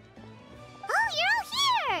 Oh, you're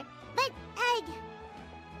all here! But,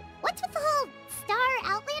 what's with the whole Star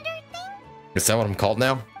Outlander thing? Is that what I'm called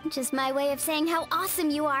now? Just my way of saying how awesome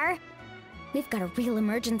you are. We've got a real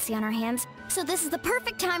emergency on our hands, so this is the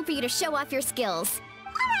perfect time for you to show off your skills.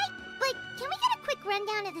 Alright, but can we get a quick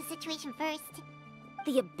rundown of the situation first?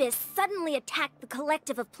 The Abyss suddenly attacked the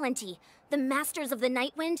Collective of Plenty, the Masters of the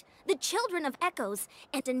Nightwind, the Children of Echoes,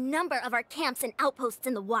 and a number of our camps and outposts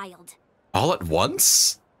in the wild. All at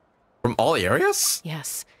once? From all areas?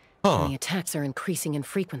 Yes. Huh. And the attacks are increasing in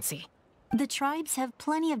frequency. The tribes have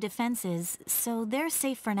plenty of defenses, so they're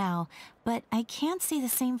safe for now, but I can't say the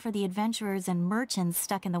same for the adventurers and merchants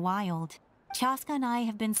stuck in the wild. Chaska and I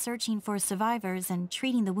have been searching for survivors and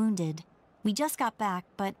treating the wounded. We just got back,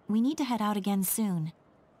 but we need to head out again soon.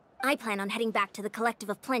 I plan on heading back to the Collective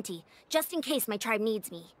of Plenty, just in case my tribe needs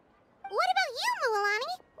me. What about you,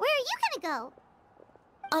 Mualani? Where are you gonna go?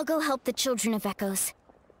 I'll go help the Children of Echoes.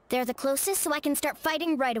 They're the closest, so I can start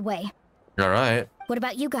fighting right away. Alright. What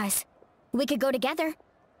about you guys? We could go together.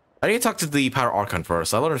 I need to talk to the Power Archon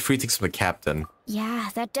first. I learned 3 things from the captain. Yeah,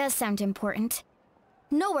 that does sound important.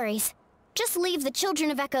 No worries. Just leave the Children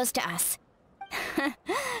of Echoes to us.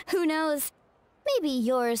 Who knows? Maybe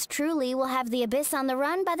yours truly will have the Abyss on the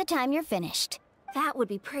run by the time you're finished. That would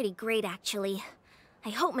be pretty great, actually. I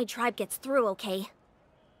hope my tribe gets through okay.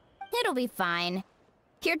 It'll be fine.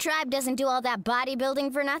 Your tribe doesn't do all that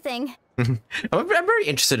bodybuilding for nothing. I'm very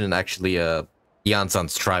interested in actually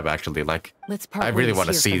Yansan's tribe actually. Like, I really want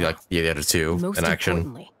to see like the other two in action.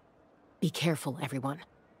 Importantly, be careful, everyone.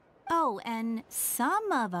 Oh, and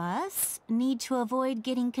some of us need to avoid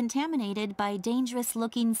getting contaminated by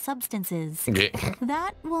dangerous-looking substances. Okay.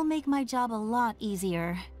 That will make my job a lot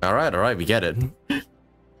easier. Alright, we get it.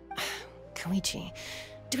 Koichi,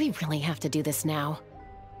 do we really have to do this now?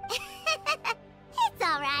 It's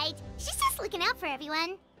alright. She's just looking out for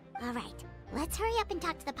everyone. Alright, let's hurry up and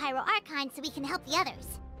talk to the Pyro Archon so we can help the others.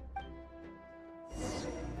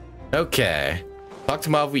 Okay. Talk to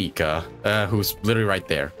Mavuika, who's literally right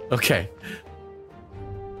there. Okay.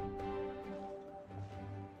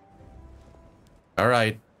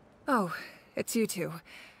 Alright. Oh, it's you two.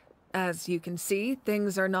 As you can see,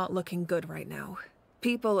 things are not looking good right now.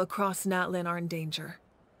 People across NATLAN are in danger.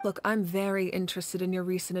 Look, I'm very interested in your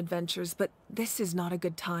recent adventures, but this is not a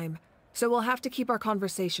good time. So we'll have to keep our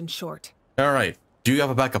conversation short. Alright. Do you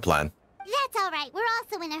have a backup plan? That's alright, we're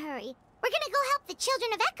also in a hurry. We're gonna go help the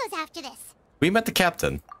Children of Echoes after this. We met the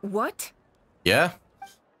captain. What? Yeah?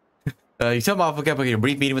 You tell Mavuika about your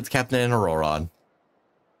brief meeting with the captain and Auroron.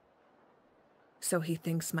 So he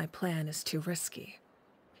thinks my plan is too risky.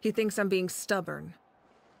 He thinks I'm being stubborn.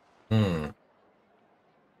 Well,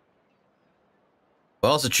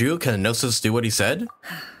 is it true? Can Gnosis do what he said?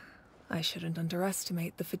 I shouldn't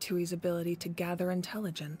underestimate the Fatui's ability to gather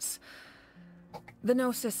intelligence. The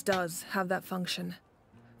Gnosis does have that function,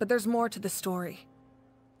 but there's more to the story.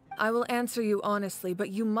 I will answer you honestly,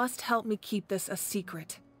 but you must help me keep this a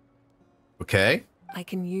secret. Okay. I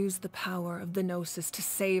can use the power of the Gnosis to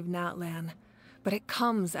save NATLAN, but it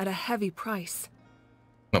comes at a heavy price.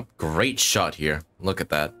 Oh, great shot here. Look at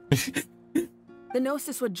that. The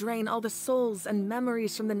Gnosis would drain all the souls and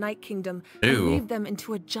memories from the Night Kingdom and Ew. weave them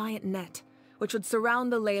into a giant net, which would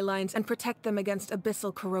surround the ley lines and protect them against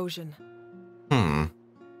abyssal corrosion.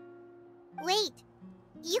 Wait,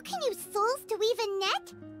 you can use souls to weave a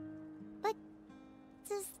net? But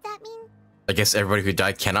does that mean... I guess everybody who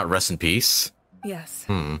died cannot rest in peace? Yes.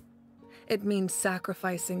 It means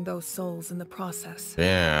sacrificing those souls in the process.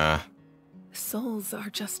 Yeah. Souls are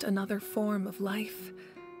just another form of life.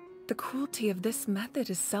 The cruelty of this method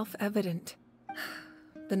is self-evident.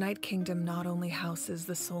 The Night Kingdom not only houses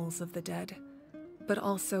the souls of the dead, but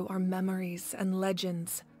also our memories and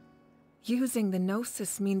legends. Using the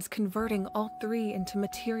Gnosis means converting all three into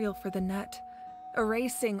material for the net,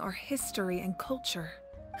 erasing our history and culture.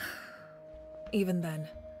 Even then,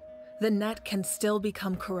 the net can still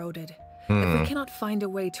become corroded. If we cannot find a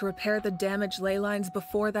way to repair the damaged ley lines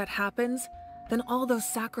before that happens, then all those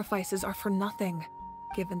sacrifices are for nothing.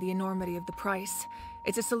 Given the enormity of the price,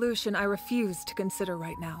 it's a solution I refuse to consider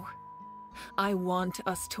right now. I want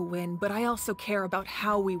us to win, but I also care about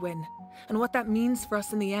how we win, and what that means for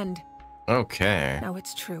us in the end. Okay. Now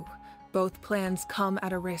it's true, both plans come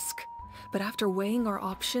at a risk, but after weighing our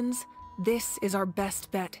options, this is our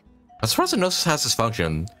best bet. As far as the Gnosis has this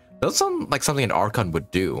function, doesn't sound like something an Archon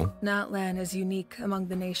would do. NATLAN is unique among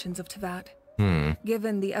the nations of Teyvat.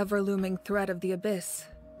 Given the ever-looming threat of the Abyss,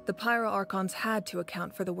 the Pyro-Archons had to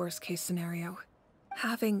account for the worst-case scenario.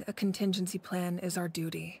 Having a contingency plan is our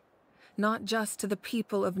duty. Not just to the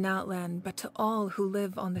people of NATLAN, but to all who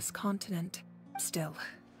live on this continent. Still,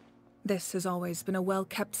 this has always been a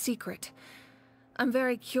well-kept secret. I'm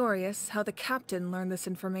very curious how the captain learned this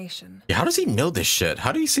information. Yeah, how does he know this shit?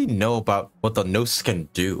 How does he know about what the Gnosis can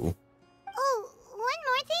do? Oh, one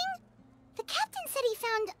more thing? The captain said he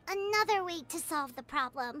found another way to solve the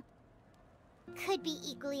problem. Could be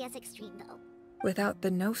equally as extreme, though. Without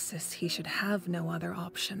the Gnosis, he should have no other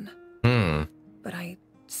option. But I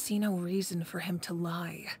see no reason for him to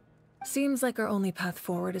lie. Seems like our only path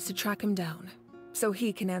forward is to track him down, so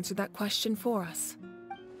he can answer that question for us.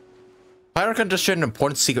 Archon just shared an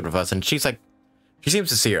important secret with us, and she seems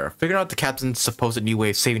sincere. Figuring out the captain's supposed new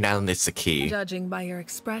way of saving Island is the key. Judging by your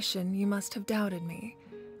expression, you must have doubted me,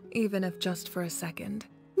 even if just for a second.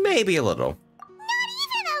 Maybe a little. Not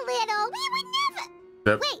even a little! We would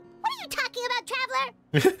never— Wait, what are you talking about,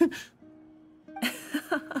 Traveler?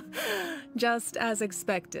 Just as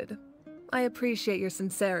expected. I appreciate your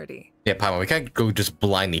sincerity. Yeah, Paimon, we can't go just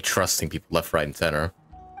blindly trusting people left, right, and center.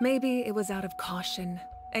 Maybe it was out of caution,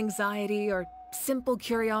 anxiety, or simple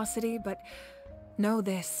curiosity, but know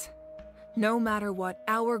this. No matter what,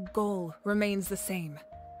 our goal remains the same.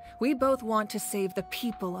 We both want to save the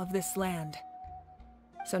people of this land.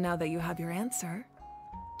 So now that you have your answer,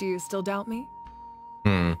 do you still doubt me?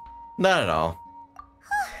 Not at all.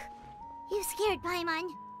 You scared, Paimon.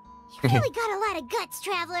 You really got a lot of guts,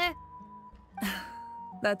 Traveler.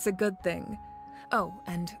 That's a good thing. Oh,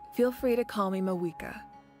 and feel free to call me Mavuika.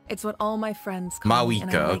 It's what all my friends call me, and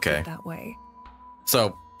I like it that way.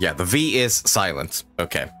 So, yeah, the V is silent.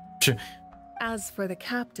 Okay. As for the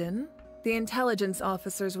captain, the intelligence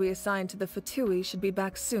officers we assigned to the Fatui should be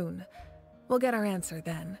back soon. We'll get our answer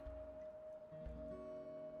then.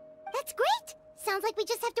 That's great! Sounds like we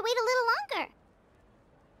just have to wait a little longer.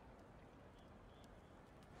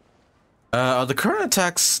 Are the current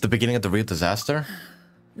attacks the beginning of the real disaster?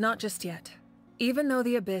 Not just yet. Even though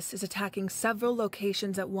the Abyss is attacking several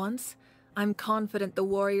locations at once, I'm confident the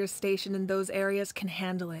warriors stationed in those areas can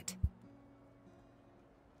handle it.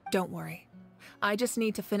 Don't worry. I just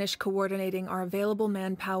need to finish coordinating our available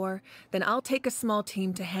manpower, then I'll take a small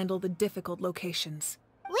team to handle the difficult locations.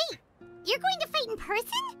 Wait, you're going to fight in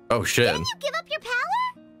person? Oh shit. Didn't you give up your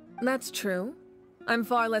power? That's true. I'm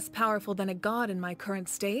far less powerful than a god in my current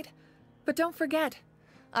state. But don't forget,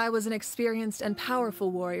 I was an experienced and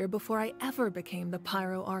powerful warrior before I ever became the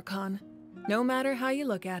Pyro Archon. No matter how you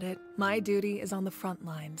look at it, my duty is on the front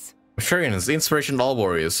lines. Shurian is the inspiration to all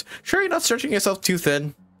warriors. Sure, you're not stretching yourself too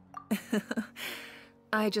thin.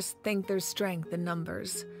 I just think there's strength in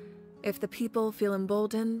numbers. If the people feel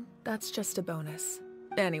emboldened, that's just a bonus.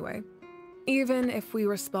 Anyway, even if we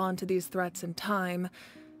respond to these threats in time,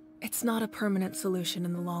 it's not a permanent solution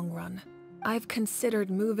in the long run. I've considered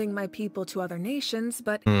moving my people to other nations,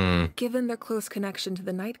 but given their close connection to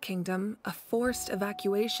the Night Kingdom, a forced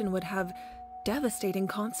evacuation would have devastating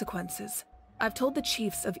consequences. I've told the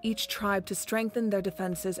chiefs of each tribe to strengthen their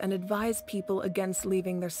defenses and advise people against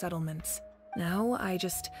leaving their settlements. Now, I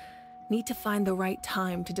just need to find the right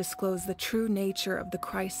time to disclose the true nature of the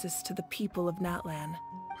crisis to the people of NATLAN.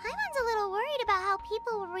 Paimon's a little worried about how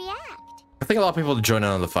people will react. I think a lot of people will join in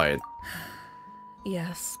on the fight.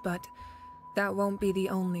 Yes, but that won't be the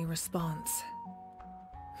only response.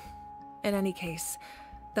 In any case,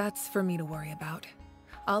 that's for me to worry about.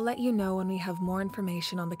 I'll let you know when we have more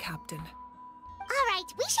information on the captain. Alright,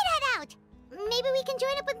 we should head out. Maybe we can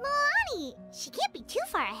join up with Mualani. She can't be too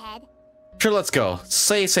far ahead. Sure, let's go.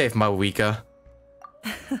 Stay safe, Mavuika.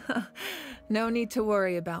 No need to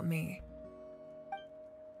worry about me.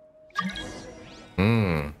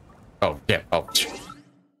 Oh, yeah. Oh.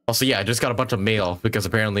 Also, yeah, I just got a bunch of mail because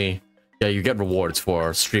apparently, yeah, you get rewards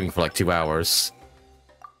for streaming for like 2 hours.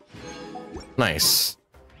 Nice.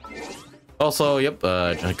 Also, yep,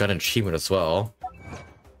 I got an achievement as well.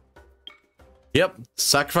 Yep,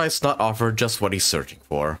 sacrifice not offered, just what he's searching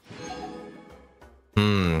for.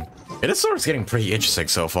 It is sort of getting pretty interesting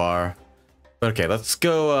so far. Okay, let's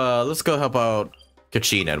go help out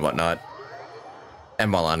Kachina and whatnot.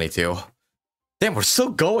 And Mualani too. Damn, we're still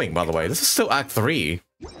going, by the way. This is still Act 3.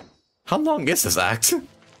 How long is this act?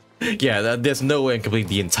 Yeah, there's no way to complete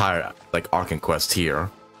the entire, like, Archon quest here.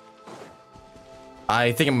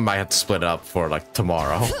 I think I might have to split it up for like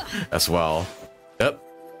tomorrow as well. Yep.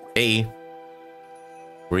 Hey.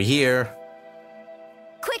 We're here.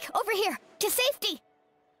 Quick, over here, to safety.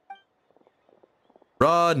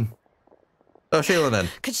 Run. Oh, xilonen.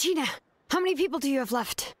 Kachina, how many people do you have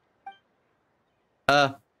left?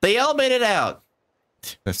 They all made it out.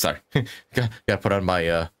 Sorry. Gotta put on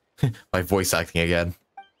my, my voice acting again.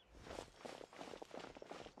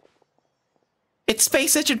 It's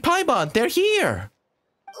Space Edge and Paimon. They're here.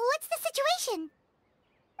 What's the situation?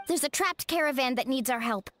 There's a trapped caravan that needs our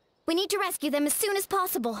help. We need to rescue them as soon as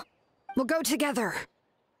possible. We'll go together.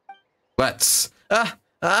 Let's.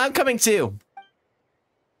 I'm coming too.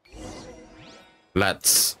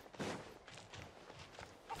 Let's.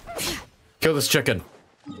 Kill this chicken.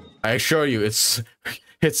 I assure you, it's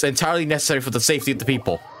entirely necessary for the safety of the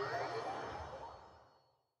people.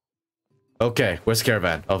 Okay, where's the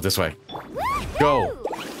caravan? Oh, this way. Go.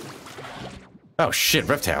 Oh shit,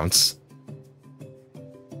 Rift Hounds.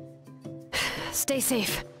 Stay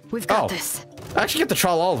safe. We've got this. I actually get to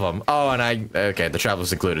trial all of them. Oh, and okay, the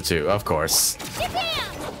travelers included too, of course.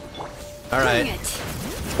 Alright.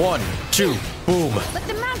 1, 2, boom. Let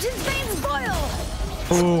the mountain's veins boil.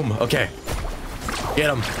 Boom. Okay. Get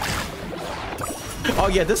him. Oh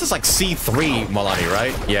yeah, this is like C3 mualani,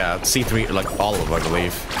 right? Yeah, C3, like all of them, I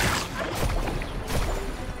believe.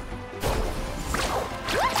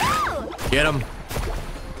 Get him.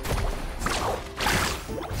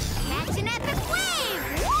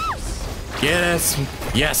 Yes.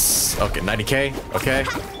 Yes. Okay, 90k. Okay.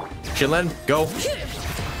 Xilonen, go.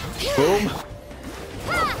 Boom.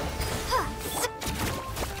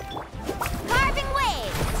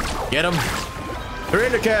 Get him.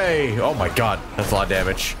 300k. Oh my god, that's a lot of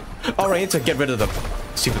damage. All right, I need to get rid of the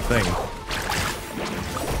stupid thing.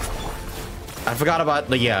 I forgot about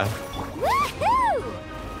the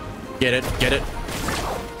Get it. Get it.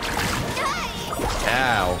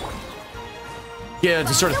 Ow. Yeah,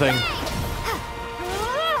 this sort of thing.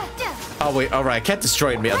 Oh wait, all right. I can't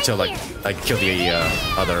destroy it until like I kill the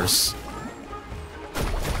others.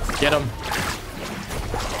 Get him.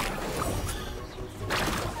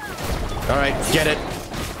 All right, get it.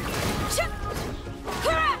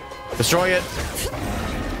 Destroy it.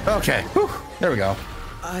 Okay, whew. There we go.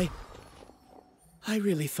 I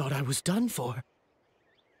really thought I was done for.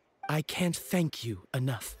 I can't thank you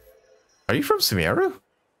enough. Are you from Sumeru?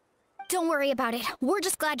 Don't worry about it. We're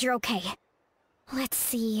just glad you're okay. Let's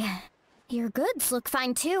see. Your goods look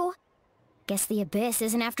fine too. Guess the Abyss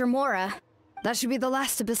isn't after Mora. That should be the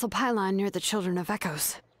last abyssal pylon near the Children of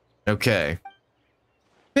Echoes. Okay.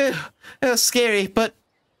 It was scary, but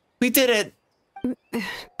we did it.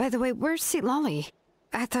 By the way, where's Lolly?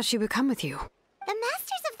 I thought she would come with you. The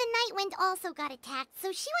Masters of the Night Wind also got attacked,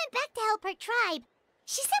 so she went back to help her tribe.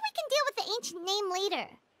 She said we can deal with the ancient name later.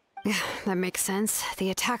 Yeah, that makes sense. The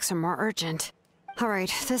attacks are more urgent.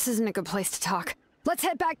 Alright, this isn't a good place to talk. Let's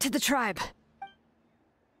head back to the tribe.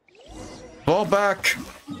 Fall back.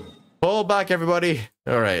 Fall back, everybody.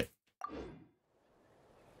 Alright.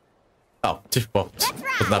 Oh, well,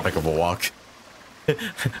 it's not big of a walk.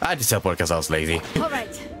 I just teleported because I was lazy.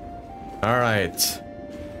 Alright. Alright.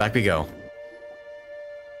 Back we go.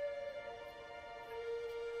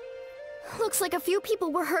 Looks like a few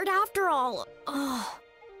people were hurt after all. Oh,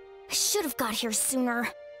 I should have got here sooner.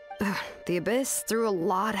 The Abyss threw a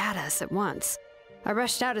lot at us at once. I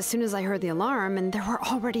rushed out as soon as I heard the alarm, and there were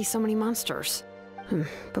already so many monsters.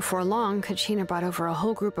 Before long, Kachina brought over a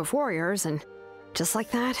whole group of warriors, and just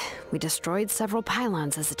like that, we destroyed several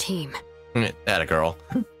pylons as a team. Atta girl.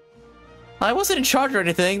 I wasn't in charge or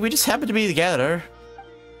anything, we just happened to be together.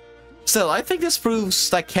 Still, I think this proves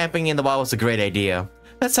that camping in the wild was a great idea.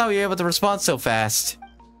 That's how you're able to respond so fast.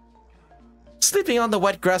 Sleeping on the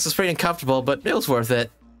wet grass is pretty uncomfortable, but it was worth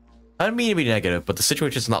it. I don't mean to be negative, but the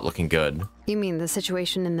situation's not looking good. You mean the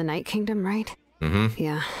situation in the Night Kingdom, right? Mm-hmm.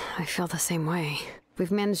 Yeah, I feel the same way.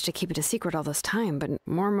 We've managed to keep it a secret all this time, but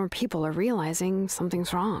more and more people are realizing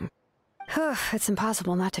something's wrong. It's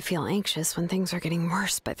impossible not to feel anxious when things are getting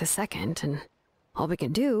worse by the second, and all we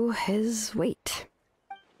can do is wait.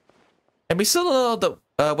 And we still don't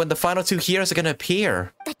know when the final two heroes are gonna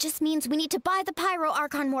appear. That just means we need to buy the Pyro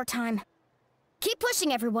Archon more time. Keep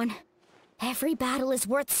pushing, everyone. Every battle is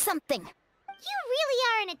worth something. You really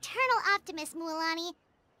are an eternal optimist, mualani.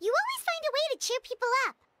 You always find a way to cheer people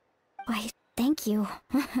up. Why, thank you.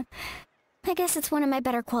 I guess it's one of my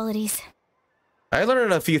better qualities. I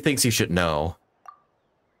learned a few things you should know.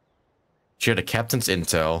 Share the captain's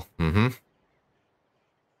intel. Mm-hmm.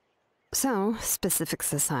 So,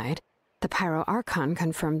 specifics aside, the Pyro Archon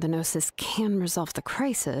confirmed the Gnosis can resolve the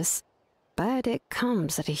crisis, but it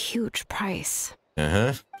comes at a huge price.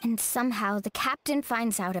 And somehow the captain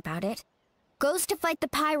finds out about it, goes to fight the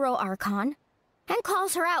Pyro Archon, and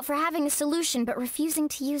calls her out for having a solution but refusing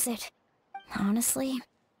to use it. Honestly,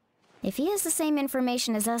 if he has the same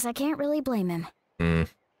information as us, I can't really blame him.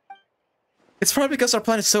 It's probably because our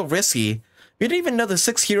plan is so risky. We didn't even know the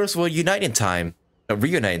 6 heroes will unite in time.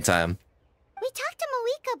 Reunite in time. We talked to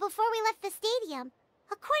Mavuika before we left the stadium.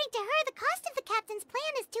 According to her, the cost of the captain's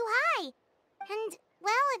plan is too high. And,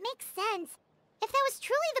 well, it makes sense. If that was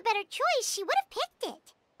truly the better choice, she would have picked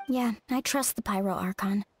it. Yeah, I trust the Pyro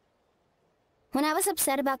Archon. When I was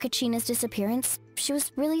upset about Kachina's disappearance, she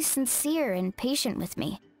was really sincere and patient with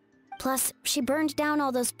me. Plus, she burned down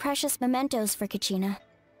all those precious mementos for Kachina.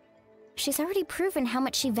 She's already proven how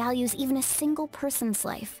much she values even a single person's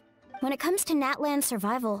life. When it comes to NATLAN'S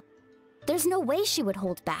survival, there's no way she would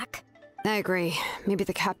hold back. I agree. Maybe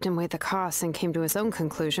the captain weighed the costs and came to his own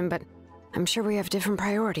conclusion, but I'm sure we have different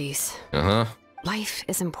priorities. Life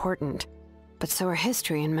is important, but so are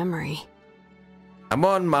history and memory. I'm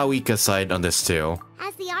on Mavuika's side on this too.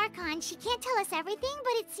 As the Archon, she can't tell us everything,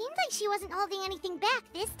 but it seems like she wasn't holding anything back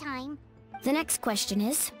this time. The next question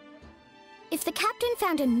is, if the captain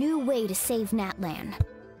found a new way to save NATLAN,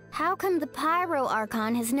 how come the Pyro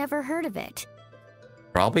Archon has never heard of it?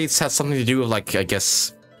 Probably it has something to do with, like, I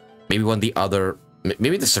guess, maybe one of the other...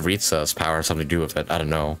 Maybe the Saritsa's power has something to do with it. I don't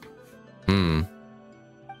know.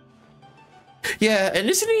 Yeah, and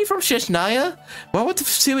isn't he from Shishnaya? Why would the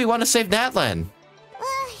Fusui want to save NATLAN?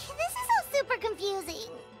 This is all super confusing.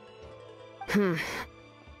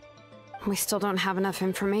 We still don't have enough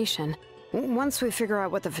information. Once we figure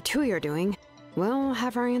out what the Fatui are doing, we'll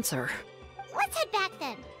have our answer. Let's head back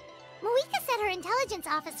then. Mavuika said her intelligence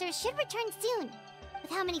officers should return soon.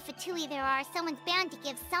 With how many Fatui there are, someone's bound to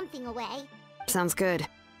give something away. Sounds good.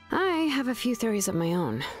 I have a few theories of my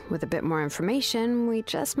own. With a bit more information, we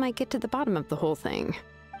just might get to the bottom of the whole thing.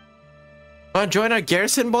 Want to join our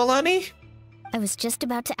garrison, Mualani? I was just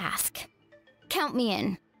about to ask. Count me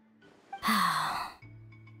in.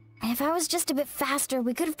 If I was just a bit faster,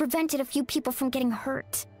 we could have prevented a few people from getting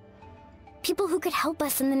hurt. People who could help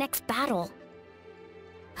us in the next battle.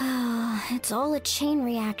 It's all a chain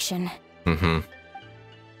reaction.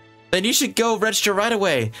 Then you should go register right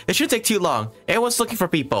away. It shouldn't take too long. Everyone's looking for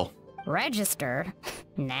people. Register?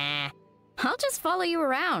 Nah. I'll just follow you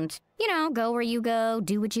around. You know, go where you go,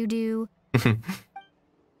 do what you do.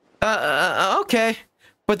 Okay.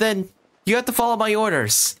 But then, you have to follow my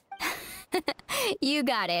orders. You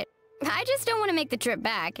got it. I just don't want to make the trip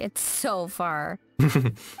back. It's so far.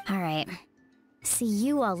 Alright. See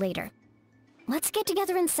you all later. Let's get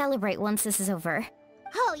together and celebrate once this is over.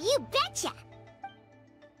 Oh, you betcha!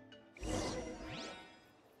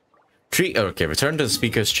 Okay, return to the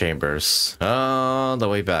speaker's chambers. Oh, the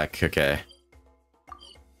way back. Okay.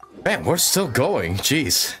 Man, we're still going.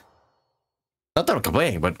 Jeez. Not that I'm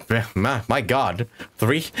complaining, but my god.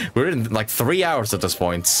 We're in like 3 hours at this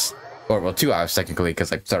point. Or, well, 2 hours technically,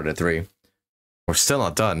 because I started at 3. We're still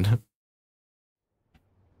not done.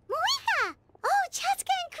 Mavuika! Oh,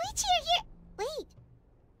 Chatsuka and Koichi are here! Wait,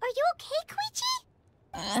 are you okay,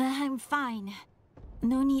 Koichi? I'm fine.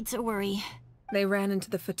 No need to worry. They ran into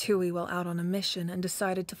the Fatui while out on a mission and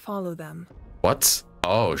decided to follow them. What?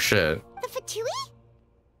 Oh, shit. The Fatui?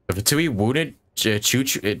 The Fatui wounded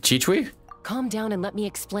Chichui? Calm down and let me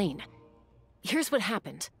explain. Here's what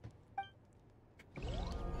happened.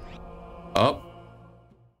 Oh.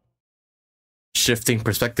 Shifting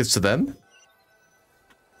perspectives to them?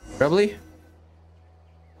 Probably?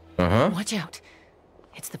 Watch out.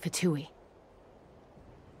 It's the Fatui.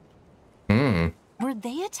 Were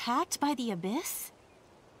they attacked by the Abyss?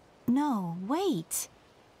 No, wait.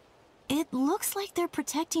 It looks like they're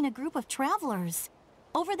protecting a group of travelers.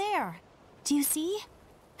 Over there. Do you see?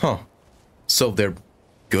 Huh. So they're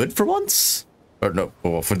good for once? Or no,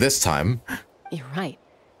 well, for this time. You're right.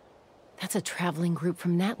 That's a traveling group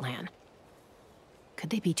from NATLAN.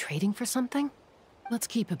 Could they be trading for something? Let's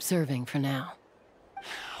keep observing for now.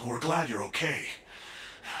 We're glad you're okay.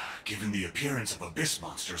 Given the appearance of abyss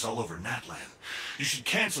monsters all over NATLAN, you should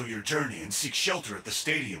cancel your journey and seek shelter at the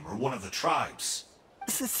stadium or one of the tribes.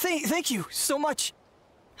 Thank you so much.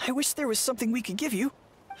 I wish there was something we could give you.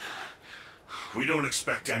 We don't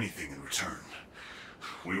expect anything in return.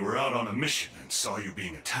 We were out on a mission and saw you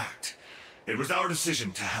being attacked. It was our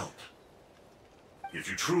decision to help. If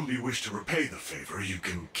you truly wish to repay the favor, you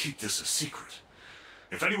can keep this a secret.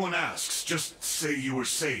 If anyone asks, just say you were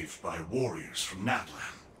saved by warriors from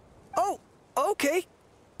NATLAN. Oh, okay.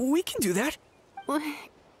 We can do that. But...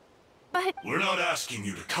 We're not asking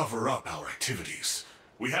you to cover up our activities.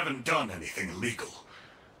 We haven't done anything illegal.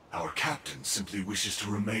 Our captain simply wishes to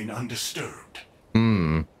remain undisturbed.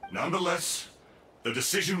 Nonetheless, the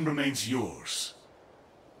decision remains yours.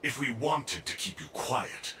 If we wanted to keep you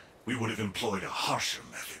quiet, we would have employed a harsher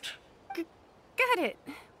method. Got it.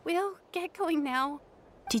 We'll get going now.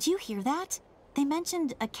 Did you hear that? They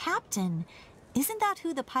mentioned a captain. Isn't that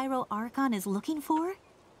who the Pyro Archon is looking for?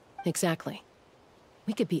 Exactly.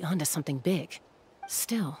 We could be onto something big.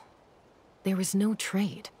 Still, there was no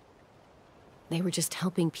trade. They were just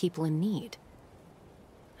helping people in need.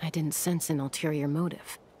 I didn't sense an ulterior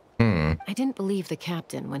motive. I didn't believe the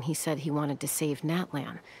captain when he said he wanted to save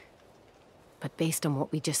NATLAN. But based on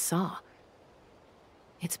what we just saw,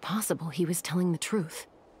 it's possible he was telling the truth.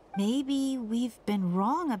 Maybe we've been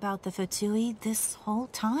wrong about the Fatui this whole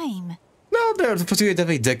time. No, there's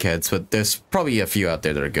definitely dickheads, but there's probably a few out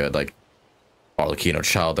there that are good, like Arlecchino,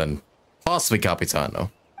 Xilonen, possibly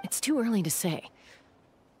Capitano. It's too early to say.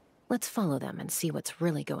 Let's follow them and see what's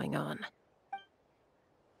really going on.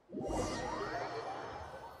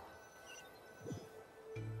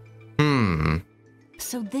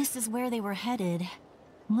 So this is where they were headed.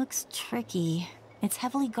 Looks tricky. It's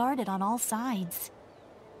heavily guarded on all sides.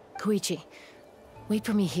 Koichi, wait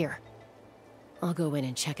for me here. I'll go in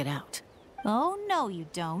and check it out. Oh, no you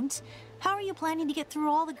don't. How are you planning to get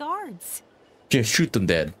through all the guards? Just shoot them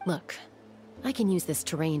dead. Look, I can use this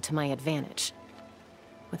terrain to my advantage.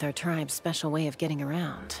 With our tribe's special way of getting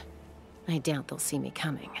around, I doubt they'll see me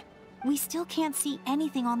coming. We still can't see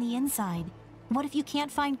anything on the inside. What if you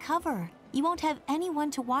can't find cover? You won't have anyone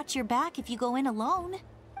to watch your back if you go in alone.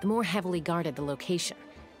 The more heavily guarded the location,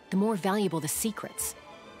 the more valuable the secrets.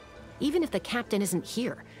 Even if the captain isn't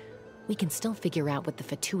here, we can still figure out what the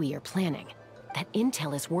Fatui are planning. That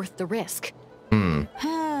intel is worth the risk.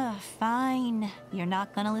 Fine. You're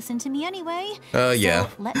not gonna listen to me anyway. Yeah.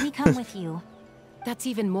 So let me come with you. That's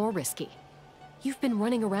even more risky. You've been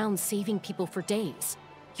running around saving people for days.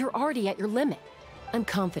 You're already at your limit. I'm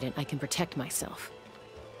confident I can protect myself.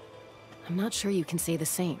 I'm not sure you can say the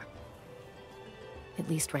same. At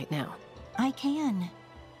least right now. I can.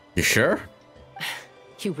 You sure?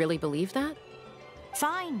 You really believe that?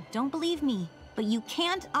 Fine, don't believe me. But you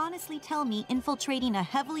can't honestly tell me infiltrating a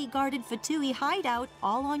heavily guarded Fatui hideout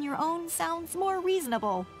all on your own sounds more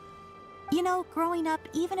reasonable. You know, growing up,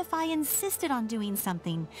 even if I insisted on doing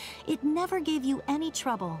something, it never gave you any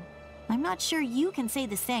trouble. I'm not sure you can say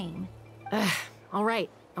the same. All right.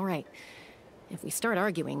 If we start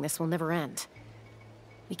arguing, this will never end.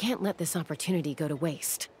 We can't let this opportunity go to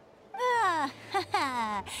waste.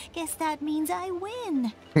 Guess that means I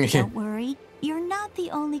win. Don't worry, you're not the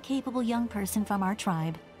only capable young person from our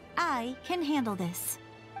tribe. I can handle this.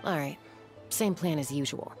 All right, same plan as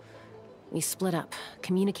usual. We split up,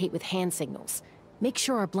 communicate with hand signals, make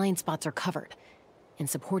sure our blind spots are covered, and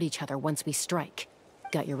support each other once we strike.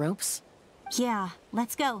 Got your ropes? Yeah,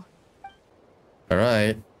 let's go. All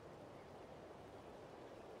right.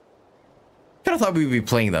 Kind of thought we'd be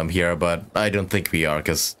playing them here, but I don't think we are,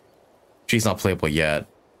 because she's not playable yet,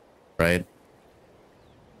 right?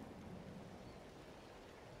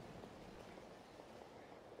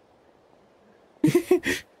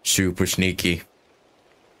 Super sneaky.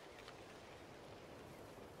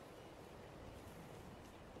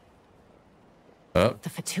 Oh. The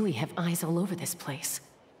Fatui have eyes all over this place.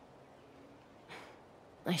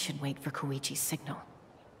 I should wait for Koichi's signal.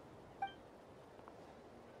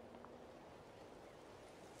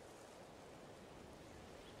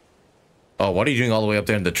 Oh, what are you doing all the way up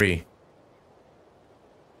there in the tree?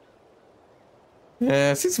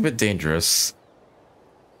 Yeah, it seems a bit dangerous.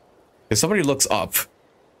 If somebody looks up,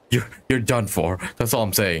 you're done for. That's all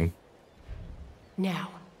I'm saying. Now.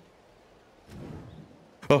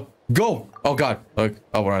 Oh, go! Oh god. Oh,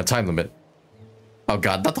 we're on a time limit. Oh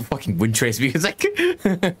god, not the fucking wind trace music.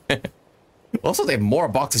 Also, they have more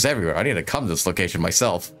boxes everywhere. I need to come to this location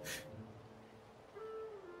myself.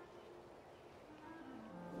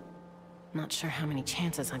 Not sure how many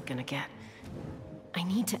chances I'm gonna get. I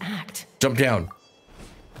need to act. Jump down.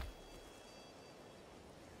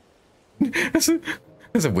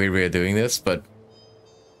 That's a weird way of doing this, but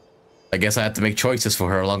I guess I have to make choices for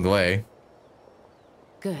her along the way.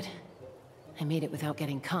 Good. I made it without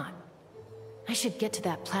getting caught. I should get to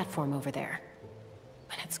that platform over there.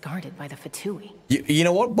 But it's guarded by the Fatui. You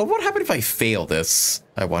know what? But what happened if I fail this?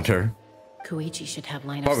 I wonder. Koichi should have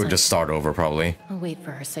line of Probably sight. just start over, probably. I'll wait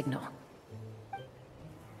for her signal.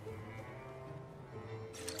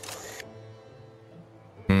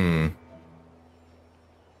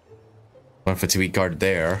 One Fatui guard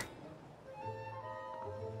there.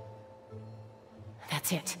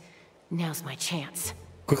 That's it. Now's my chance.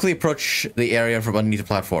 Quickly approach the area from underneath the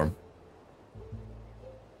platform.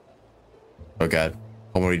 Oh god.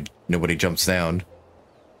 Hopefully nobody jumps down.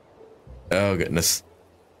 Oh, goodness.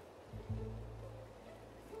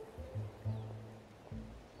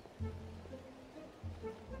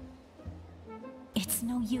 It's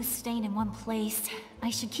no use staying in one place. I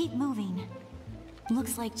should keep moving.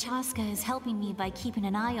 Looks like Chaska is helping me by keeping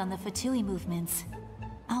an eye on the Fatui movements.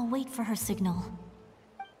 I'll wait for her signal.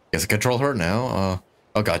 Guess I control her now.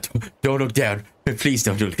 Oh god, don't look down. Please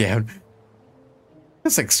don't look down.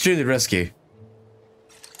 That's extremely risky.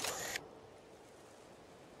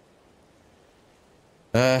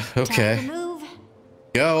 Okay. Time to move.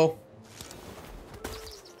 Go.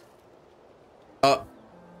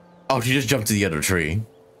 Oh, she just jumped to the other tree.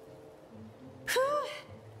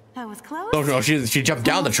 That was close. Oh no, she jumped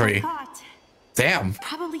down the tree. Damn.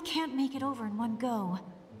 Probably can't make it over in one go.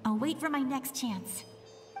 I'll wait for my next chance.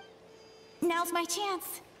 Now's my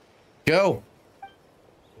chance. Go.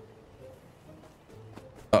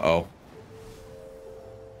 Uh-oh.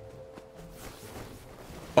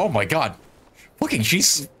 Oh my god. Looking,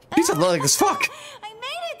 she's athletic as fuck. I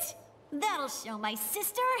made it. That'll show my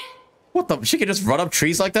sister. What the? She can just run up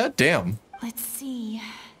trees like that? Damn. Let's see.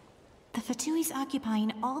 The Fatui's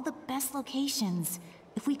occupying all the best locations.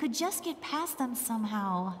 If we could just get past them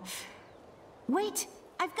somehow. Wait,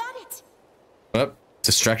 I've got it.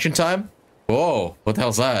 Distraction time? Whoa, what the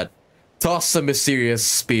hell's that? Toss the mysterious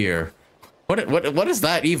spear. What is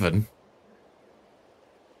that even?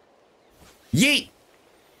 Yeet!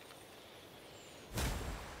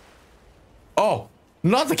 Oh,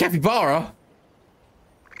 not the capybara.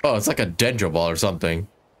 Oh, it's like a dendro ball or something.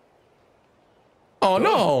 Oh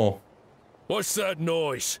no! What's that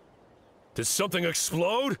noise? Did something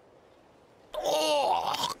explode?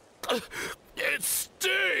 Oh, it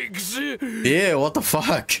stinks! Yeah, what the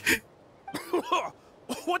fuck?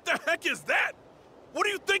 What the heck is that? What do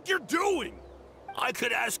you think you're doing? I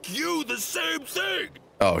could ask you the same thing.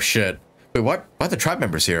 Oh shit. Wait, what? Why are the tribe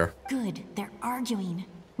members here? Good, they're arguing.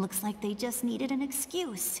 Looks like they just needed an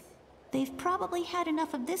excuse. They've probably had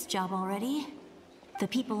enough of this job already. The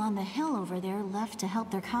people on the hill over there left to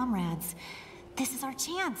help their comrades. This is our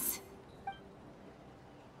chance.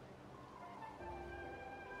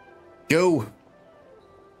 Go.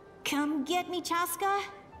 Come get me, Chaska.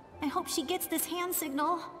 I hope she gets this hand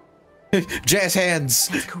signal. Jazz hands.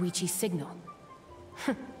 That's Koichi's signal.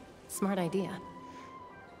 Smart idea.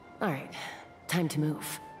 All right, time to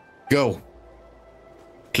move. Go.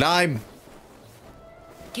 Climb.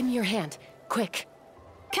 Give me your hand, quick.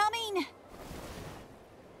 Coming.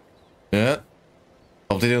 Yeah.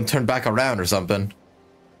 Hope they don't turn back around or something.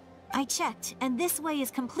 I checked, and this way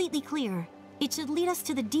is completely clear. It should lead us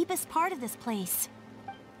to the deepest part of this place.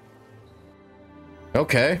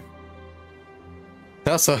 Okay.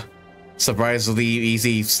 That's a surprisingly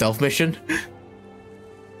easy stealth mission.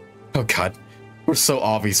 Oh god. We're so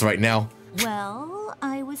obvious right now. Well,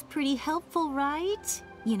 I was pretty helpful, right?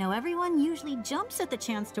 You know, everyone usually jumps at the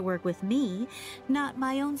chance to work with me. Not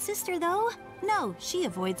my own sister, though. No, she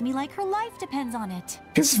avoids me like her life depends on it.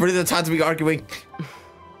 This is really the time to be arguing.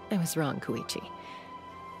 I was wrong, Koichi.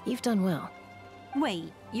 You've done well.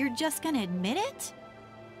 Wait, you're just gonna admit it?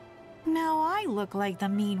 Now I look like the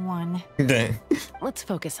mean one. Let's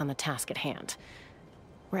focus on the task at hand.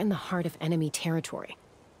 We're in the heart of enemy territory.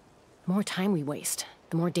 The more time we waste,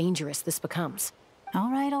 the more dangerous this becomes. All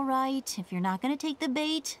right. If you're not gonna take the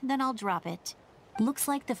bait, then I'll drop it. Looks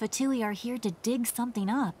like the Fatui are here to dig something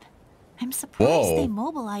up. I'm surprised they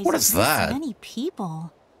mobilized this many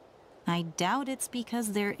people. I doubt it's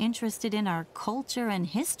because they're interested in our culture and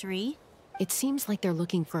history. It seems like they're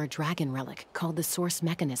looking for a dragon relic called the Source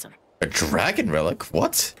Mechanism. A dragon relic?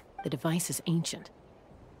 What? The device is ancient.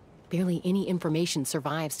 Barely any information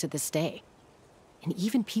survives to this day. And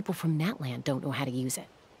even people from NATLAN don't know how to use it.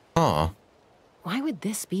 Aw. Why would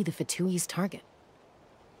this be the Fatui's target?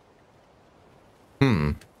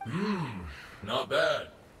 Not bad.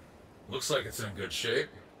 Looks like it's in good shape.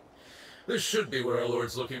 This should be what our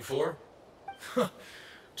Lord's looking for.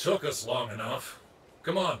 Took us long enough.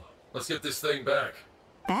 Come on, let's get this thing back.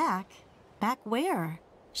 Back? Back where?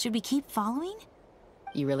 Should we keep following?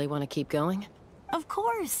 You really want to keep going? Of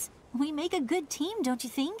course. We make a good team, don't you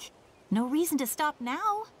think? No reason to stop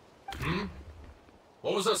now.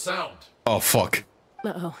 What was that sound? Oh, fuck.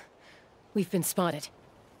 Uh-oh. We've been spotted.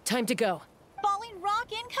 Time to go. Falling rock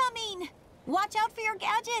incoming! Watch out for your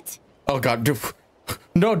gadget! Oh god,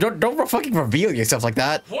 no, don't fucking reveal yourself like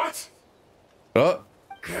that. What?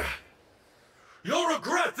 You'll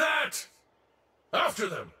regret that! After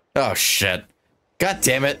them! Oh shit. God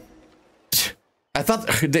damn it. I thought,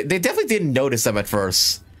 they definitely didn't notice them at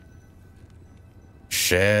first.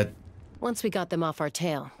 Shit. Once we got them off our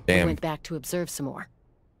tail, Damn. we went back to observe some more.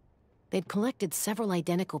 They'd collected several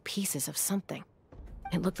identical pieces of something.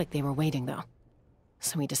 It looked like they were waiting, though.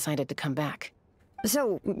 So we decided to come back.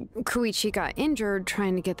 So, Koichi got injured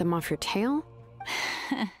trying to get them off your tail?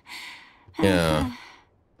 Yeah.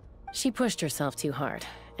 She pushed herself too hard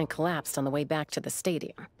and collapsed on the way back to the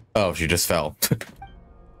stadium. Oh, she just fell.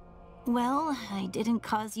 Well, I didn't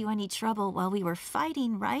cause you any trouble while we were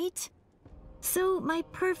fighting, right? So my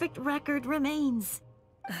perfect record remains.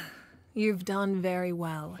 You've done very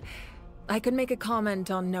well. I could make a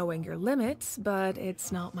comment on knowing your limits, but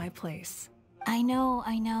it's not my place. I know.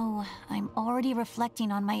 I'm already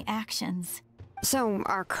reflecting on my actions. So,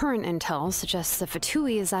 our current intel suggests that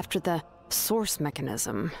Fatui is after the source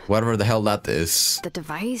mechanism. Whatever the hell that is. The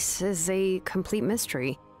device is a complete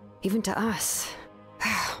mystery, even to us.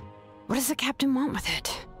 What does the captain want with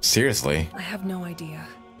it? Seriously? I have no idea.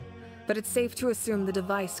 But it's safe to assume the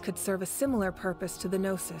device could serve a similar purpose to the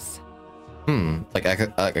Gnosis. Like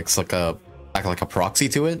act like a proxy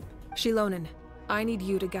to it? Xilonen, I need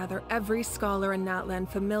you to gather every scholar in Natlan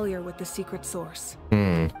familiar with the secret source.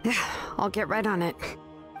 I'll get right on it.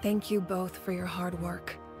 Thank you both for your hard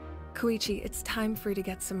work. Koichi, it's time for you to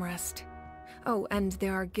get some rest. Oh, and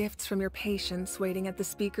there are gifts from your patients waiting at the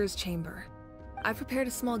speaker's chamber. I've prepared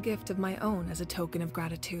a small gift of my own as a token of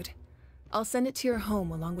gratitude. I'll send it to your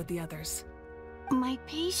home along with the others. My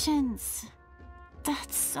patients.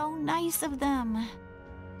 That's so nice of them.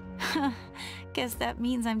 Guess that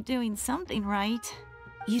means I'm doing something right.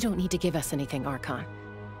 You don't need to give us anything, Archon.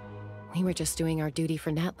 We were just doing our duty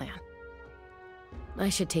for Natlan. I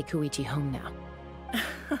should take Koichi home now.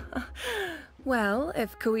 Well,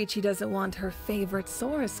 if Koichi doesn't want her favorite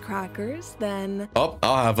Saurus crackers, then... Oh,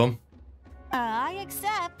 I'll have them. I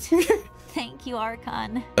accept. Thank you,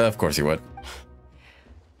 Archon. Of course you would.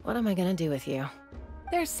 What am I gonna do with you?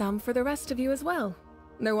 There's some for the rest of you as well.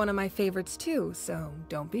 They're one of my favorites too, so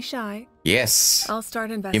don't be shy. Yes. I'll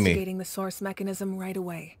start investigating the source mechanism right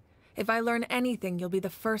away. If I learn anything, you'll be the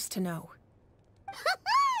first to know.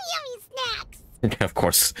 Yummy snacks! Of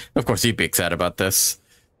course you'd be excited about this.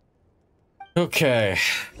 Okay.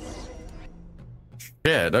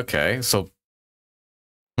 Shit, okay, so...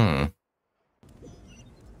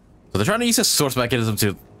 So they're trying to use a source mechanism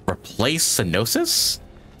to replace Gnosis?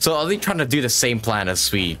 So are they trying to do the same plan as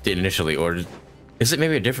we did initially, or is it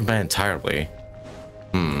maybe a different plan entirely?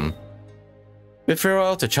 Mifiro,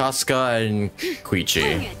 Tachaska, and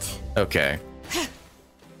Koichi. Okay.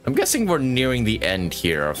 I'm guessing we're nearing the end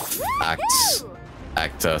here of Act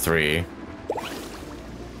 3.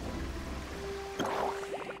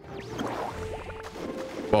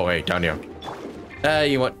 Whoa, hey, down here.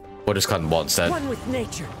 You know what? We'll just cut the ball instead. One with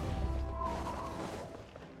nature.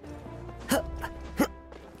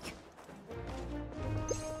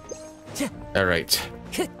 All right.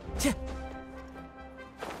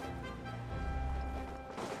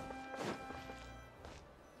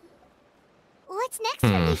 What's next for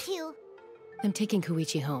you two? I'm taking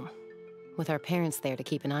Koichi home. With our parents there to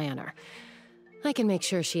keep an eye on her. I can make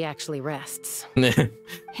sure she actually rests.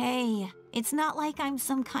 Hey, it's not like I'm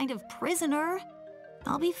some kind of prisoner.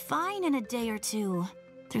 I'll be fine in a day or two.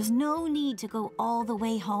 There's no need to go all the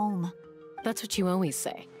way home. That's what you always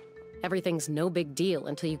say. Everything's no big deal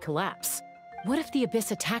until you collapse. What if the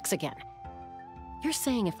Abyss attacks again? You're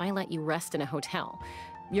saying if I let you rest in a hotel,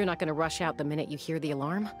 you're not gonna rush out the minute you hear the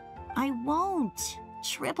alarm? I won't.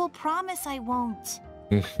 Triple promise I won't.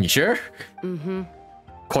 You sure? Mm-hmm.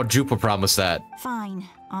 Quadruple promise that. Fine.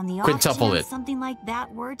 On the off Quintuple chance it. something like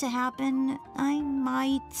that were to happen, I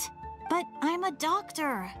might. But I'm a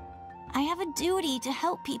doctor. I have a duty to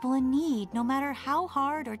help people in need, no matter how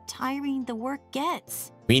hard or tiring the work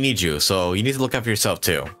gets. We need you, so you need to look after yourself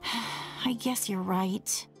too. I guess you're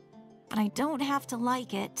right. But I don't have to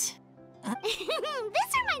like it. This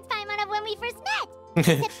reminds Paimon of when we first met.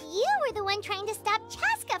 Except you were the one trying to stop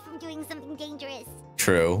Chaska from doing something dangerous.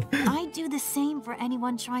 True. I'd do the same for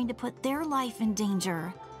anyone trying to put their life in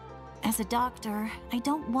danger. As a doctor, I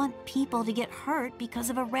don't want people to get hurt because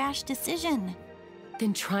of a rash decision.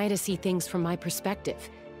 Then try to see things from my perspective.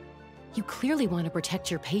 You clearly want to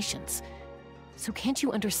protect your patients. So can't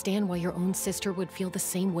you understand why your own sister would feel the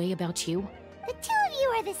same way about you? The two of you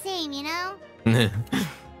are the same, you know?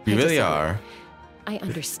 You really are. I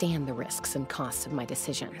understand the risks and costs of my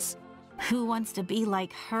decisions. Who wants to be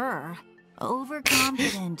like her?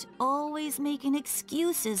 Overconfident, always making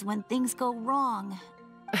excuses when things go wrong.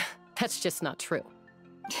 That's just not true.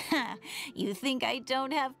 You think I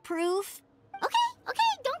don't have proof? Okay,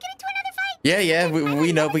 don't get into another fight. Yeah,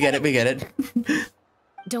 we know, we get it.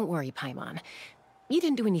 Don't worry, Paimon. You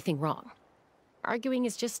didn't do anything wrong. Arguing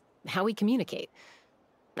is just how we communicate.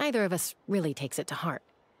 Neither of us really takes it to heart.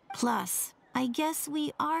 Plus, I guess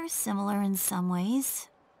we are similar in some ways.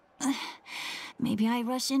 Maybe I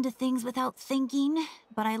rush into things without thinking,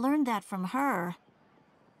 but I learned that from her.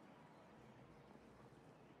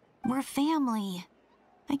 We're family.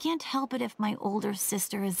 I can't help it if my older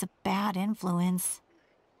sister is a bad influence.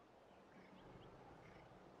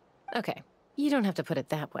 Okay, you don't have to put it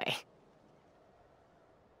that way.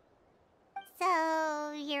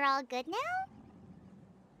 So, you're all good now?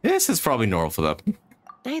 This is probably normal for them.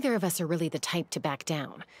 Neither of us are really the type to back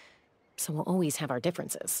down, so we'll always have our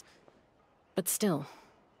differences. But still,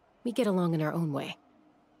 we get along in our own way.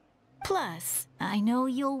 Plus, I know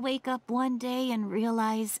you'll wake up one day and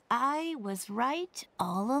realize I was right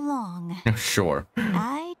all along. Sure.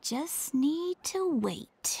 I just need to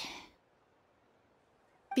wait.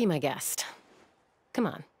 Be my guest. Come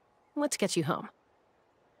on, let's get you home.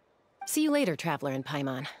 See you later, Traveler in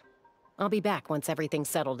Paimon. I'll be back once everything's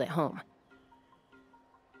settled at home.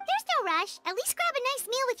 There's no rush. At least grab a nice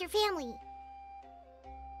meal with your family.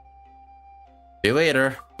 See you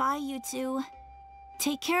later. Bye, you two.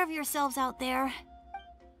 Take care of yourselves out there.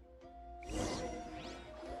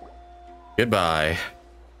 Goodbye.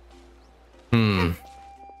 Those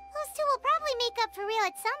two will probably make up for real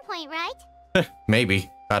at some point, right? Maybe.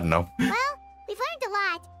 I don't know. Well, we've learned a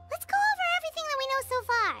lot. Let's go over everything that we know so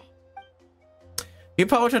far. You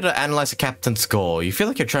probably try to analyze the captain's goal. You feel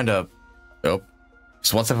like you're trying to... Oh.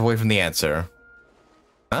 Just one step away from the answer.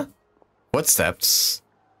 Huh? Footsteps?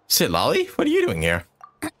 Lolly? What are you doing here?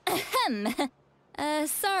 Ahem.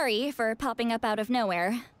 Sorry for popping up out of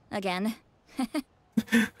nowhere. Again.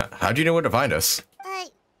 How do you know where to find us?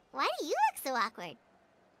 Why do you look so awkward?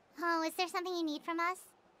 Oh, is there something you need from us?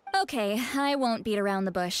 Okay, I won't beat around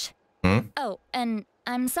the bush. Oh, and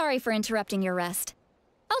I'm sorry for interrupting your rest.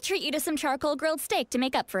 I'll treat you to some charcoal grilled steak to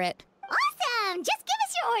make up for it. Awesome! Just give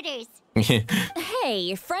us your orders.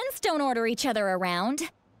 Hey, friends don't order each other around.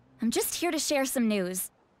 I'm just here to share some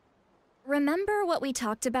news. Remember what we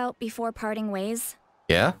talked about before parting ways?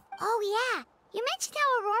 Yeah? Oh yeah, you mentioned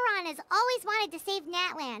how Auroron has always wanted to save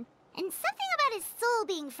Natlan, and something about his soul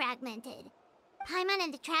being fragmented. Paimon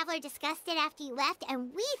and the Traveler discussed it after you left,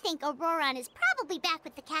 and we think Auroron is probably back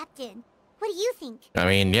with the captain. What do you think? I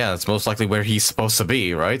mean, yeah, it's most likely where he's supposed to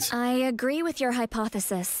be, right? I agree with your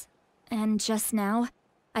hypothesis. And just now,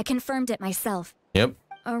 I confirmed it myself. Yep.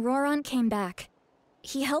 Auroron came back.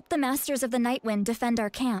 He helped the Masters of the Nightwind defend our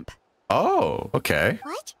camp. Oh, okay.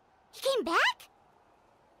 What? He came back?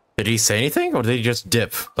 Did he say anything, or did he just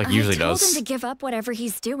dip, like he usually does? I told him to give up whatever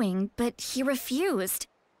he's doing, but he refused.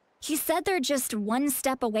 He said they're just one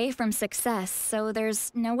step away from success, so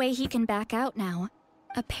there's no way he can back out now.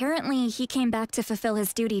 Apparently, he came back to fulfill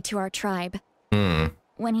his duty to our tribe.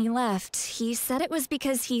 When he left, he said it was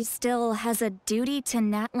because he still has a duty to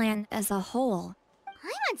Natlan as a whole.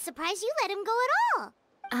 I'm unsurprised you let him go at all.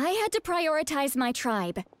 I had to prioritize my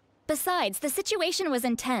tribe. Besides, the situation was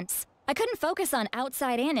intense. I couldn't focus on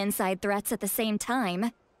outside and inside threats at the same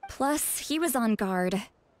time. Plus, he was on guard.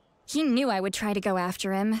 He knew I would try to go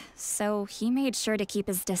after him, so he made sure to keep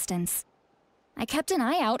his distance. I kept an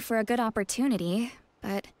eye out for a good opportunity,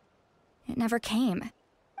 but it never came.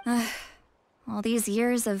 All these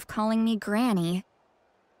years of calling me Granny,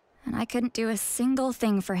 and I couldn't do a single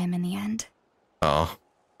thing for him in the end. Oh.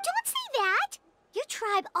 Don't say that! Your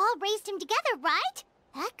tribe all raised him together, right?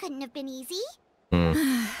 That couldn't have been easy.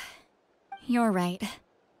 You're right.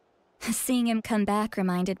 Seeing him come back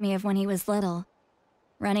reminded me of when he was little.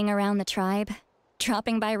 Running around the tribe,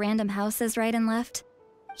 dropping by random houses right and left.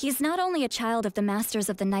 He's not only a child of the Masters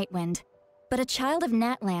of the Nightwind, but a child of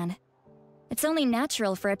Natlan. It's only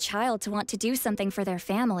natural for a child to want to do something for their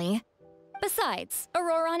family. Besides,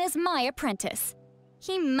 Auroron is my apprentice.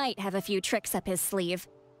 He might have a few tricks up his sleeve,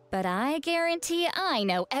 but I guarantee I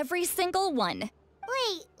know every single one.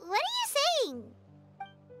 Wait, what are you saying?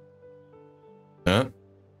 Huh?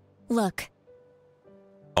 Look.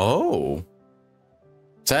 Oh.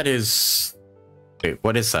 That is... Wait,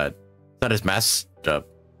 what is that? Is that his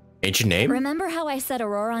ancient name? Remember how I said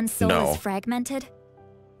Auroron's soul No. is fragmented?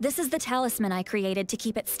 This is the talisman I created to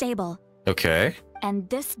keep it stable. Okay. And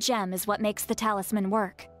this gem is what makes the talisman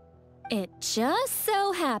work. It just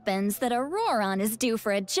so happens that Auroron is due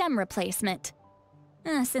for a gem replacement.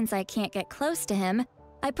 Since I can't get close to him,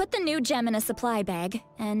 I put the new gem in a supply bag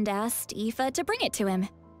and asked Aoife to bring it to him.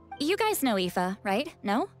 You guys know Aoife, right?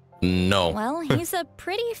 No? No. Well, he's a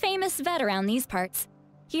pretty famous vet around these parts.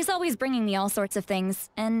 He's always bringing me all sorts of things,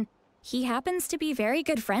 and he happens to be very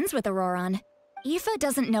good friends with Auroron. Aoife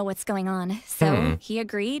doesn't know what's going on, so he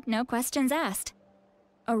agreed, no questions asked.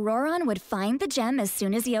 Auroron would find the gem as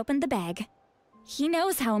soon as he opened the bag. He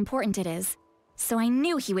knows how important it is, so I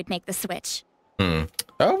knew he would make the switch.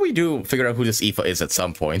 Oh, we do figure out who this Aoife is at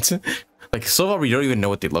some point. Like, so far we don't even know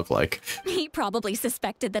what they look like. He probably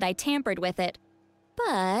suspected that I tampered with it.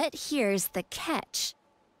 But here's the catch.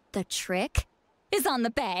 The trick is on the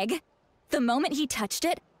bag. The moment he touched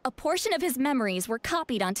it, a portion of his memories were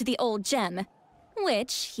copied onto the old gem,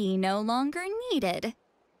 which he no longer needed.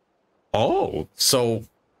 Oh, so...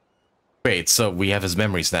 Wait, so we have his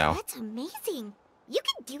memories now. That's amazing. You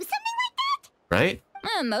can do something like that? Right?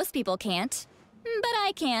 Most people can't, but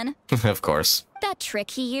I can. Of course. That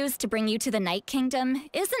trick he used to bring you to the Night Kingdom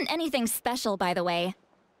isn't anything special, by the way.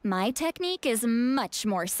 My technique is much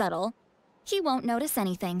more subtle. He won't notice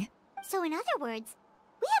anything. So in other words,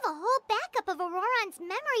 we have a whole backup of Auroran's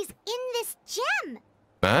memories in this gem.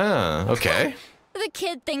 Ah, okay. The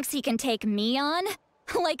kid thinks he can take me on?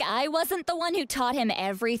 Like I wasn't the one who taught him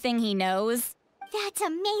everything he knows? That's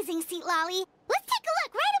amazing, Seat Lolly. Let's take a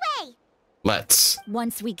look right away. Let's.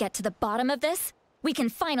 Once we get to the bottom of this, we can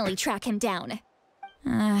finally track him down.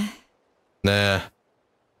 Nah.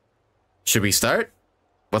 Should we start?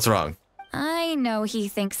 What's wrong? I know he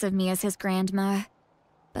thinks of me as his grandma,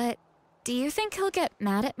 but do you think he'll get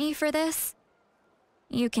mad at me for this?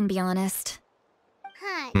 You can be honest.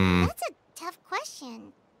 Huh, that's a tough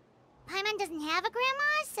question. Paimon doesn't have a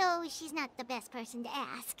grandma, so she's not the best person to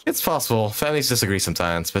ask. It's possible. Families disagree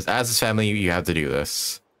sometimes, but as his family, you have to do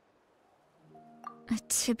this.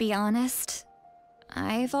 To be honest,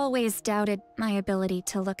 I've always doubted my ability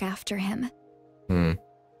to look after him.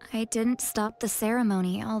 I didn't stop the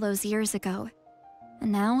ceremony all those years ago,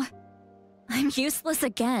 and now I'm useless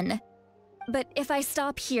again. But if I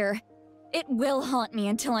stop here, it will haunt me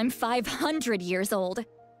until I'm 500 years old.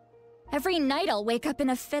 Every night I'll wake up in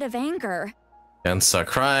a fit of anger. Then start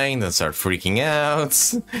crying, then start freaking out.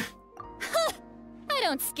 I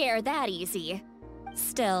don't scare that easy.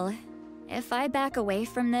 Still, if I back away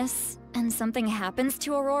from this and something happens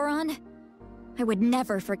to Auroran, I would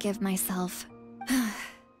never forgive myself.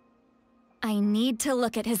 I need to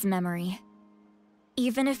look at his memory.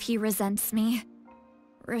 Even if he resents me,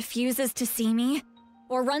 refuses to see me,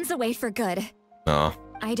 or runs away for good. Oh.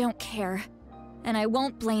 I don't care, and I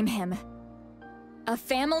won't blame him. A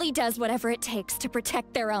family does whatever it takes to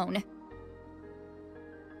protect their own.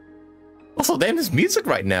 Also, damn, this music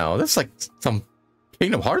right now. That's like some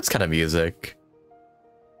Kingdom Hearts kind of music.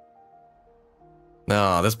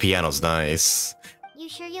 No, this piano's nice. You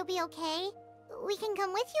sure you'll be okay? We can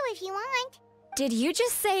come with you if you want. Did you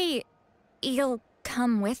just say you'll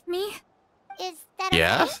come with me? Is that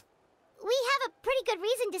yeah? okay? We have a pretty good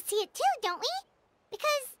reason to see it too, don't we?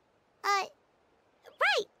 Because, right,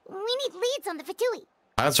 we need leads on the Fatui.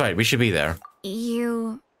 That's right, we should be there.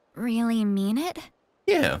 You really mean it?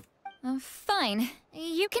 Yeah. Fine,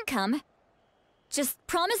 you can come. Just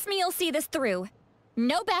promise me you'll see this through.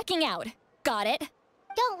 No backing out. Got it?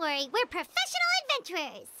 Don't worry, we're professional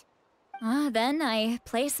adventurers. Then I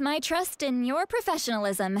place my trust in your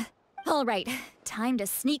professionalism. All right, time to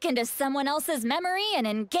sneak into someone else's memory and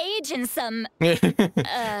engage in some,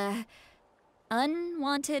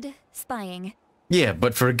 unwanted spying. Yeah,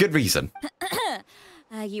 but for a good reason.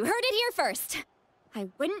 You heard it here first. I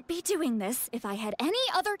wouldn't be doing this if I had any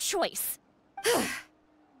other choice.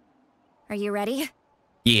 Are you ready?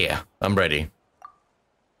 Yeah, I'm ready.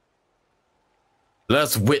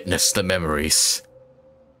 Let's witness the memories.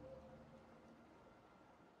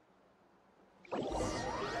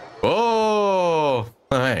 Oh,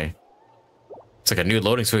 hey. It's like a new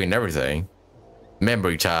loading screen and everything.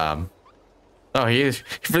 Memory time. Oh, he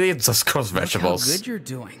really just grows vegetables. Look how good you're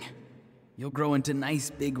doing. You'll grow into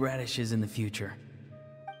nice big radishes in the future.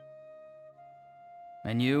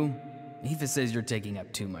 And you? Aoife says you're taking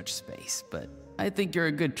up too much space, but I think you're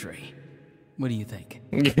a good tree. What do you think?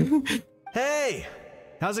 Hey!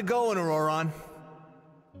 How's it going, Auroran?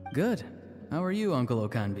 Good. How are you, Uncle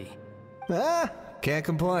Okanbi? Can't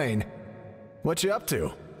complain. What you up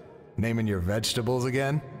to? Naming your vegetables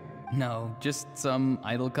again? No, just some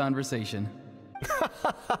idle conversation.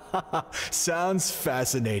 Sounds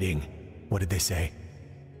fascinating. What did they say?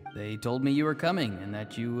 They told me you were coming and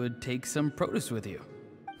that you would take some produce with you.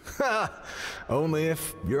 Only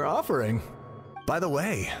if you're offering. By the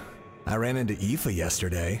way, I ran into Aoife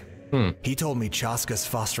yesterday. He told me Chaska's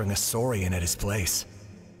fostering a saurian at his place.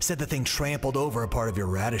 Said the thing trampled over a part of your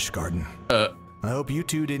radish garden. I hope you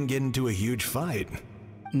two didn't get into a huge fight.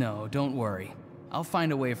 No, don't worry. I'll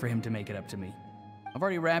find a way for him to make it up to me. I've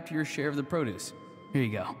already wrapped your share of the produce. Here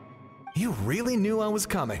you go. You really knew I was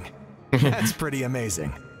coming. That's pretty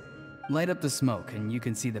amazing. Light up the smoke and you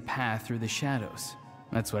can see the path through the shadows.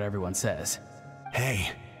 That's what everyone says.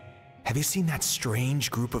 Hey, have you seen that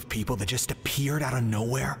strange group of people that just appeared out of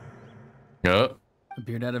nowhere?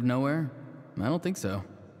 Appeared out of nowhere? I don't think so.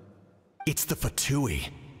 It's the Fatui.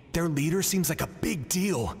 Their leader seems like a big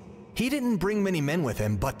deal. He didn't bring many men with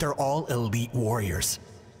him, but they're all elite warriors.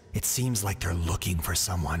 It seems like they're looking for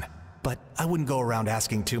someone, but I wouldn't go around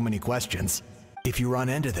asking too many questions. If you run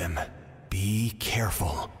into them, be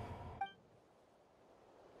careful.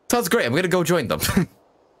 Sounds great. I'm gonna go join them.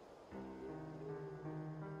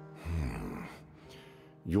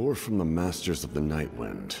 You're from the Masters of the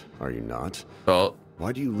Nightwind, are you not? Oh.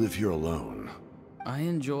 Why do you live here alone? I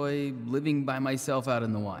enjoy living by myself out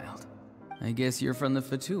in the wild. I guess you're from the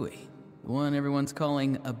Fatui, the one everyone's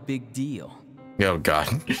calling a big deal. Oh god.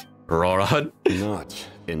 Roran? Not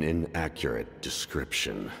an inaccurate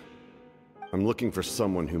description. I'm looking for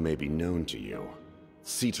someone who may be known to you.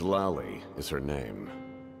 Citlali is her name.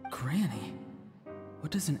 Granny?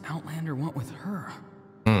 What does an Outlander want with her?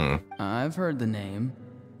 Hmm. I've heard the name.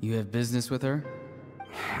 You have business with her?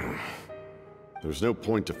 There's no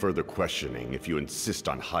point to further questioning if you insist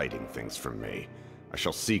on hiding things from me. I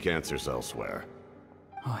shall seek answers elsewhere.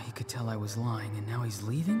 Oh, he could tell I was lying and now he's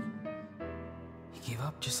leaving? He gave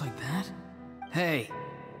up just like that? Hey!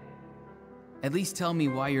 At least tell me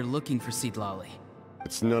why you're looking for Citlali.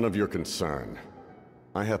 It's none of your concern.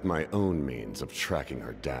 I have my own means of tracking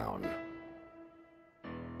her down.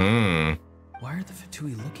 Hmm. Why are the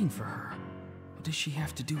Fatui looking for her? What does she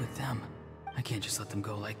have to do with them? I can't just let them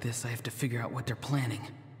go like this. I have to figure out what they're planning.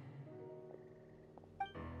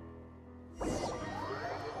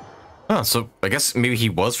 Oh, so I guess maybe he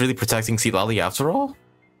was really protecting Citlali after all?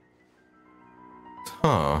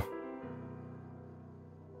 Huh.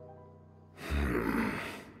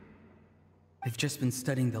 They've just been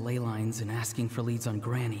studying the ley lines and asking for leads on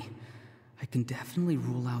Granny. I can definitely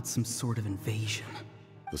rule out some sort of invasion.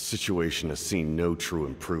 The situation has seen no true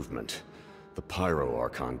improvement. The Pyro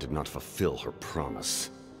Archon did not fulfill her promise.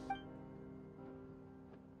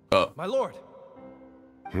 My lord!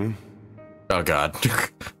 Hmm? Oh god.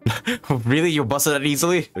 Really? You're busted that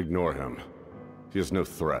easily? Ignore him. He is no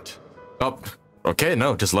threat. Oh, okay,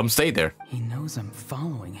 no, just let him stay there. He knows I'm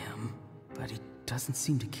following him, but he doesn't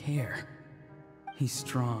seem to care. He's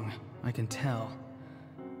strong, I can tell.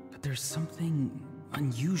 But there's something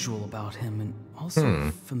unusual about him and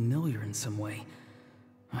also familiar in some way.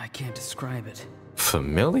 I can't describe it.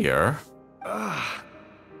 Familiar? Oh,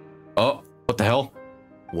 what the hell?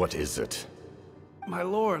 What is it? My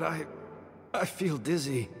lord, I feel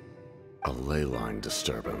dizzy. A ley line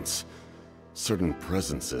disturbance. Certain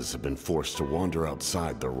presences have been forced to wander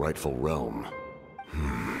outside their rightful realm.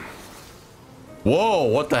 Whoa,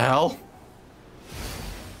 what the hell?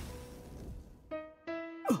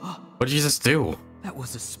 What did you just do? That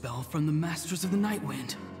was a spell from the Masters of the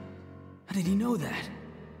Nightwind. How did he know that?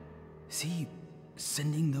 Is he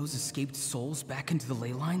sending those escaped souls back into the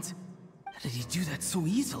ley lines? How did he do that so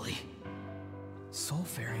easily?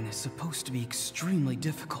 Soulfaring is supposed to be extremely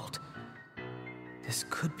difficult. This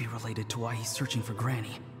could be related to why he's searching for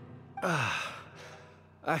Granny.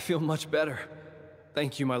 I feel much better.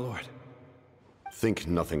 Thank you, my lord. Think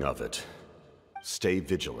nothing of it. Stay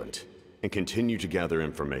vigilant, and continue to gather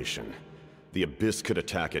information. The Abyss could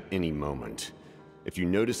attack at any moment. If you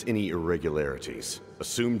notice any irregularities,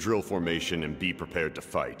 assume drill formation and be prepared to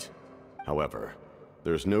fight. However,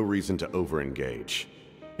 there's no reason to over-engage.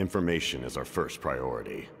 Information is our first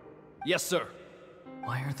priority. Yes, sir.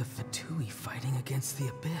 Why are the Fatui fighting against the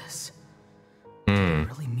Abyss? Do they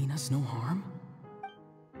really mean us no harm?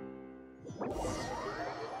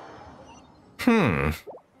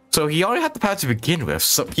 So he already had the path to begin with,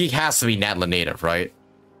 so he has to be NATLAN native, right?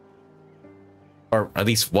 Or at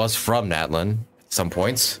least was from NATLAN at some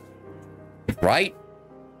points. Right?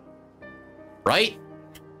 Right?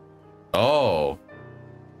 Oh.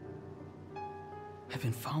 I've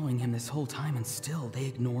been following him this whole time and still they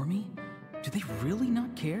ignore me? Do they really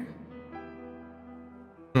not care?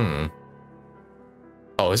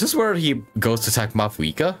 Oh, is this where he goes to attack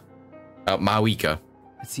mavuika? Mavuika.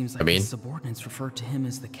 It seems like his subordinates referred to him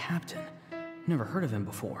as the captain. Never heard of him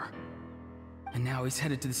before. And now he's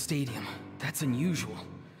headed to the stadium. That's unusual.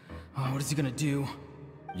 Oh, what is he gonna do?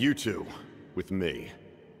 You two, with me.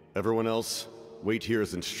 Everyone else, wait here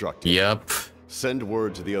as instructed. Yep. Send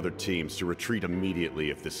word to the other teams to retreat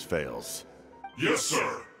immediately if this fails. Yes,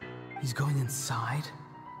 sir. He's going inside?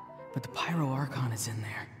 But the Pyro Archon is in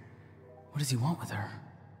there. What does he want with her?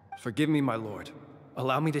 Forgive me, my lord.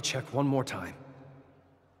 Allow me to check one more time.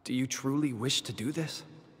 Do you truly wish to do this?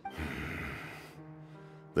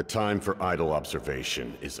 The time for idle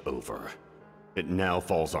observation is over. It now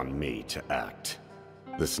falls on me to act.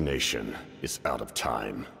 This nation is out of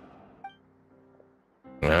time.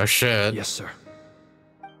 Oh shit. Yes, sir.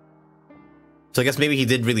 So I guess maybe he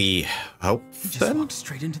did really hope. He just walked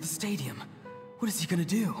straight into the stadium. What is he gonna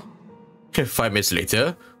do? 5 minutes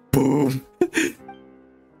later, boom.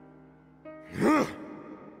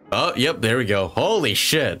 Oh, yep, there we go. Holy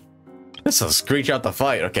shit. This will screech out the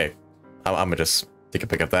fight. Okay, I'm gonna just take a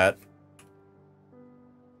pic of that.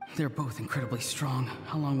 They're both incredibly strong.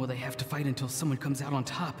 How long will they have to fight until someone comes out on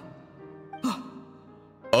top?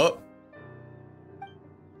 Oh.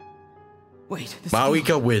 Wait, this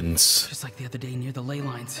Mavuika wins. Just like the other day near the ley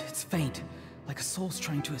lines, it's faint, like a soul's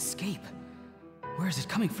trying to escape. Where is it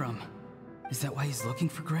coming from? Is that why he's looking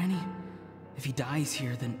for Granny? If he dies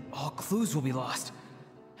here, then all clues will be lost.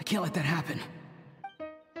 I can't let that happen.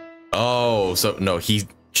 Oh, so no, he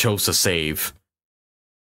chose to save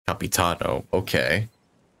Capitano. Okay.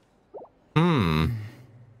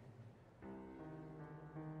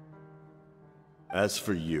 As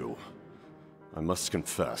for you, I must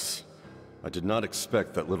confess, I did not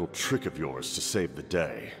expect that little trick of yours to save the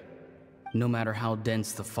day. No matter how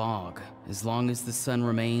dense the fog, as long as the sun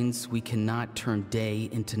remains, we cannot turn day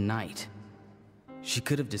into night. She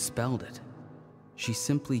could have dispelled it. She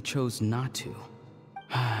simply chose not to.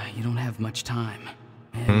 You don't have much time.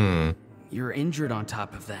 And you're injured on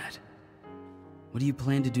top of that. What do you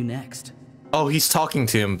plan to do next? Oh, he's talking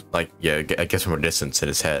to him, like, yeah, I guess from a distance in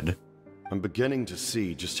his head. I'm beginning to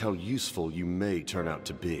see just how useful you may turn out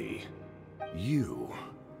to be. You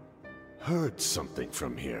heard something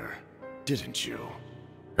from here, didn't you?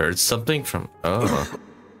 Heard something from... Oh.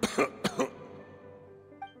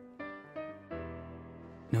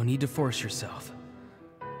 No need to force yourself.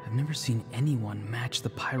 I've never seen anyone match the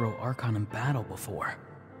Pyro Archon in battle before.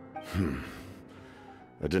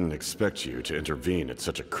 I didn't expect you to intervene at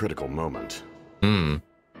such a critical moment.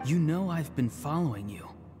 You know I've been following you.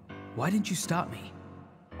 Why didn't you stop me?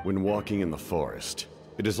 When walking in the forest,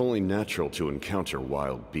 it is only natural to encounter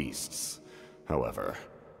wild beasts. However,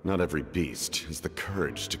 not every beast has the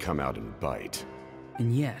courage to come out and bite.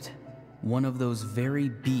 And yet, one of those very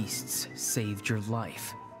beasts saved your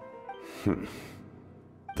life.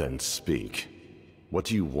 Then speak. What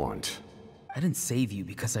do you want? I didn't save you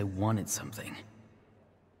because I wanted something.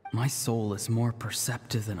 My soul is more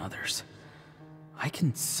perceptive than others. I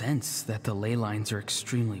can sense that the ley lines are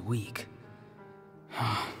extremely weak.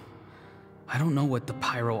 I don't know what the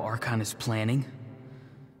Pyro Archon is planning.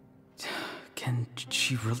 Can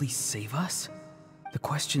she really save us? The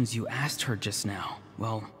questions you asked her just now,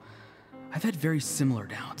 well, I've had very similar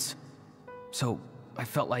doubts. So I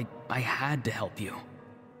felt like I had to help you.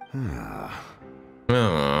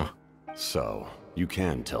 So, you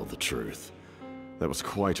can tell the truth. That was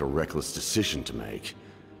quite a reckless decision to make.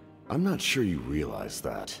 I'm not sure you realize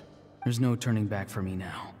that. There's no turning back for me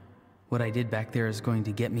now. What I did back there is going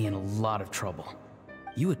to get me in a lot of trouble.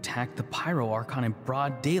 You attacked the Pyro Archon in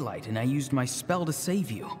broad daylight, and I used my spell to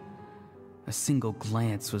save you. A single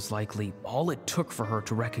glance was likely all it took for her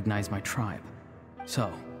to recognize my tribe.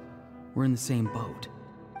 So, we're in the same boat.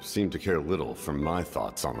 Seem to care little for my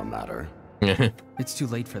thoughts on the matter. It's too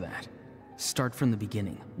late for that. Start from the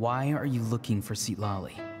beginning. Why are you looking for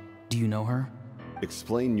Citlali? Do you know her?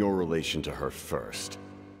 Explain your relation to her first.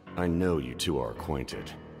 I know you two are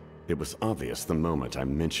acquainted. It was obvious the moment I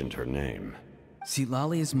mentioned her name.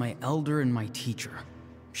 Citlali is my elder and my teacher.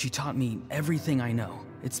 She taught me everything I know.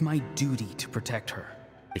 It's my duty to protect her.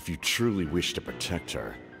 If you truly wish to protect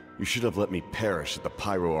her, you should have let me perish at the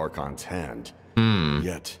Pyro Archon's hand.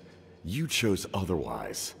 Yet, you chose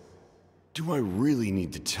otherwise. Do I really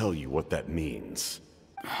need to tell you what that means?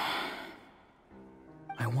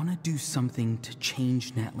 I want to do something to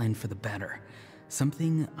change NATLAN for the better.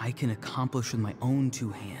 Something I can accomplish with my own two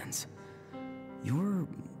hands. You're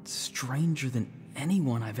stranger than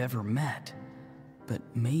anyone I've ever met. But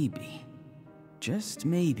maybe, just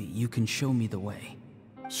maybe, you can show me the way.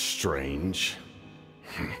 Strange?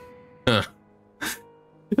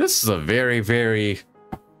 This is a very, very,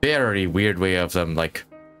 very weird way of them, like,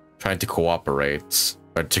 trying to cooperate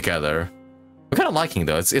together. I'm kind of liking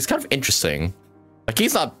though. It's kind of interesting. Like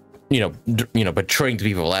he's not, betraying the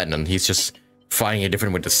people of Latin. He's just finding a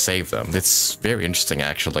different way to save them. It's very interesting,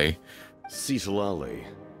 actually. Citlali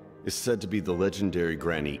is said to be the legendary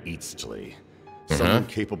Granny Eastly, someone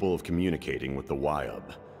capable of communicating with the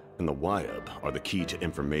Wyob, and the Wyob are the key to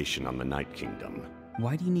information on the Night Kingdom.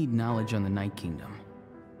 Why do you need knowledge on the Night Kingdom?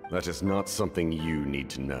 That is not something you need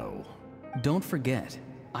to know. Don't forget,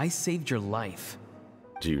 I saved your life.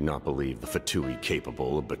 Do you not believe the Fatui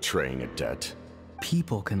capable of betraying a debt?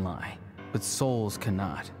 People can lie, but souls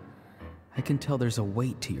cannot. I can tell there's a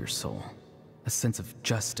weight to your soul, a sense of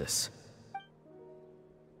justice.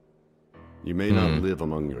 You may not live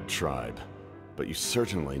among your tribe, but you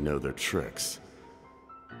certainly know their tricks.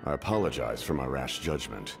 I apologize for my rash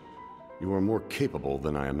judgment. You are more capable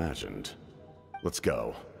than I imagined. Let's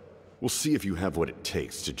go. We'll see if you have what it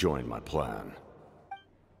takes to join my plan.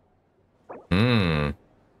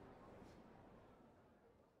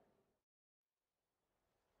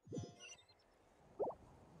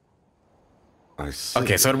 I see.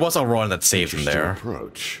 Okay, so it was Auroran that saved him there.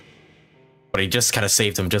 Approach. But he just kind of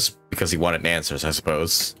saved him just because he wanted answers, I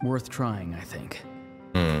suppose. Worth trying, I think.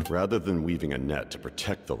 Rather than weaving a net to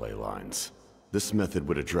protect the ley lines, this method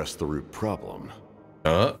would address the root problem.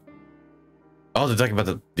 Oh, they're talking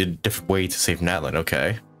about the different way to save Natlan,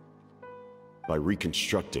 okay. By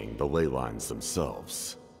reconstructing the ley lines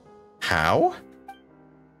themselves. How?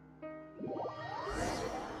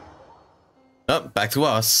 Oh, back to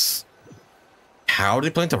us. How do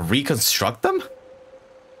they plan to reconstruct them?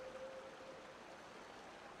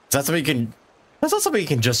 That's something you can... That's not something you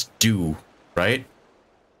can just do, right?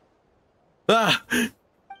 Ah!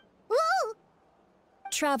 Woo!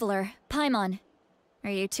 Traveler, Paimon, are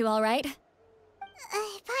you two all right?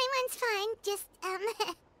 Paimon's fine, just,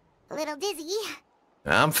 a little dizzy.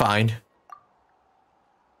 I'm fine.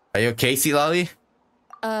 Are you okay, Lolly?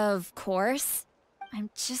 Of course. I'm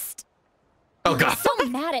just... Oh god. I'm so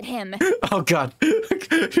mad at him. Oh god.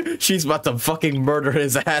 She's about to fucking murder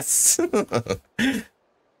his ass.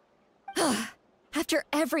 After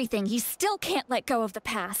everything, he still can't let go of the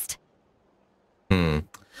past.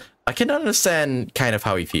 I can understand kind of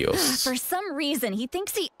how he feels. For some reason, he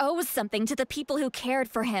thinks he owes something to the people who cared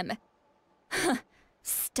for him.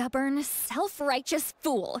 Stubborn, self-righteous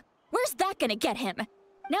fool. Where's that gonna get him?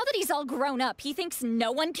 Now that he's all grown up, he thinks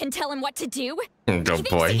no one can tell him what to do? Oh he thinks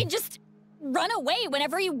boy. he can just run away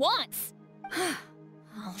whenever he wants.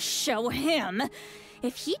 I'll show him.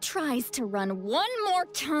 If he tries to run one more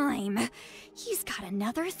time, he's got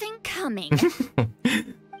another thing coming.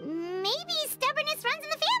 Maybe stubbornness runs in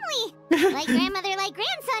the family. Like grandmother, like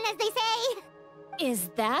grandson, as they say. Is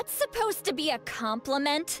that supposed to be a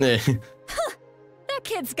compliment? That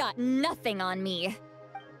kid's got nothing on me.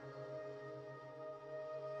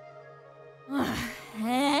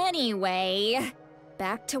 Anyway,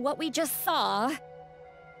 back to what we just saw.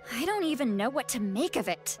 I don't even know what to make of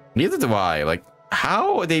it. Neither do I. Like,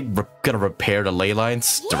 how are they gonna repair the ley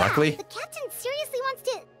lines directly? The captain seriously wants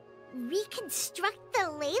to reconstruct the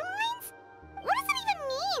ley lines? What does that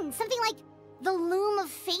even mean? Something like the loom of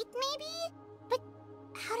fate, maybe? But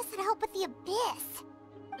how does that help with the abyss?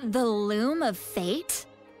 The loom of fate?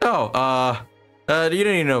 Oh, you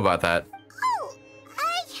didn't even know about that. Oh,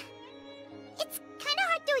 it's kind of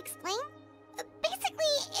hard to explain.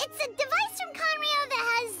 Basically, it's a device from Conrio that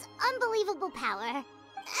has unbelievable power.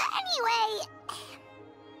 Anyway,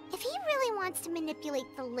 if he really wants to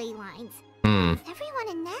manipulate the ley lines, everyone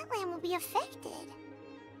in Natlan will be affected.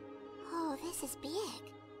 Oh, this is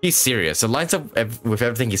big. He's serious. It lines up with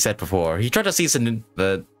everything he said before. He tried to season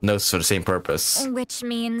the notes for the same purpose. Which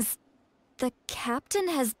means the captain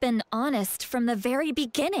has been honest from the very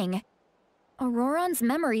beginning. Auroran's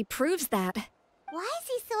memory proves that. Why is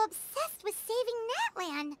he so obsessed with saving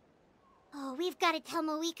Natlan? Oh, we've got to tell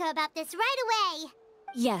Mavuika about this right away.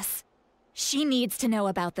 Yes. She needs to know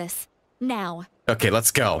about this. Now. Okay,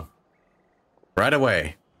 let's go. Right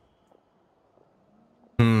away.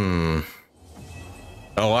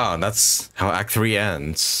 Oh wow, and that's how Act 3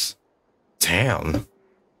 ends. Damn.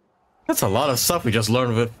 That's a lot of stuff we just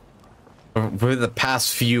learned with the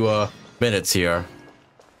past few minutes here.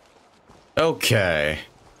 Okay.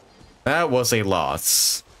 That was a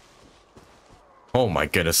lot. Oh my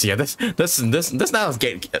goodness, yeah, this now is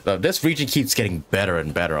getting this region keeps getting better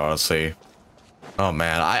and better, honestly. Oh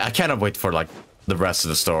man, I cannot wait for like the rest of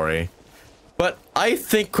the story. But I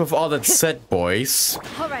think with all that said, boys,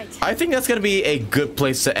 I think that's gonna be a good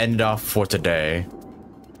place to end off for today.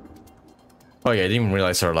 Oh yeah, I didn't even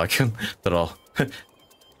realize her like little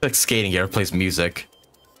like skating here plays music.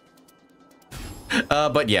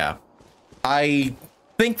 But yeah, I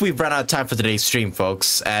think we've run out of time for today's stream,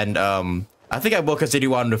 folks, and I think I will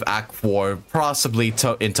continue on with Act 4 possibly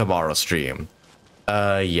in tomorrow's stream.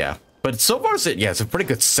 Yeah, but so far it's a pretty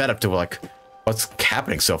good setup to like what's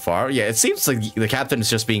happening so far. Yeah, it seems like the captain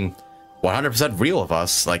is just being 100% real with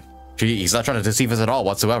us. Like, he's not trying to deceive us at all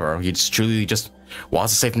whatsoever. He truly just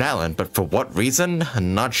wants to save Natlan, but for what reason?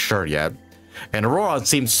 I'm not sure yet. And Auroran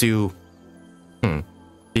seems to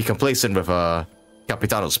be complacent with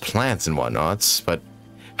Capitano's plans and whatnot, but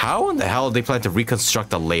how in the hell do they plan to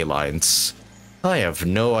reconstruct the ley lines? I have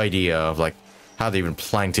no idea of like how they even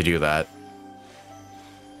plan to do that.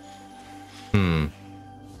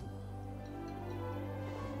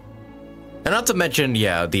 And not to mention,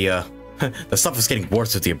 yeah, the the stuff is getting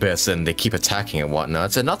worse with the Abyss, and they keep attacking and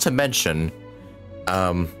whatnot. And not to mention,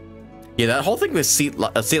 yeah, that whole thing with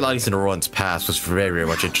Lani's and Rowan's past was very, very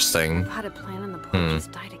much interesting. Had a plan and the pool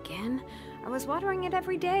just died again. I was watering it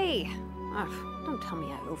every day. Ugh, don't tell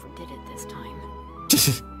me I overdid it this time.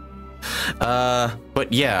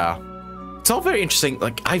 But yeah, it's all very interesting.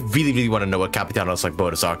 Like, I really, really want to know what Capitano's like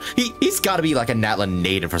motives are. He's got to be like a Natlan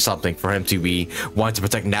native or something for him to be wanting to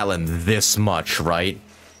protect Natlan this much, right?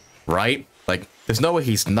 Right? Like, there's no way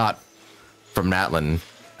he's not from Natlan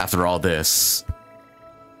after all this.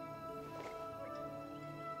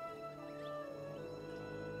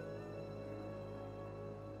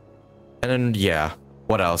 And then, yeah,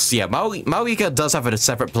 what else? Yeah, mavuika does have a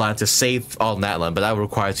separate plan to save all Natlan, but that would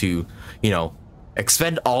require to, you know,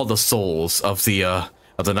 expend all the souls of the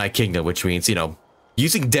Night Kingdom, which means, you know,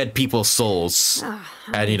 using dead people's souls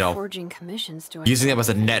and, you know, using them as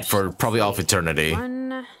a net for probably all of eternity.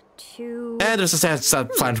 1, 2. And there's a chance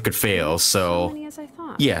that plan could fail, so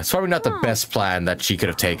yeah, it's probably not the best plan that she could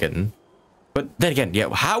have taken. But then again, yeah,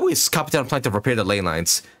 how is Capitan planning to repair the ley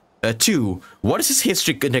lines? 2, what is his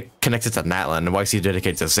history connected to Natlan, and why is he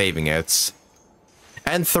dedicated to saving it?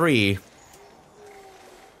 And 3,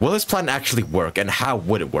 will this plan actually work, and how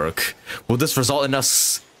would it work? Will this result in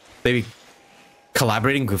us maybe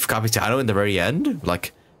collaborating with Capitano in the very end?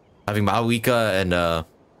 Like, having mavuika and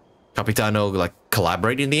Capitano, like,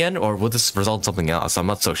 collaborate in the end? Or will this result in something else? I'm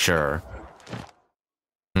not so sure.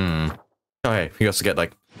 Okay, we also get,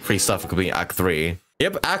 like, free stuff for completing Act 3.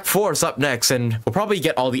 Yep, Act 4 is up next, and we'll probably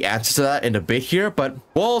get all the answers to that in a bit here, but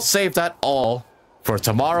we'll save that all for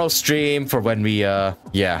tomorrow's stream, for when we,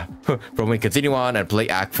 yeah, for when we continue on and play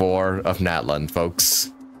Act 4 of Natlan,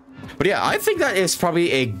 folks. But yeah, I think that is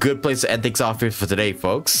probably a good place to end things off here for today,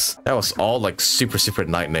 folks. That was all, like, super, super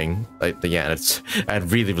enlightening. Like, yeah, it's a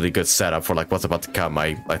really, really good setup for, like, what's about to come,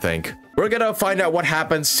 I think. We're gonna find out what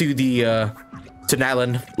happens to the, to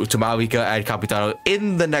Natlan, to mavuika, and Capitano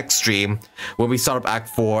in the next stream when we start up Act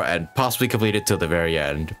 4 and possibly complete it till the very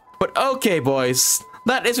end. But okay, boys,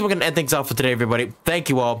 that is what we're gonna end things off for today, everybody. Thank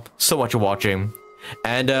you all so much for watching.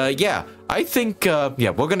 And yeah, I think yeah,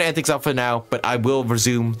 we're gonna end things off for now, but I will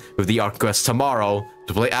resume with the ARCHON quest tomorrow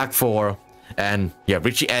to play Act 4 and yeah,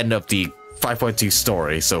 reach the end of the 5.2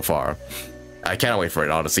 story so far. I cannot wait for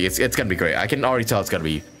it, honestly. It's gonna be great. I can already tell it's gonna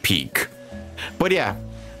be peak. But yeah,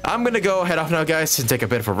 I'm gonna go head off now, guys, and take a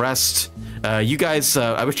bit of a rest. You guys,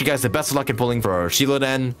 I wish you guys the best of luck in pulling for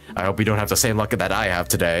xilonen. I hope you don't have the same luck that I have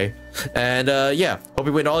today. And yeah, hope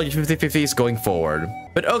you win all your 50/50s going forward.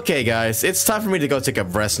 But okay, guys, it's time for me to go take a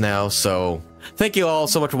rest now. So thank you all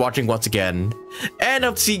so much for watching once again, and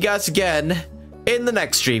I'll see you guys again in the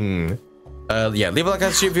next stream. Yeah, leave a like on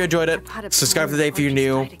the stream if you enjoyed it. Subscribe today if you're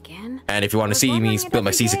new. And if you want to see me build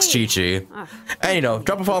my C6 qingyi. And, you know,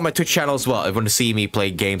 drop a follow on my Twitch channel as well if you want to see me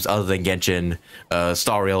play games other than Genshin,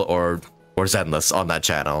 Star Rail, or Zenless on that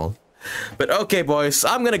channel. But okay, boys,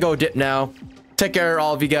 I'm gonna go dip now. Take care,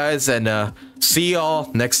 all of you guys, and see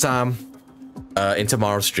y'all next time in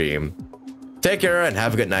tomorrow's stream. Take care and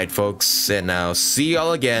have a good night, folks. And I'll see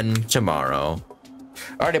y'all again tomorrow.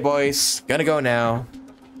 Alrighty, boys, gonna go now.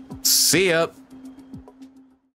 See ya.